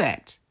don't know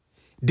that.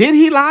 Did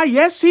he lie?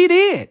 Yes, he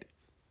did.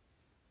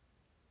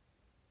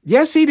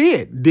 Yes, he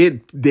did.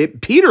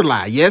 Did Peter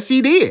lie? Yes,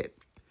 he did.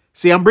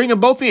 See, I'm bringing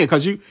both in,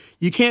 because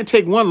you can't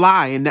take one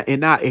lie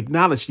and not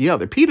acknowledge the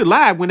other. Peter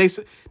lied when they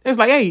was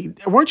like, hey,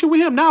 weren't you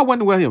with him? No, I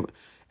wasn't with him.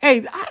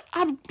 Hey,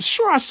 I'm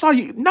sure I saw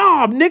you.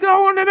 No, nigga.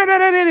 Oh,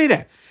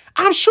 no.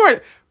 I'm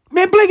sure.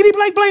 Man, blankety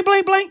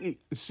blank.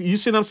 You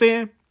see what I'm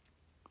saying?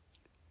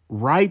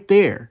 Right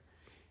there.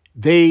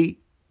 They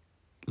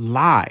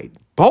lied.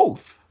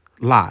 Both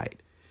lied.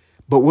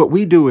 But what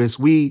we do is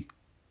we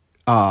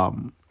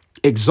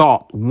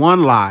exalt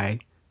one lie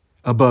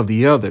above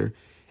the other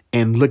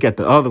and look at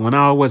the other one.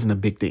 Oh, it wasn't a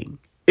big thing.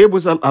 It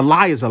was a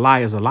lie is a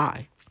lie is a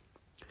lie.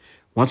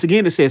 Once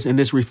again, it says, and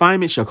this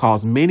refinement shall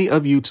cause many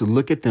of you to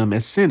look at them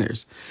as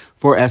sinners,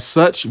 for as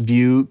such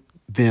viewed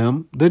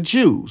them the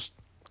Jews,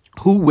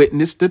 who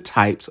witnessed the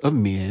types of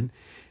men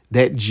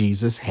that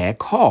Jesus had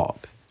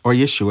called, or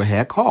Yeshua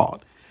had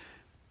called.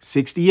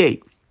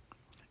 68.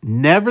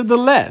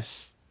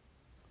 Nevertheless,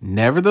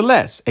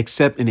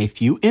 except in a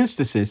few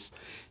instances,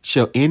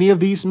 shall any of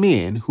these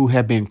men who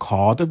have been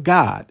called of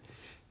God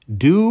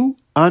do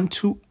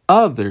unto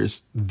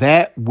others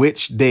that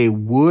which they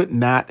would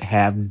not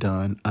have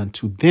done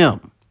unto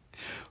them.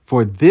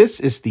 For this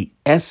is the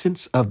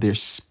essence of their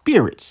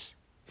spirits,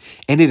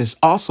 and it is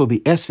also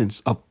the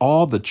essence of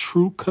all the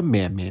true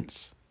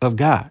commandments of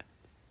God.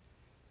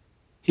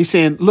 He's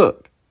saying,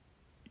 look,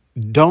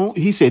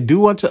 he said,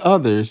 do unto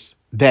others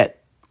that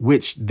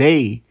which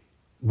they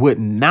would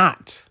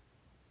not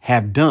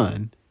have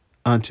done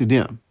unto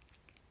them.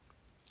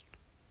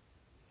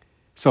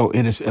 So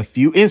in a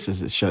few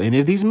instances, shall any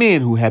of these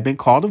men who have been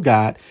called of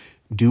God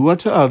do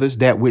unto others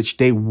that which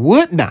they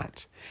would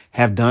not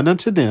have done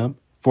unto them,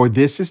 for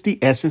this is the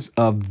essence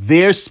of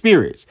their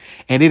spirits,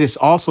 and it is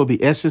also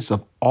the essence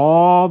of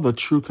all the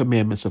true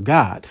commandments of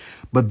God.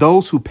 But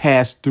those who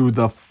pass through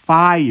the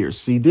fires,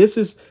 see, this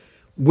is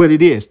what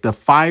it is, the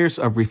fires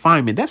of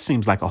refinement. That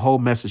seems like a whole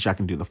message I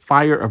can do, the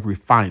fire of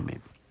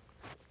refinement.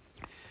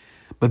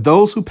 But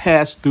those who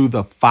pass through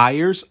the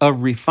fires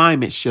of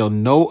refinement shall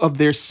know of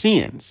their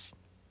sins.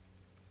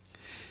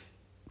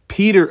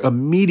 Peter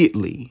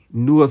immediately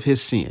knew of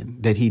his sin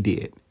that he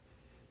did.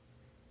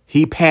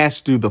 He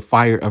passed through the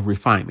fire of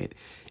refinement.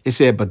 It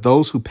said, but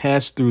those who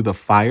pass through the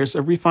fires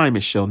of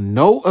refinement shall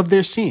know of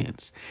their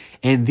sins,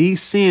 and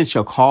these sins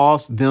shall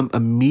cause them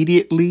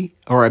immediate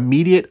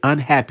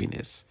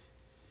unhappiness.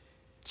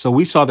 So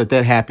we saw that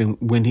happened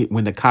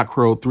when the cock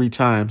crowed 3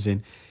 times,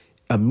 and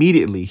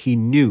immediately he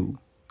knew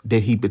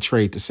that he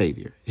betrayed the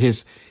Savior.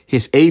 His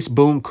ace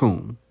boom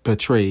coon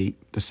betrayed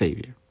the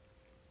Savior.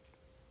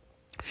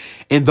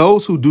 And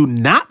those who do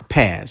not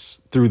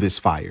pass through this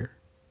fire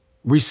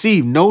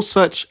receive no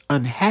such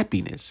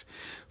unhappiness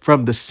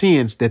from the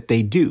sins that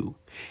they do.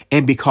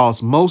 And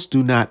because most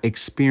do not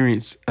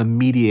experience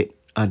immediate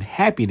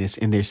unhappiness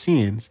in their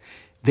sins,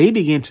 they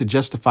begin to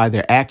justify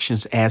their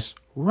actions as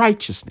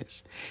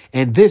righteousness.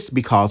 And this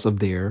because of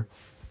their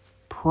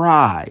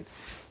pride.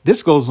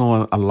 This goes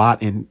on a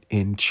lot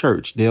in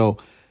church. They'll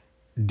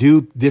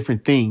do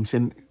different things.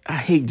 And I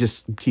hate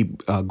just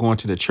keep going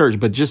to the church,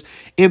 but just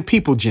in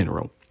people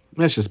general.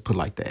 Let's just put it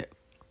like that.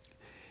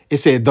 It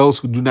said those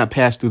who do not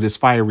pass through this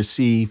fire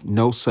receive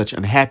no such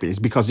unhappiness,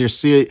 because they're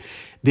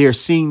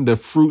seeing the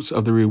fruits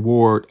of the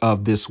reward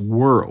of this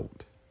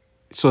world.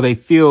 So they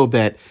feel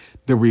that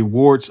the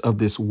rewards of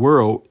this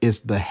world is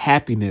the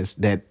happiness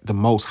that the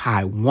Most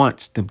High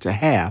wants them to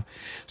have.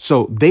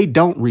 So they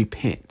don't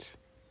repent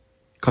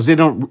because they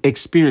don't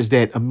experience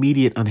that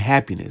immediate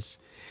unhappiness,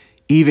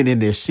 even in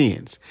their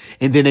sins.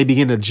 And then they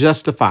begin to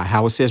justify,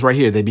 how it says right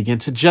here, they begin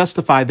to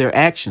justify their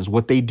actions,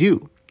 what they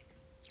do.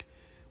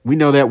 We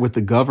know that with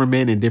the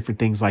government and different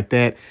things like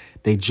that,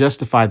 they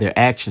justify their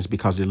actions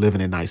because they're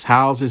living in nice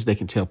houses. They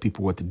can tell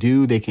people what to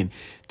do. They can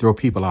throw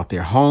people out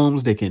their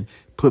homes. They can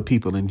put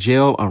people in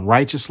jail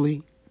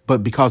unrighteously.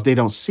 But because they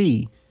don't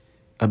see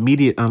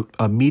immediate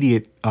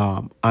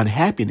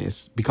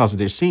unhappiness because of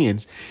their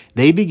sins,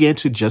 they begin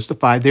to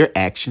justify their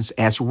actions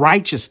as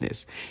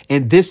righteousness.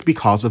 And this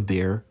because of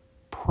their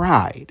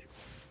pride.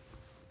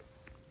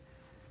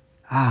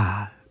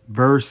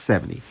 Verse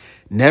 70.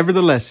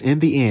 Nevertheless, in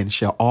the end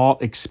shall all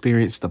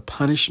experience the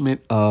punishment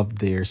of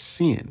their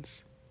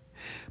sins.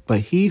 but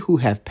he who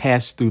hath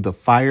passed through the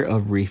fire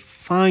of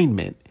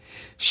refinement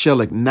shall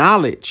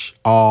acknowledge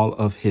all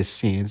of his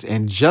sins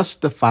and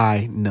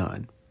justify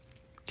none.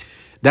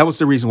 That was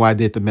the reason why I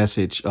did the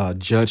message,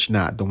 Judge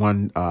Not, the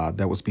one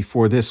that was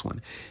before this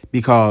one,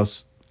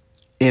 because,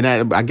 and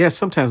I guess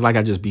sometimes like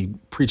I just be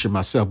preaching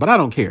myself, but I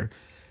don't care.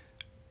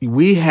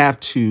 We have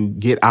to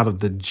get out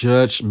of the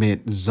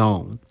judgment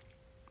zone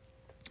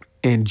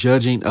and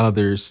judging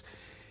others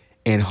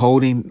and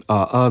holding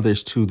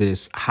others to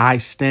this high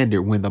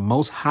standard when the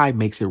Most High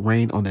makes it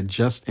rain on the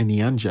just and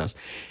the unjust.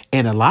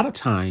 And a lot of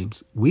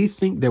times we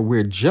think that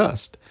we're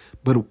just,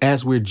 but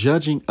as we're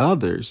judging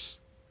others,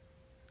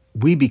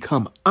 we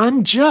become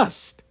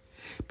unjust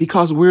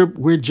because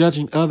we're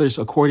judging others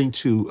according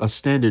to a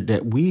standard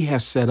that we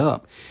have set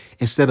up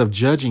instead of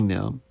judging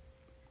them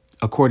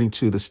according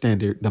to the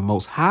standard the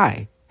Most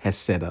High has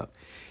set up.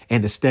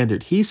 And the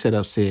standard he set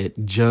up said,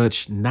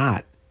 judge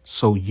not,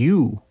 so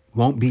you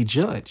won't be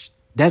judged.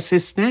 That's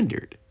his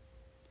standard.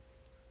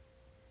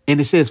 And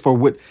it says, for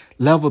what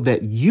level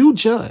that you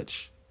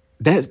judge,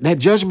 that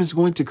judgment is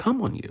going to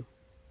come on you.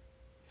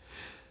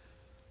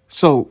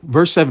 So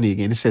verse 70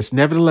 again, it says,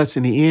 nevertheless,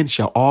 in the end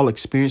shall all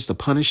experience the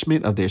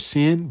punishment of their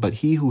sin, but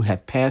he who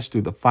hath passed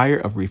through the fire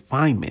of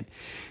refinement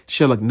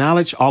shall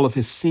acknowledge all of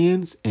his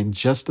sins and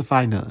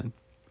justify none.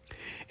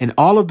 And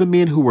all of the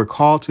men who were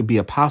called to be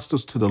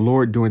apostles to the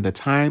Lord during the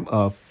time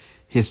of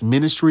his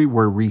ministry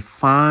were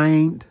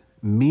refined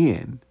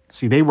men.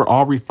 See, they were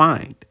all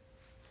refined,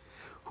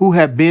 who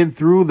have been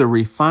through the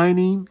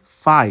refining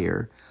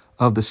fire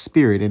of the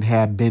Spirit and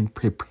have been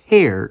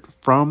prepared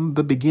from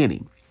the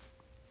beginning.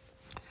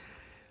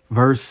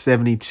 Verse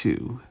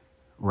 72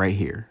 right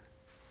here.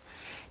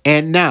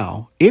 And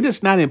now it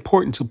is not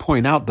important to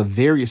point out the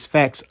various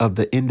facts of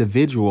the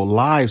individual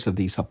lives of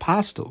these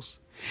apostles.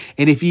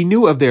 And if you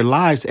knew of their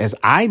lives as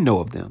I know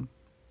of them,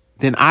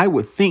 then I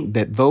would think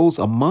that those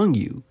among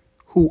you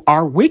who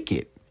are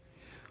wicked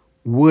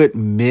would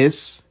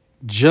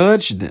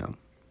misjudge them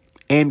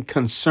and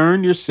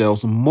concern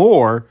yourselves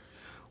more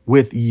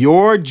with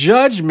your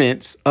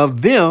judgments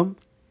of them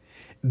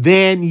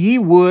than ye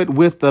would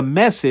with the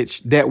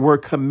message that were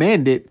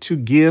commanded to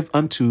give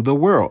unto the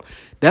world.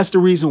 That's the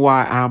reason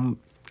why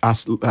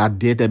I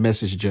did that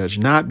message, Judge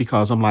Not,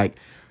 because I'm like,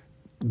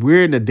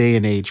 we're in a day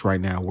and age right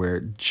now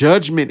where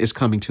judgment is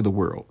coming to the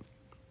world.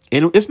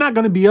 And it's not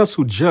going to be us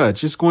who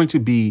judge. It's going to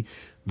be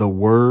the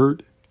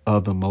word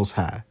of the Most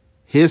High.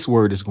 His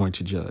word is going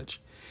to judge.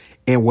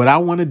 And what I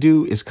want to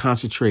do is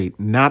concentrate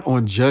not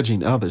on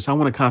judging others. I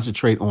want to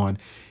concentrate on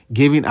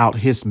giving out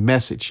his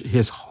message,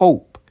 his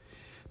hope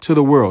to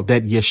the world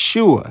that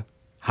Yeshua,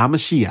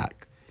 HaMashiach,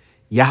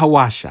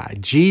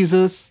 Yahawashai,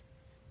 Jesus,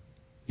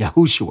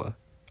 Yahushua,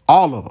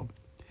 all of them,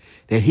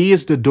 that he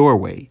is the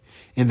doorway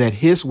and that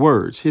his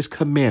words, his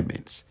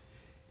commandments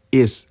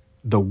is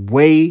the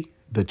way,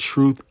 the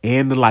truth,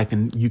 and the life.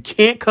 And you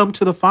can't come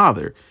to the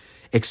Father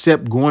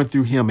except going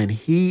through him and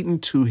heeding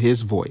to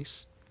his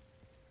voice.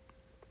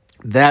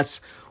 That's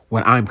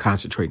what I'm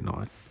concentrating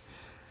on.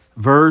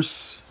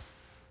 Verse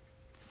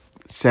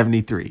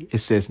 73, it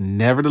says,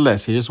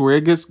 nevertheless, here's where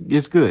it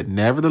gets good.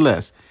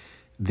 Nevertheless,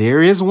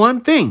 there is one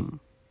thing.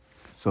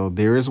 So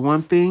there is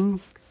one thing.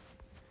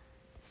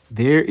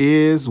 There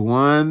is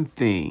one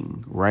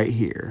thing right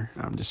here.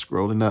 I'm just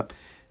scrolling up.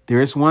 There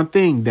is one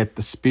thing that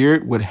the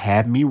Spirit would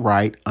have me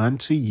write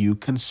unto you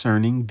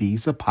concerning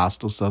these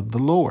apostles of the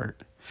Lord.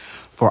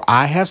 For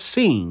I have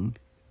seen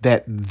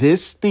that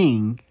this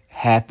thing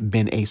hath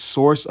been a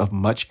source of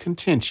much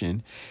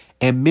contention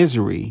and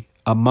misery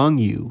among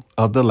you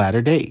of the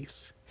latter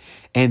days.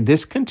 And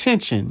this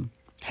contention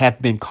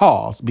hath been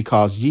caused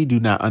because ye do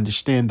not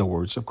understand the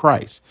words of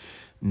Christ,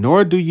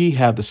 nor do ye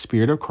have the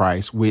Spirit of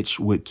Christ, which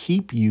would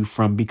keep you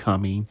from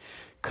becoming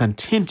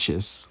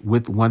contentious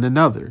with one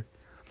another.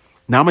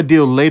 Now I'm going to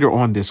deal later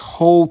on this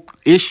whole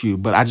issue,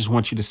 but I just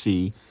want you to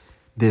see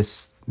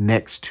this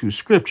next two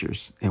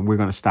scriptures, and we're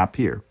going to stop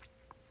here.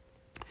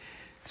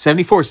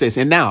 74 says,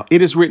 and now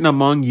it is written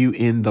among you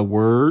in the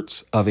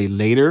words of a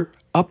later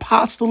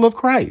apostle of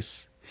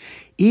Christ,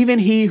 even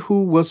he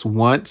who was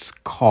once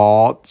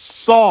called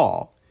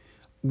Saul.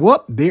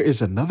 What? There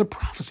is another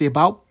prophecy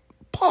about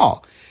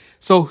Paul.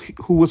 So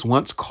who was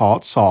once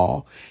called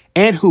Saul,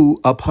 and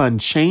who upon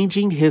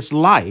changing his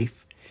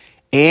life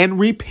and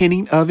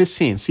repenting of his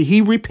sins. See,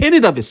 he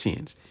repented of his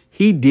sins.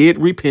 He did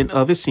repent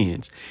of his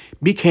sins,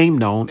 became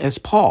known as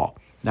Paul.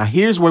 Now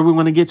here's where we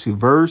want to get to,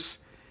 verse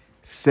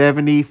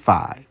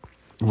 75.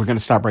 We're going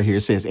to stop right here.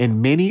 It says,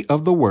 and many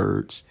of the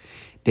words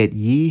that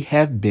ye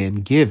have been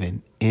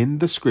given in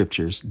the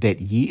scriptures that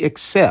ye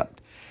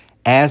accept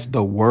as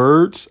the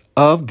words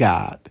of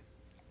God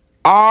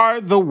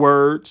are the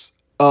words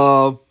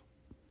of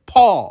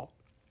Paul.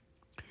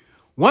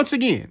 Once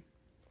again,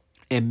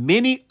 and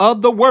many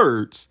of the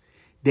words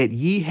that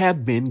ye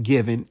have been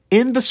given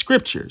in the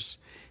scriptures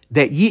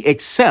that ye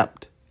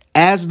accept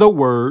as the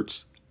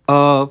words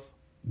of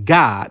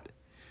God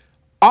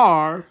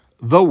are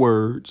the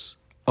words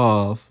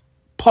of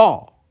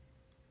Paul.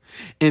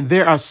 And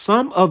there are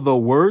some of the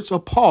words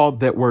of Paul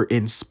that were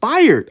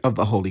inspired of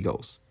the Holy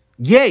Ghost.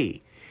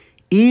 Yea,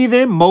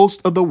 even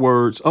most of the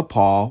words of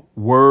Paul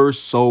were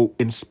so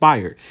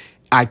inspired.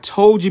 I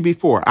told you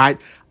before, I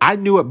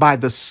knew it by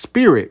the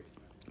Spirit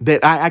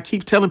that I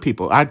keep telling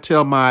people. I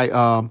tell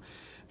my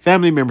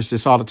family members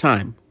this all the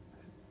time.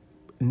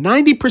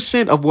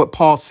 90% of what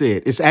Paul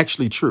said is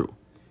actually true.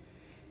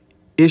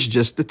 It's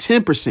just the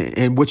 10%.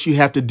 And what you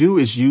have to do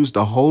is use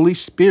the Holy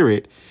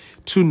Spirit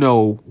to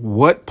know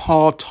what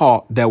Paul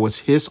taught that was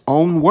his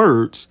own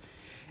words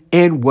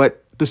and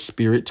what the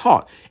Spirit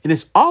taught. And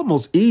it's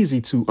almost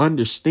easy to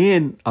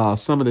understand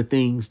some of the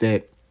things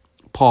that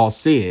Paul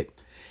said.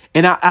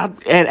 And and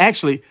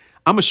actually,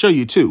 I'm going to show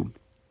you too.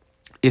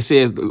 It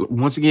says,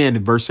 once again,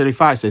 in verse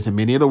 75 says, and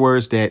many of the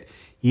words that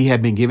ye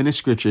have been given in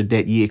scripture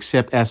that ye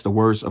accept as the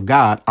words of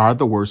God are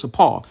the words of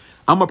Paul.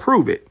 I'm going to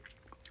prove it.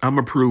 Let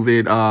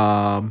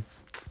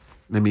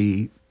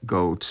me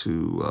go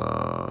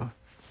to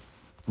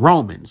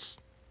Romans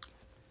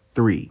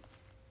 3,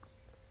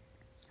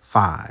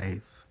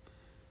 5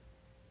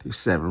 through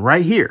 7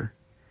 right here.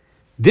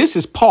 This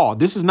is Paul.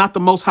 This is not the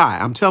Most High.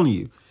 I'm telling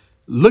you.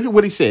 Look at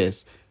what he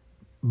says.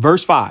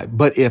 Verse 5.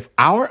 But if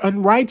our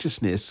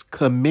unrighteousness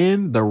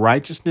commend the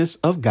righteousness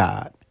of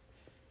God,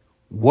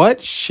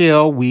 what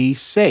shall we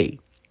say?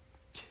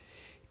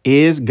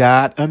 Is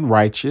God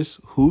unrighteous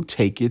who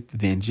taketh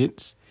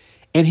vengeance?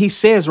 And he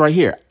says right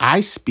here,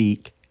 I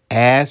speak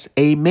as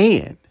a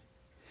man.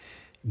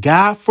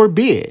 God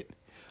forbid.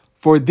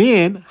 For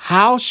then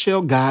how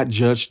shall God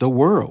judge the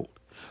world?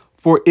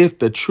 For if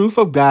the truth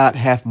of God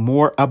hath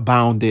more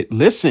abounded,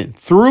 listen,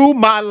 through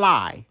my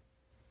lie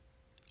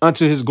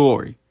unto his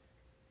glory.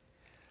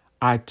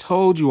 I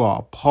told you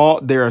all,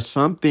 Paul, there are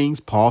some things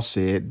Paul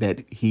said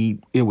that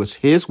it was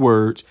his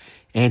words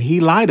and he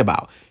lied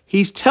about.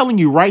 He's telling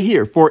you right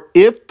here, for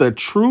if the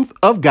truth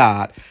of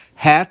God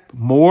hath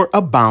more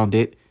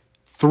abounded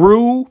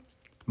through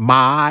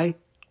my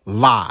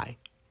lie.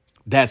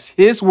 That's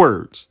his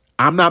words.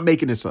 I'm not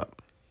making this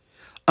up.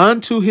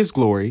 Unto his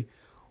glory,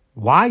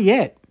 why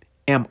yet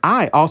am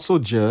I also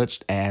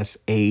judged as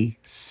a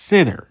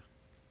sinner?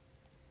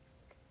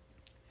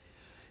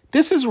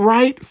 This is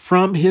right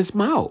from his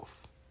mouth.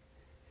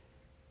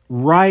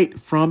 Right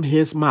from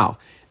his mouth.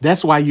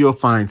 That's why you'll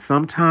find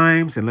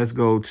sometimes, and let's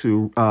go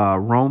to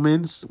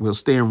Romans. We'll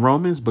stay in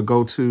Romans, but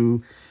go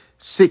to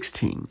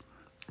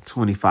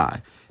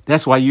 16:25.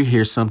 That's why you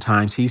hear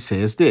sometimes he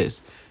says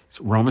this. It's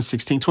Romans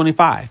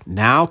 16:25.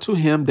 Now to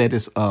him that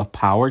is of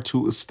power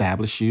to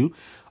establish you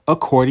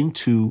according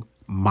to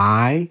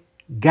my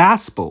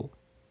gospel.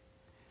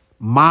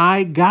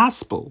 My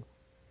gospel.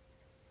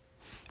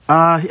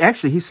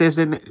 Actually, he says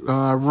in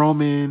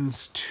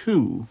Romans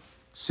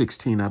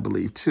 2:16, I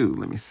believe, too.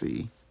 Let me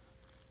see.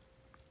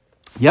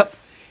 Yep.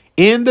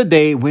 In the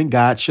day when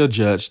God shall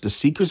judge the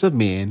secrets of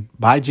men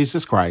by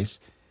Jesus Christ,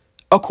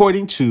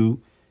 according to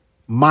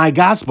my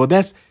gospel.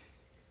 That's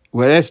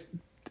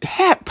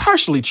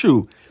partially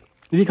true,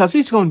 because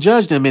he's going to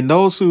judge them. And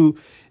those who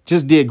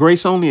just did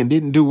grace only and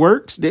didn't do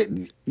works, they're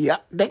going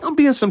to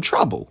be in some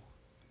trouble.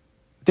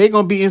 They're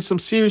going to be in some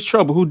serious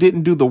trouble who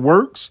didn't do the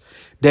works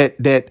that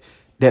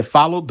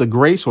followed the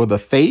grace or the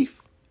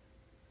faith,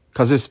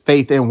 because it's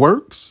faith and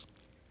works.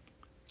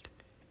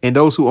 And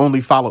those who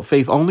only followed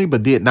faith only,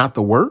 but did not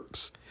the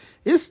works.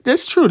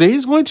 That's true that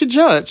he's going to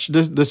judge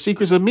the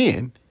secrets of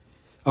men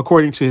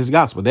according to his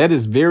gospel. That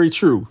is very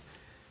true.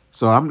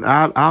 So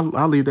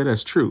I'll leave that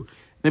as true.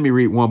 Let me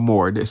read one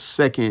more. This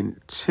 2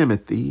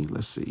 Timothy.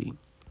 Let's see.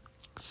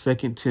 2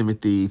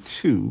 Timothy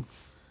 2,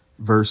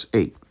 verse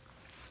 8.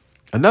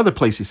 Another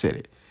place he said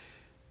it.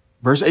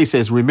 Verse 8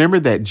 says,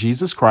 remember that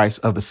Jesus Christ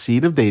of the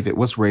seed of David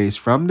was raised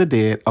from the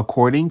dead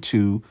according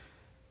to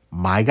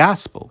my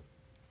gospel.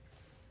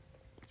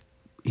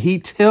 He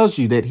tells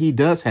you that he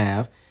does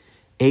have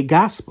a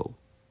gospel.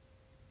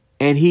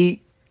 And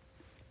he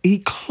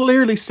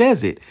clearly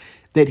says it,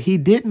 that he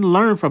didn't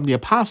learn from the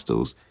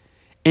apostles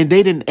and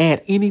they didn't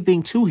add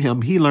anything to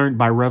him. He learned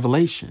by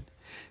revelation.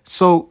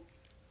 So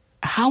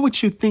how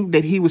would you think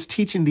that he was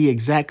teaching the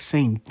exact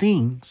same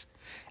things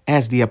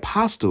as the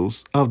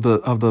apostles of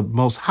the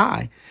Most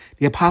High,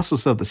 the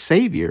apostles of the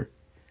Savior?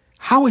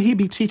 How would he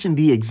be teaching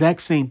the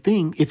exact same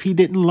thing if he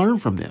didn't learn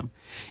from them?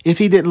 If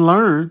he didn't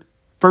learn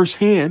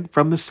firsthand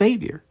from the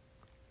Savior?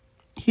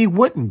 He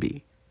wouldn't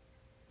be.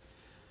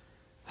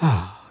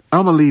 I'm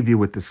going to leave you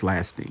with this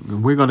last thing.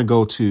 And we're going to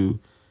go to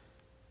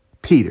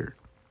Peter.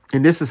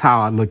 And this is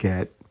how I look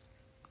at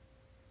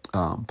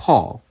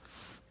Paul.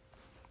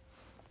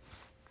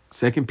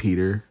 2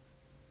 Peter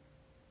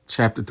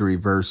chapter 3,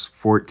 verse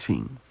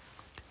 14.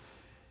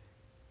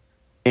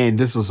 And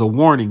this is a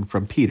warning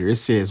from Peter. It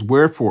says,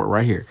 wherefore,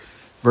 right here,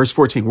 verse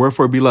 14,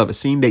 wherefore, beloved,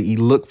 seeing that ye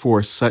look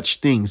for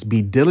such things,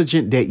 be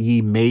diligent that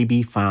ye may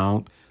be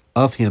found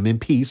of him in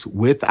peace,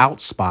 without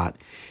spot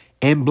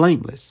and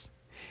blameless.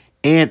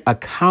 And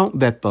account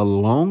that the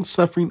long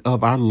suffering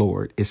of our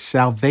Lord is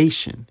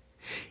salvation,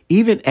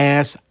 even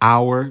as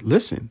our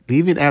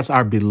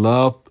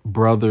beloved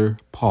brother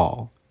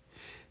Paul.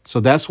 So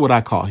that's what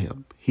I call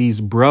him.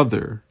 He's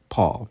brother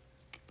Paul.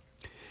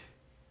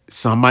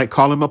 Some might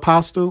call him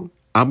apostle.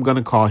 I'm going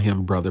to call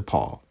him brother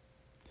Paul.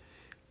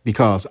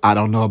 because I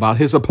don't know about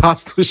his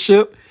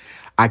apostleship.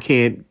 I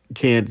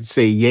can't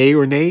say yay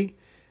or nay,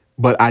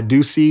 but I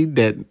do see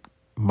that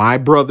my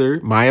brother,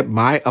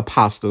 my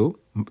apostle,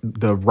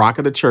 the rock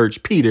of the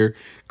church, Peter,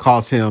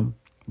 calls him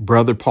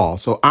Brother Paul.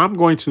 So I'm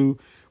going to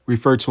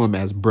refer to him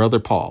as Brother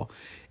Paul.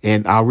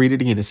 And I'll read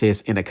it again. It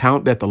says, "An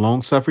account that the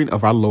long suffering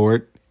of our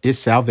Lord is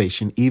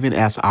salvation, even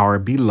as our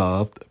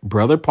beloved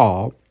brother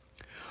Paul,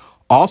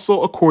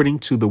 also according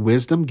to the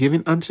wisdom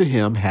given unto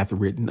him, hath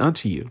written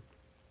unto you,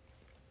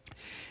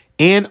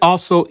 and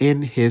also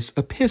in his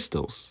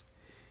epistles,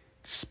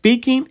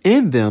 speaking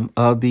in them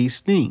of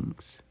these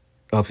things,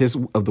 of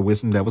the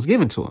wisdom that was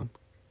given to him.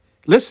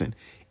 Listen,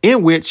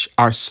 in which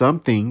are some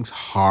things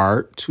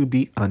hard to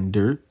be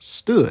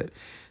understood."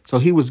 So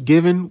he was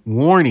given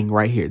warning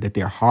right here that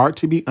they're hard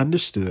to be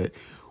understood,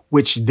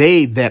 which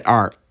they that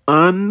are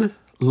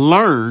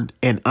unlearned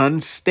and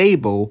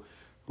unstable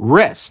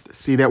rest.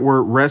 See that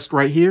word rest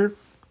right here?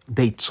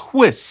 They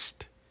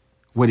twist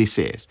what he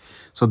says.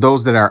 So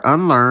those that are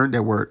unlearned,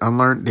 that word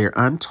unlearned, they're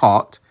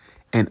untaught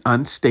and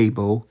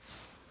unstable,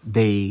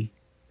 they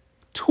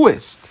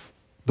twist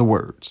the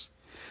words.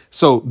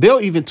 So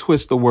they'll even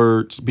twist the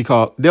words,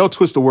 because they'll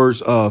twist the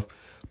words of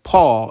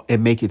Paul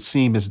and make it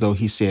seem as though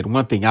he said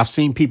one thing. I've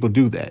seen people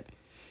do that.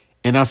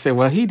 And I'll say,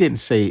 well, he didn't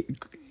say,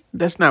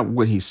 that's not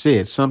what he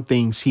said. Some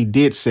things he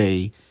did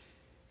say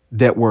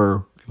that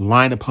were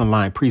line upon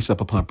line, precept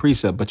upon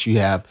precept. But you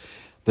have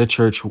the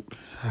church,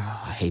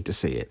 I hate to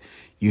say it,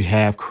 you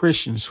have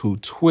Christians who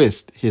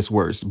twist his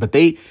words. But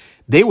they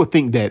would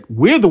think that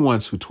we're the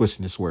ones who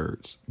twisting his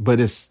words. But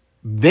it's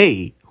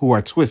they who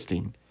are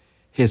twisting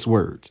his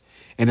words.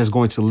 And it's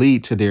going to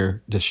lead to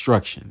their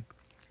destruction.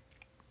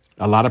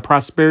 A lot of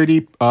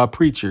prosperity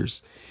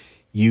preachers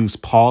use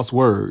Paul's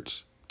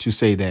words to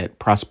say that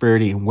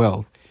prosperity and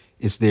wealth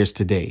is theirs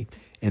today.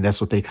 And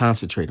that's what they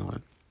concentrate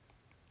on.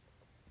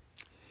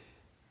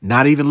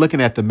 Not even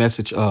looking at the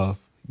message of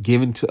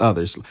giving to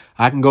others.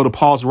 I can go to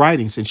Paul's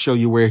writings and show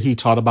you where he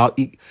taught about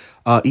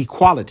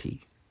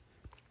equality,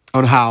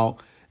 on how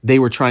they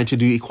were trying to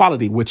do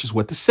equality, which is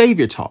what the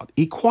Savior taught.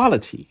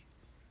 Equality,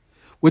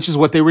 which is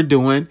what they were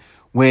doing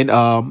when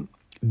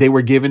they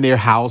were given their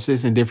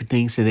houses and different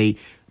things. And they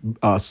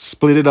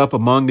split it up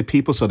among the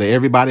people so that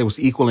everybody was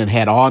equal and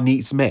had all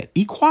needs met.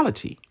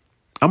 Equality.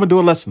 I'm going to do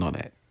a lesson on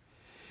that.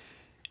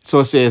 So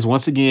it says,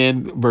 once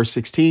again, verse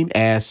 16,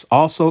 "As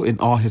also in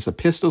all his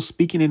epistles,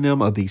 speaking in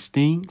them of these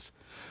things,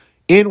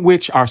 in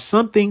which are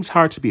some things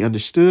hard to be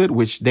understood,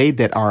 which they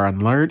that are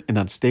unlearned and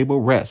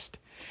unstable rest,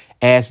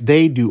 as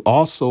they do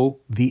also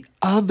the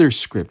other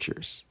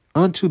scriptures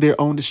unto their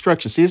own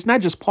destruction." See, it's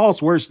not just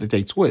Paul's words that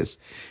they twist.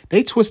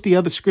 They twist the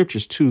other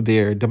scriptures to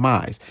their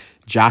demise.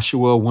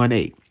 Joshua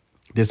 1:8.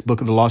 "This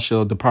book of the law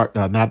shall not depart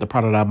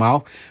out of thy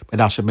mouth, but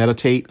thou shalt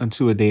meditate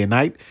unto it day and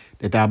night,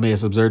 that thou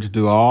mayest observe to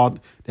do all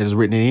that is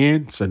written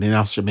in. So then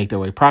thou shalt make thy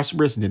way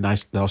prosperous, and then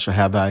thou shalt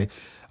have thy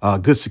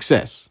good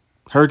success."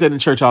 Heard that in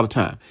church all the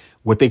time.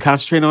 What they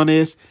concentrate on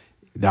is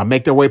thou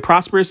make their way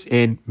prosperous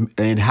and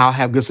how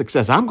have good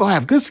success. I'm going to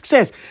have good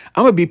success.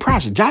 I'm going to be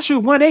prosperous. Joshua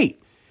 1:8.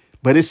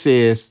 But it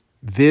says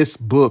this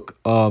book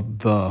of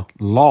the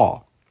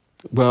law.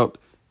 Well,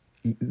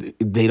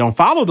 they don't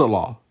follow the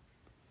law.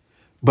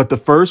 But the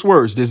first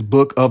words, "this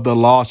book of the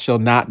law shall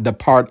not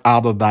depart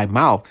out of thy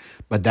mouth,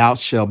 but thou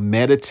shalt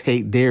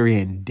meditate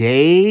therein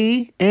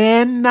day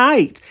and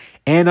night,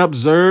 and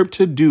observe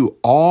to do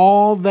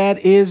all that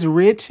is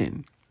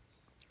written."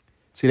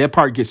 See, that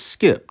part gets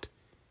skipped.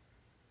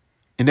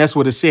 And that's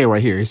what it said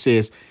right here. It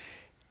says,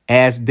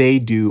 "as they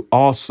do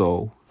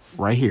also,"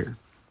 right here,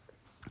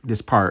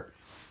 this part,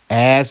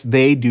 "as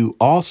they do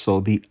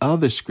also the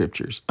other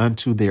scriptures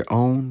unto their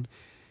own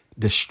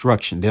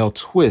destruction." They'll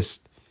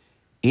twist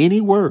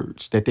any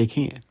words that they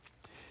can.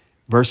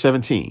 Verse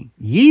 17,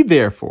 "Ye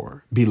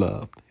therefore,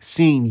 beloved,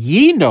 seeing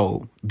ye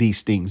know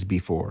these things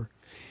before,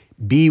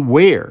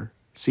 beware."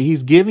 See,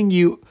 he's telling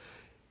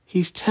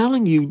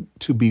you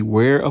to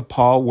beware of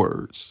Paul's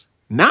words,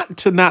 not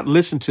to not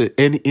listen to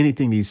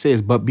anything he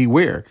says, but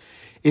beware.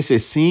 It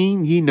says,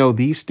 "Seeing ye know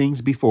these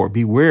things before,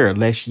 beware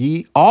lest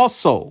ye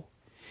also,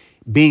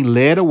 being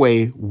led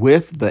away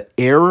with the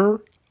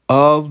error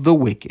of the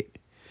wicked,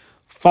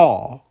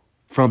 fall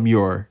from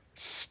your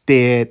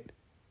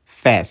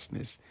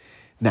steadfastness."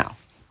 Now,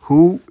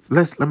 let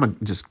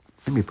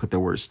me put the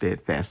word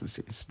steadfastness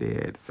in.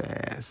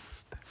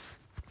 Steadfast.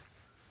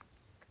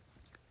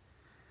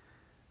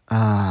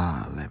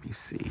 Let me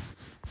see.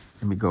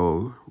 Let me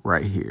go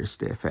right here.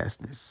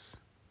 Steadfastness.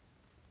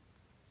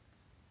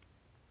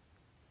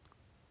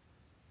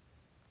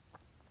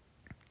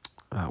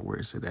 Where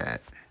is it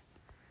at?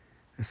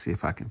 Let's see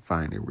if I can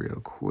find it real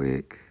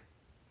quick.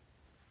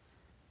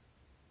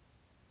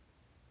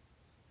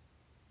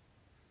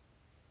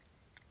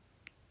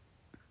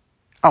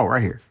 Oh,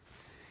 right here.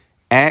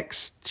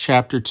 Acts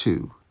chapter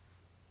 2.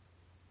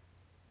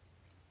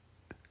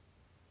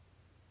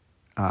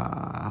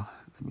 Let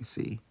me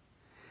see.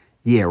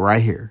 Yeah,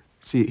 right here.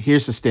 See,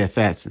 here's the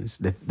steadfastness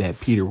that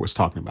Peter was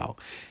talking about.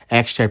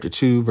 Acts chapter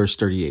 2, verse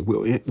 38.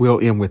 We'll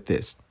end with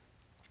this.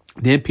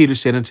 "Then Peter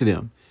said unto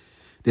them,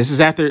 This is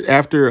after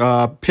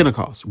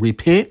Pentecost.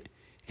 Repent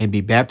and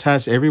be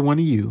baptized, every one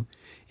of you,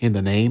 in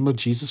the name of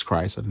Jesus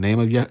Christ, or the name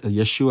of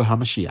Yeshua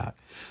HaMashiach,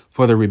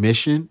 for the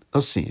remission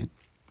of sin.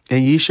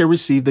 And ye shall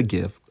receive the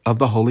gift of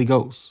the Holy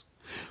Ghost.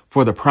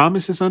 For the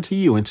promise is unto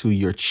you and to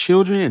your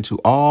children and to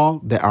all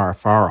that are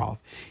afar off,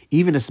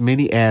 even as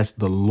many as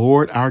the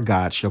Lord our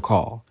God shall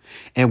call.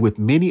 And with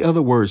many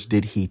other words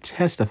did he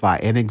testify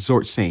and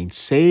exhort, saying,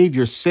 save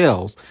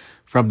yourselves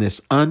from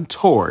this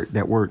untoward,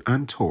 that word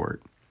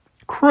untoward,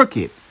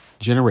 crooked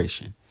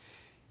generation.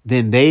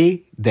 Then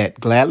they that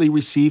gladly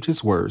received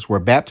his words were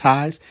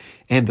baptized,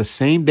 and the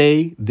same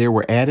day there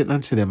were added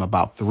unto them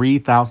about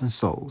 3,000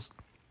 souls.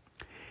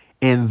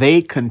 And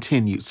they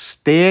continued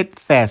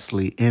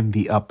steadfastly in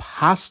the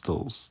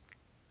apostles'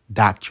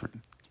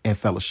 doctrine and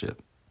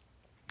fellowship,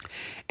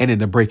 and in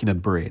the breaking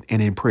of bread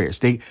and in prayers.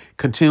 They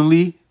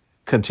continued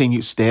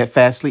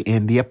steadfastly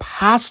in the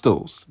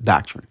apostles'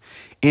 doctrine,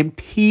 in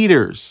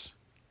Peter's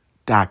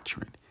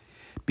doctrine,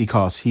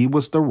 because he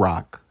was the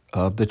rock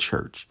of the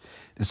church.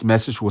 This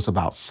message was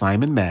about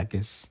Simon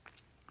Magus,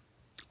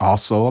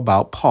 also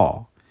about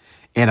Paul.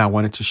 And I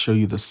wanted to show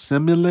you the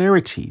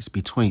similarities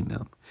between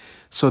them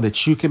so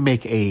that you can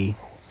make a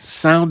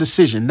sound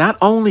decision, not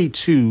only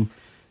to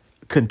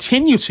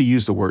continue to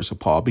use the words of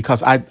Paul,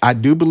 because I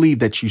do believe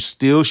that you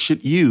still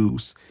should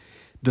use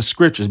the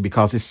scriptures,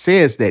 because it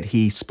says that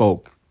he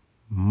spoke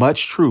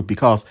much truth,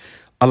 because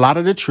a lot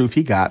of the truth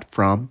he got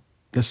from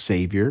the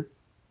Savior,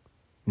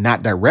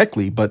 not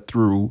directly, but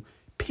through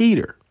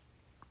Peter.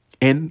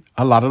 And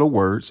a lot of the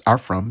words are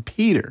from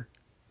Peter.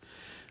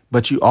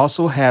 But you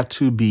also have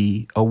to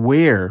be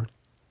aware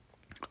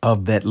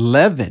of that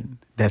leaven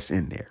that's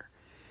in there.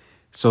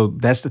 So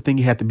that's the thing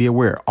you have to be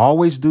aware.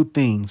 Always do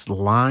things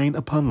line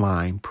upon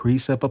line,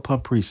 precept upon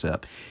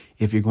precept.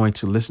 If you're going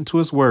to listen to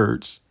his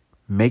words,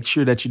 make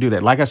sure that you do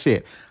that. Like I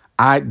said,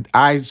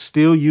 I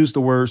still use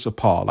the words of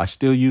Paul. I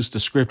still use the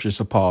scriptures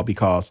of Paul,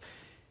 because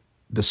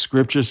the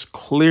scriptures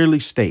clearly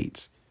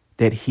states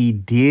that he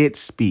did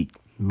speak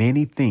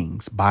many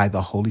things by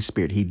the Holy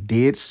Spirit. He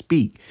did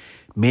speak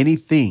many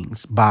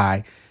things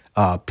by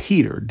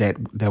Peter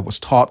that was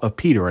taught of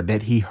Peter, or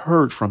that he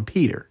heard from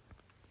Peter.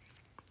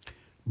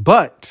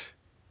 But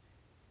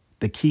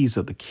the keys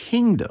of the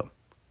kingdom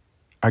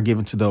are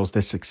given to those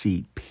that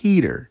succeed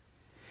Peter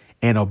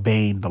and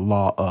obeying the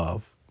law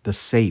of the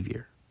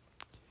Savior.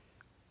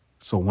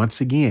 So once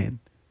again,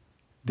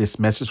 this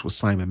message was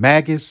Simon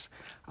Magus.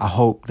 I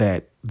hope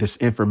that this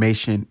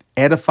information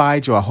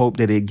edified you. I hope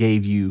that it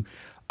gave you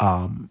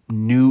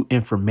new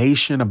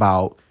information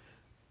about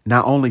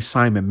not only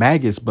Simon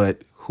Magus,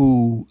 but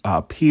who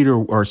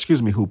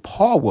who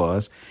Paul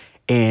was,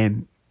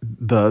 and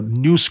the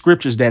new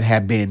scriptures that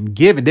have been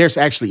given. There's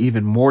actually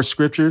even more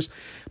scriptures,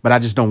 but I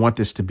just don't want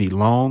this to be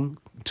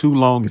too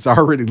long. It's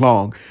already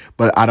long,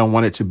 but I don't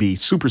want it to be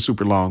super,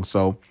 super long.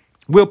 So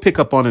we'll pick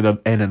up on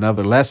it in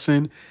another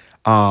lesson.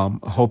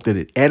 Hope that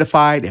it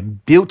edified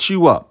and built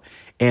you up.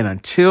 And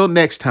until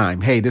next time,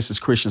 hey, this is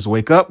Christians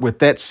Wake Up. With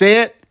that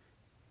said,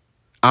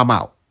 I'm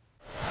out.